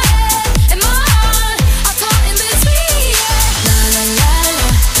 My head and my heart are caught in between. Yeah, la la la la,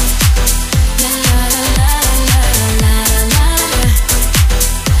 la la la la la la la la,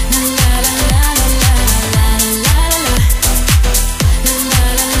 la la la la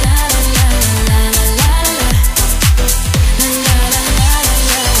la la la la la.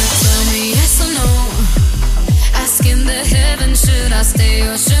 Tell me yes or no. Asking the heavens, should I stay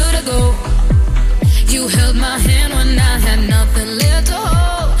or should I go? You held my hand when I had nothing left to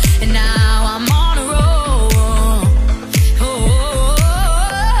hold, and now I'm on a roll.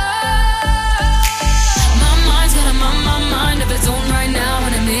 My mind's got my mind of its own right now,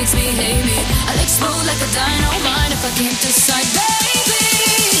 and it makes me hate me. I'll explode like a dynamite if I can't decide,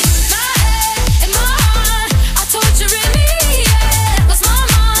 baby. My head and my heart are torturing me. Yeah, lost my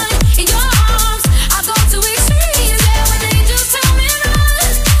mind in your arms. I go to extremes. Yeah, when angels tell me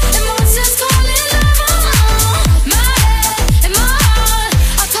run and monsters call it love. My head and my heart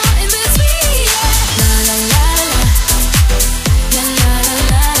are caught in between. Yeah, la la la la, la la la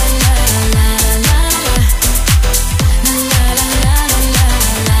la la la la la, la la la la la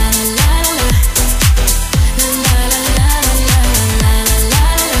la la la la.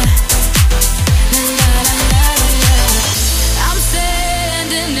 I'm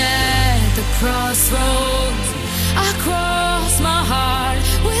standing at the crossroads. I cross my heart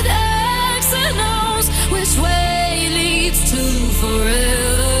with X and O's. Which way leads to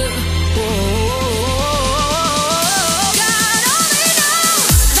forever? God only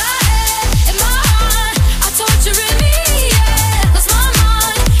knows. My head and my heart are torturing me. Yeah, lost my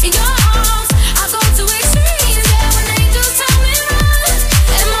mind in your arms. I go to extremes. Yeah, when angels tell me run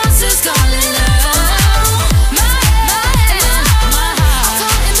and monsters call it love. My head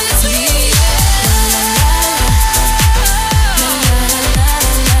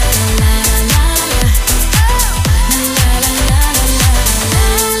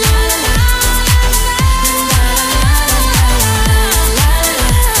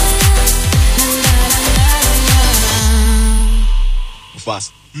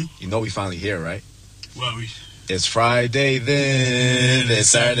Boss, you know we finally here, right? Well, we... It's Friday then, it's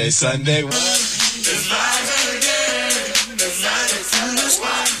Saturday, Sunday. It's live again. It's live again. It's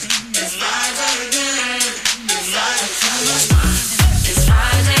live again. It's live again. It's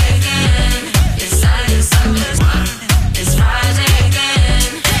Friday again. It's Saturday, Sunday. It's Friday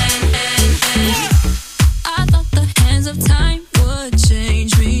again. I thought the hands of time would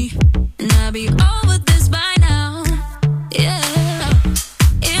change me, and I'd be over this by now. Yeah,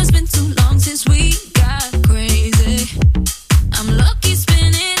 it's been too long since we got crazy. I'm lucky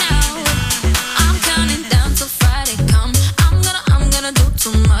spinning out. I'm counting down till Friday come. I'm gonna do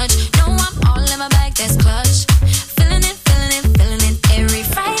too much. No, I'm all in my bag, that's clutch. Feeling it, feeling it, feeling it. Every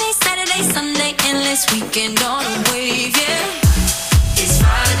Friday, Saturday, Sunday, endless weekend on a wave, yeah. It's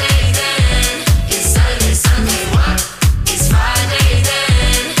Friday then. It's Saturday, Sunday. It's Friday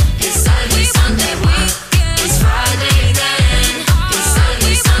then. It's Saturday, Sunday. It's Friday then. It's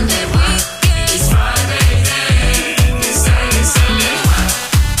Saturday, Sunday. It's Friday then. It's Saturday, Sunday.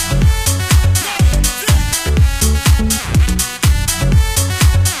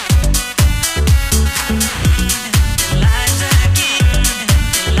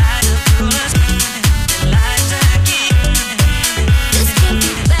 This could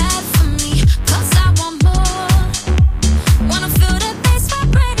be bad for me, 'cause I want more. Wanna feel that bass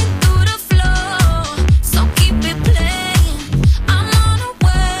vibrating through the floor. So keep it playing. I'm on a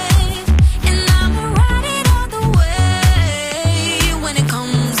wave, and I'ma ride it all the way. When it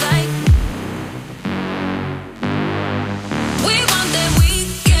comes like we want that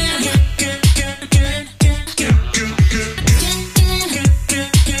weekend.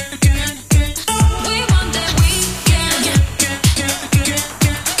 We want that weekend.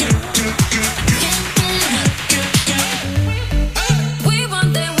 We want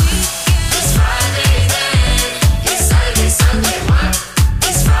that weekend. It's Friday then. It's Saturday, Sunday.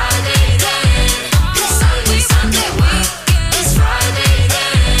 It's Friday then. It's Saturday, Sunday. It's Friday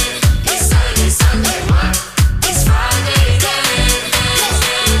then. It's Saturday, Sunday. It's Friday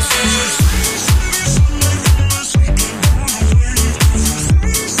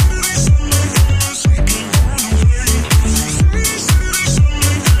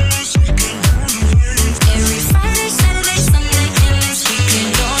Every Friday, Saturday, Sunday, endless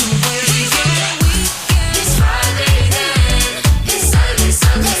weekend on the way. It's Friday then. It's Saturday,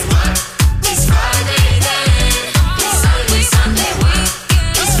 Sunday. It's Friday then. It's Saturday, Sunday.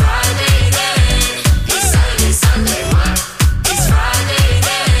 It's Friday then. It's Saturday, Sunday. It's Friday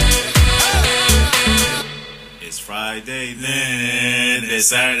then. It's Friday then. It's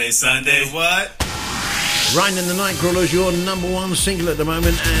Saturday, Sunday. What? Ryan and the Nightcrawlers, your number one single at the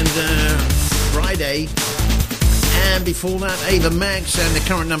moment, and Friday. And before that, Ava Max and the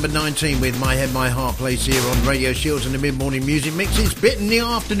current number 19 with My Head, My Heart plays here on Radio Shields and the Mid-Morning Music Mix. It's Bit in the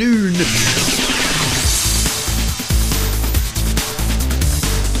Afternoon.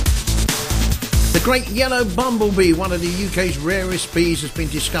 The Great Yellow Bumblebee, one of the UK's rarest bees, has been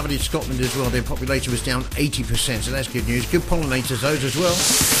discovered in Scotland as well. Their population was down 80%, so that's good news. Good pollinators, those as well.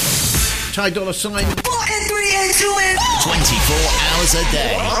 Ty Dolla $ign. 24 hours a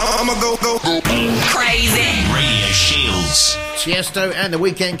day. I'ma go. Crazy. Radio Shields. Tiesto and The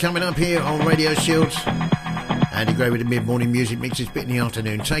Weekend coming up here on Radio Shields. Andy Gray with the Mid-Morning Music Mix. It's Bit in the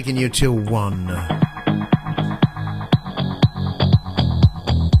Afternoon, taking you till 1.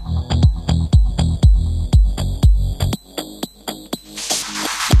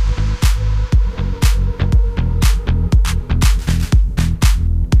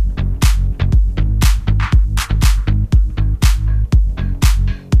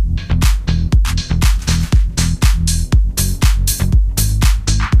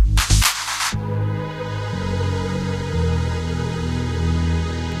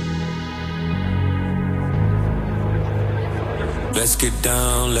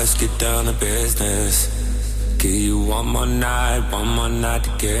 Let's get down to business. Give you one more night to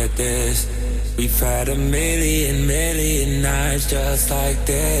get this. We've had a million nights just like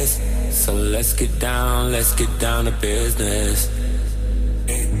this. So let's get down to business.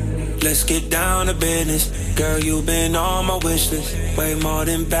 Let's get down to business. Girl, you've been on my wish list. Way more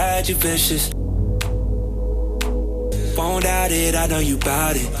than bad, you vicious. Won't doubt it, I know you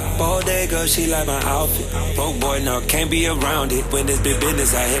bout it. Bodega, she like my outfit. Broke boy, no, can't be around it. When it's big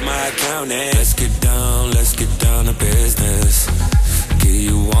business, I hit my account and let's get down to business. Give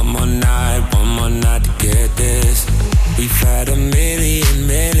you one more night to get this. We've had a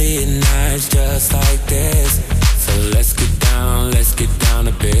million nights just like this. So let's get down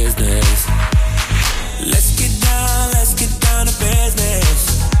to business. Let's get down to business.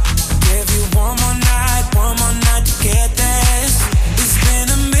 Give you one more night to get this. It's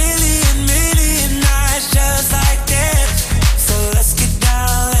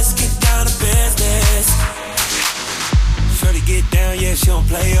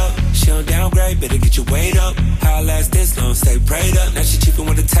way up. She don't downgrade, better get your weight up. How I last this long, stay prayed up. Now she cheapin'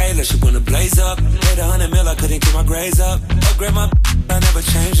 with a tailor, she wanna blaze up. Made 100 mil, I couldn't get my grades up. Upgrade my I never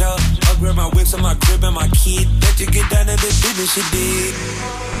change up. Upgrade my whips on my crib and my kid. Bet you get down to the business she did.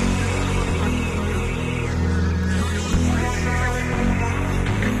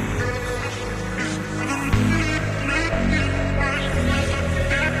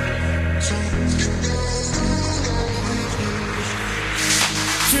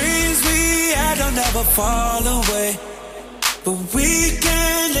 Dreams we had don't never fall away, but we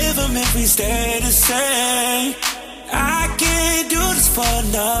can't live them if we stay the same. I can't do this for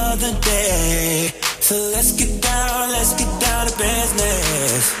another day. So let's get down to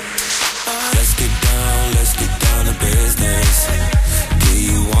business. Let's get down to business. Give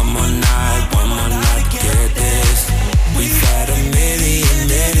you one more night to get this. We've had a million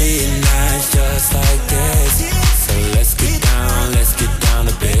nights just like this. So let's get down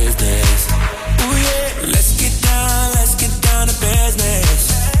to business. Ooh yeah, let's get down to business.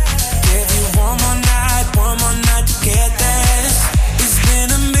 Give you one more night to get this. It's been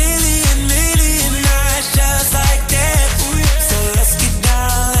a million nights just like this. So let's get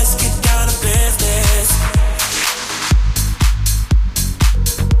down to business.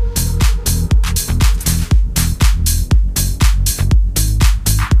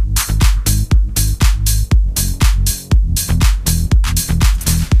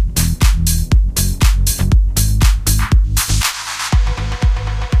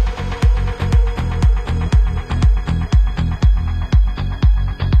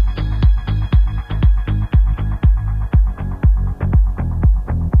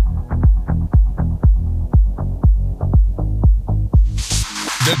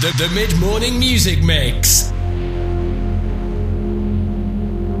 The mid-morning music mix.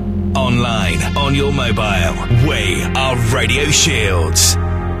 Online, on your mobile, we are Radio Shields.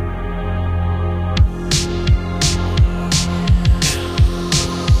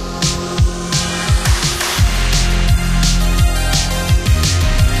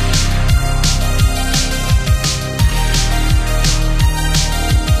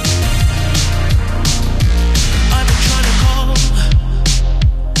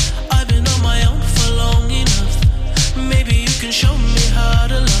 Show me how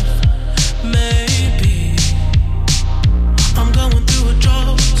to love. Maybe I'm going through a drought.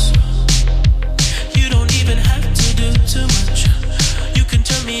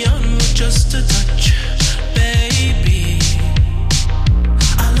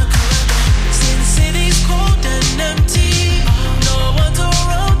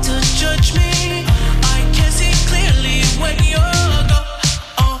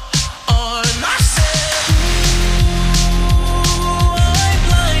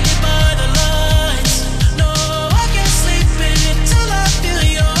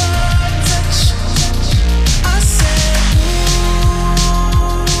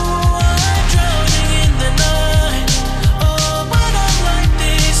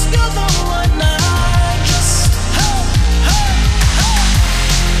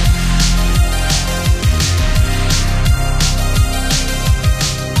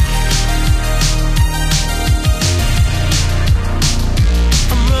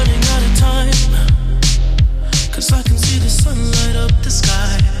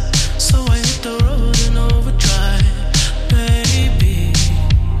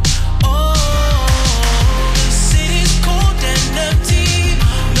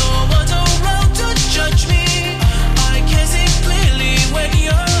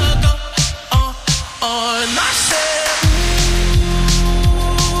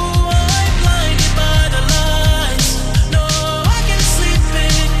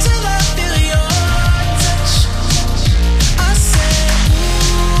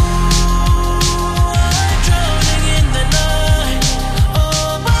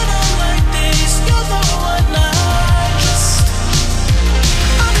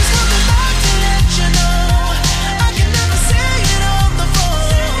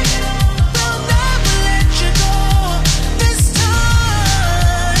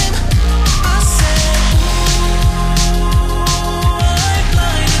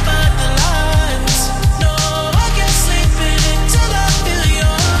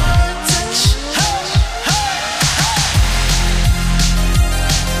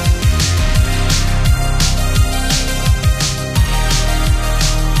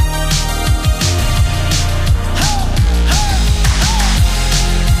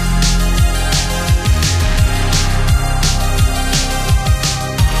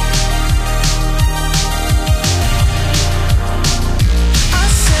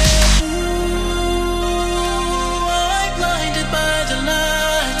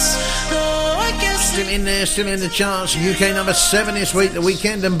 Still in there, still in the charts. UK number 7 this week, The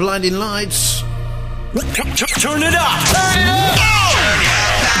Weeknd and Blinding Lights. Turn it up!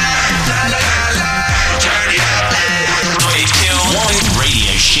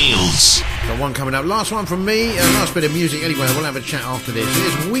 Radio Shields. Got one coming up. Last one from me. Last bit of music anyway. We'll have a chat after this.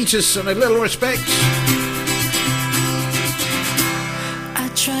 Here's Wheatus and A Little Respect. I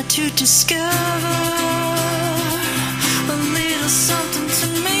try to discover a little something to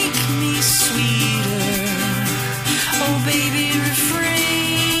make me sweeter. Oh, baby,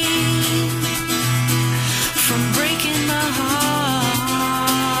 refrain from breaking my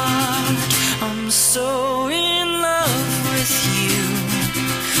heart. I'm so in love with you.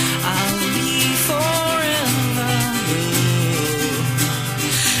 I'll be forever.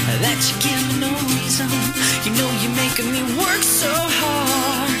 That you give me no reason. You know you're making me work so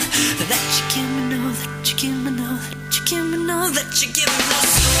hard. That you give me no, that you give me no, that you give me no, that you give me no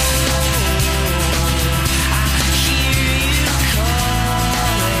soul. I hear you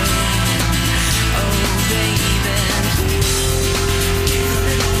calling. Oh baby, give a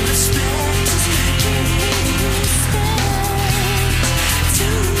little respect. Give a little respect to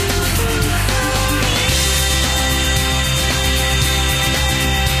me.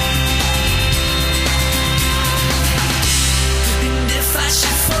 If I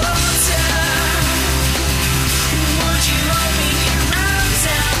should falter, would you hold me your arms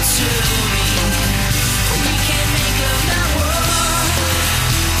out to me? We can make love not war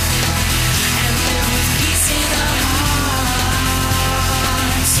and live with peace in our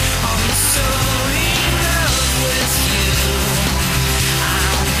hearts. I'm so in love with you.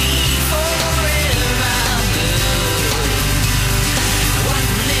 I'll be forever blue. What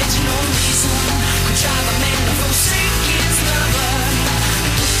religion or reason could drive a man to forsake his lover?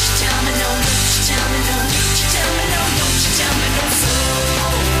 Tell me no, don't you tell me no, don't you tell me no, don't you tell me no, so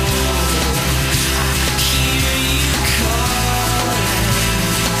I hear you calling.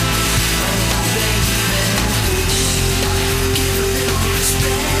 Oh baby, give a little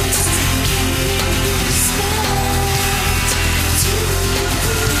respect, give a little respect to me.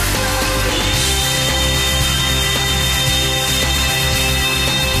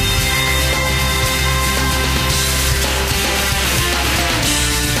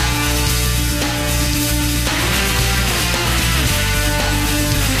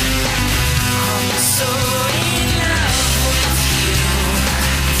 I'm so in love with you.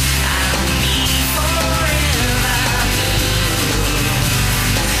 I'll be forever blue.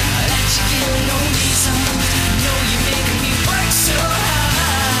 That you give me no reason. Know you're making me work so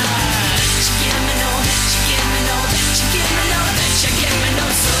hard. That you give me no, that you give me no, that you give me no, that you give me no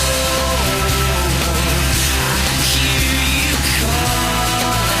soul. I hear you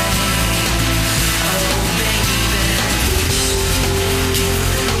calling. Oh baby, give a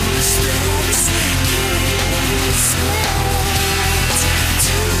little respect, give a little respect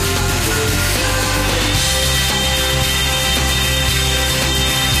to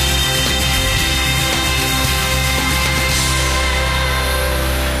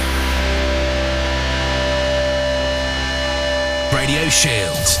Radio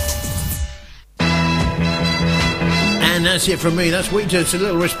Shields. And that's it from me. That's Wheatus, A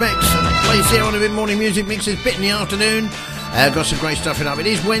Little Respect. Plays here on a bit morning music mixes, bit in the afternoon. Got some great stuff in up. It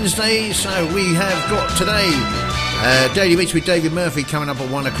is Wednesday, so we have got today Daily Mix with David Murphy coming up at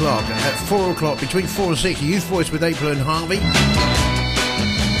 1 o'clock. At 4 o'clock, between 4 and 6, Youth Voice with April and Harvey.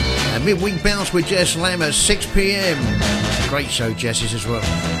 Midweek Bounce with Jess Lamb at 6 p.m. Great show, Jess's as well.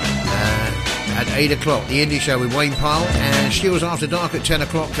 At 8 o'clock, The Indie Show with Wayne Pyle. And Shields After Dark at 10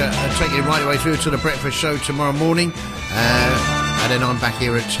 o'clock. Take you right away through to the breakfast show tomorrow morning. And then I'm back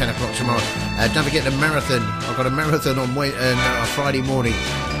here at 10 o'clock tomorrow. Don't forget the marathon. I've got a marathon on Friday morning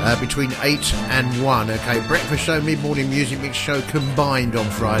between 8 and 1. Okay, breakfast show, mid-morning music mix show combined on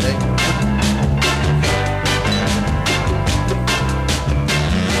Friday.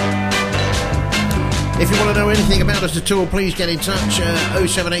 If you want to know anything about us at all, please get in touch.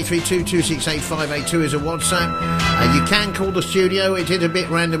 07832 268 582 is a WhatsApp. You can call the studio. It is a bit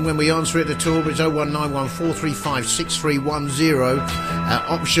random when we answer it at all, but it's 0191 435 6310.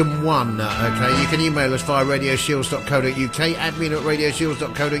 Option 1. Okay, you can email us via radioshields.co.uk, admin at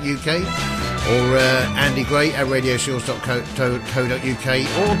radioshields.co.uk, or Andy Gray at radioshields.co.uk,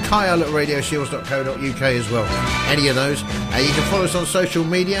 or Kyle at radioshields.co.uk as well. Any of those. You can follow us on social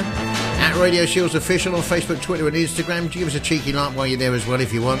media at Radio Shields Official on Facebook, Twitter and Instagram. Give us a cheeky like while you're there as well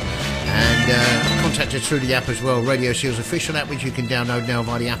if you want. And contact us through the app as well, Radio Shields Official app, which you can download now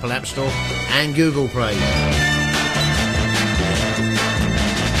via the Apple App Store and Google Play.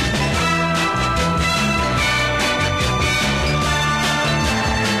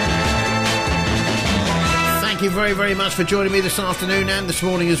 thank you very, very much for joining me this afternoon and this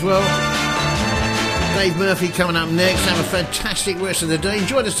morning as well. Dave Murphy coming up next. Have a fantastic rest of the day.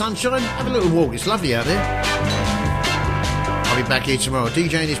 Enjoy the sunshine. Have a little walk. It's lovely out there. I'll be back here tomorrow.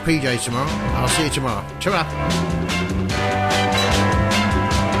 DJing his PJ tomorrow. I'll see you tomorrow. Ta-ra.